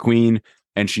she's the queen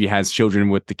and she has children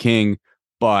with the king,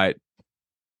 but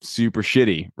super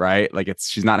shitty, right? Like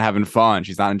she's not having fun.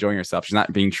 She's not enjoying herself. She's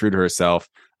not being true to herself.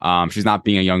 She's not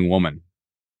being a young woman.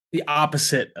 The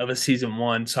opposite of a season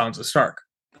 1 Sansa Stark,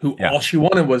 who all she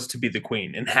wanted was to be the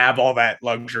queen and have all that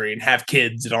luxury and have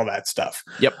kids and all that stuff.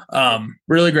 Yep.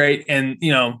 Really great. And,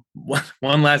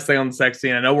 one last thing on the sex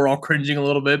scene. I know we're all cringing a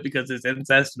little bit because it's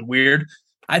incest and weird.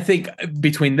 I think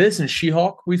between this and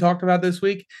She-Hulk we talked about this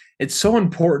week, it's so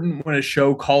important when a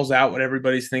show calls out what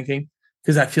everybody's thinking,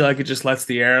 because I feel like it just lets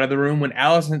the air out of the room. When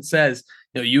Alicent says,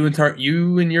 you and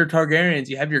your Targaryens,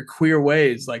 you have your queer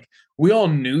ways. Like, we all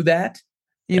knew that.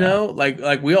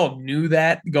 Like we all knew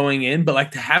that going in, but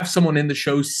like to have someone in the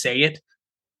show say it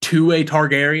to a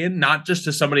Targaryen, not just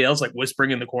to somebody else, like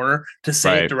whispering in the corner, to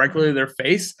say it directly to their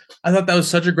face. I thought that was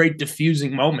such a great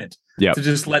diffusing moment to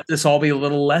just let this all be a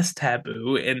little less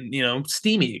taboo and,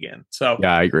 steamy again. So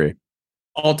yeah, I agree.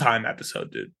 All-time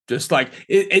episode, dude. Just like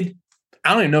it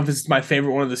I don't even know if this is my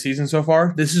favorite one of the season so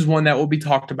far. This is one that will be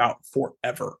talked about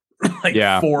forever.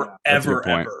 Forever,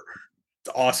 ever.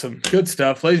 Awesome. Good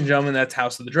stuff. Ladies and gentlemen, that's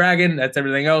House of the Dragon. That's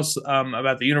everything else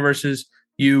about the universes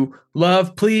you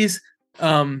love. Please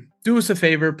do us a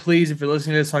favor. Please, if you're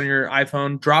listening to this on your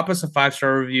iPhone, drop us a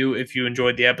 5-star review if you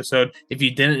enjoyed the episode. If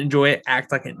you didn't enjoy it,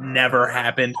 act like it never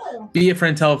happened. Be a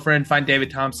friend, tell a friend. Find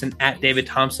David Thompson at David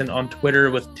Thompson on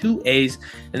Twitter with 2 A's,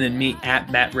 and then me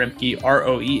at Matt Remke,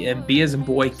 ROEMB as in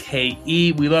boy,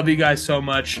 KE. We love you guys so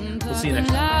much. We'll see you next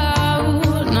time.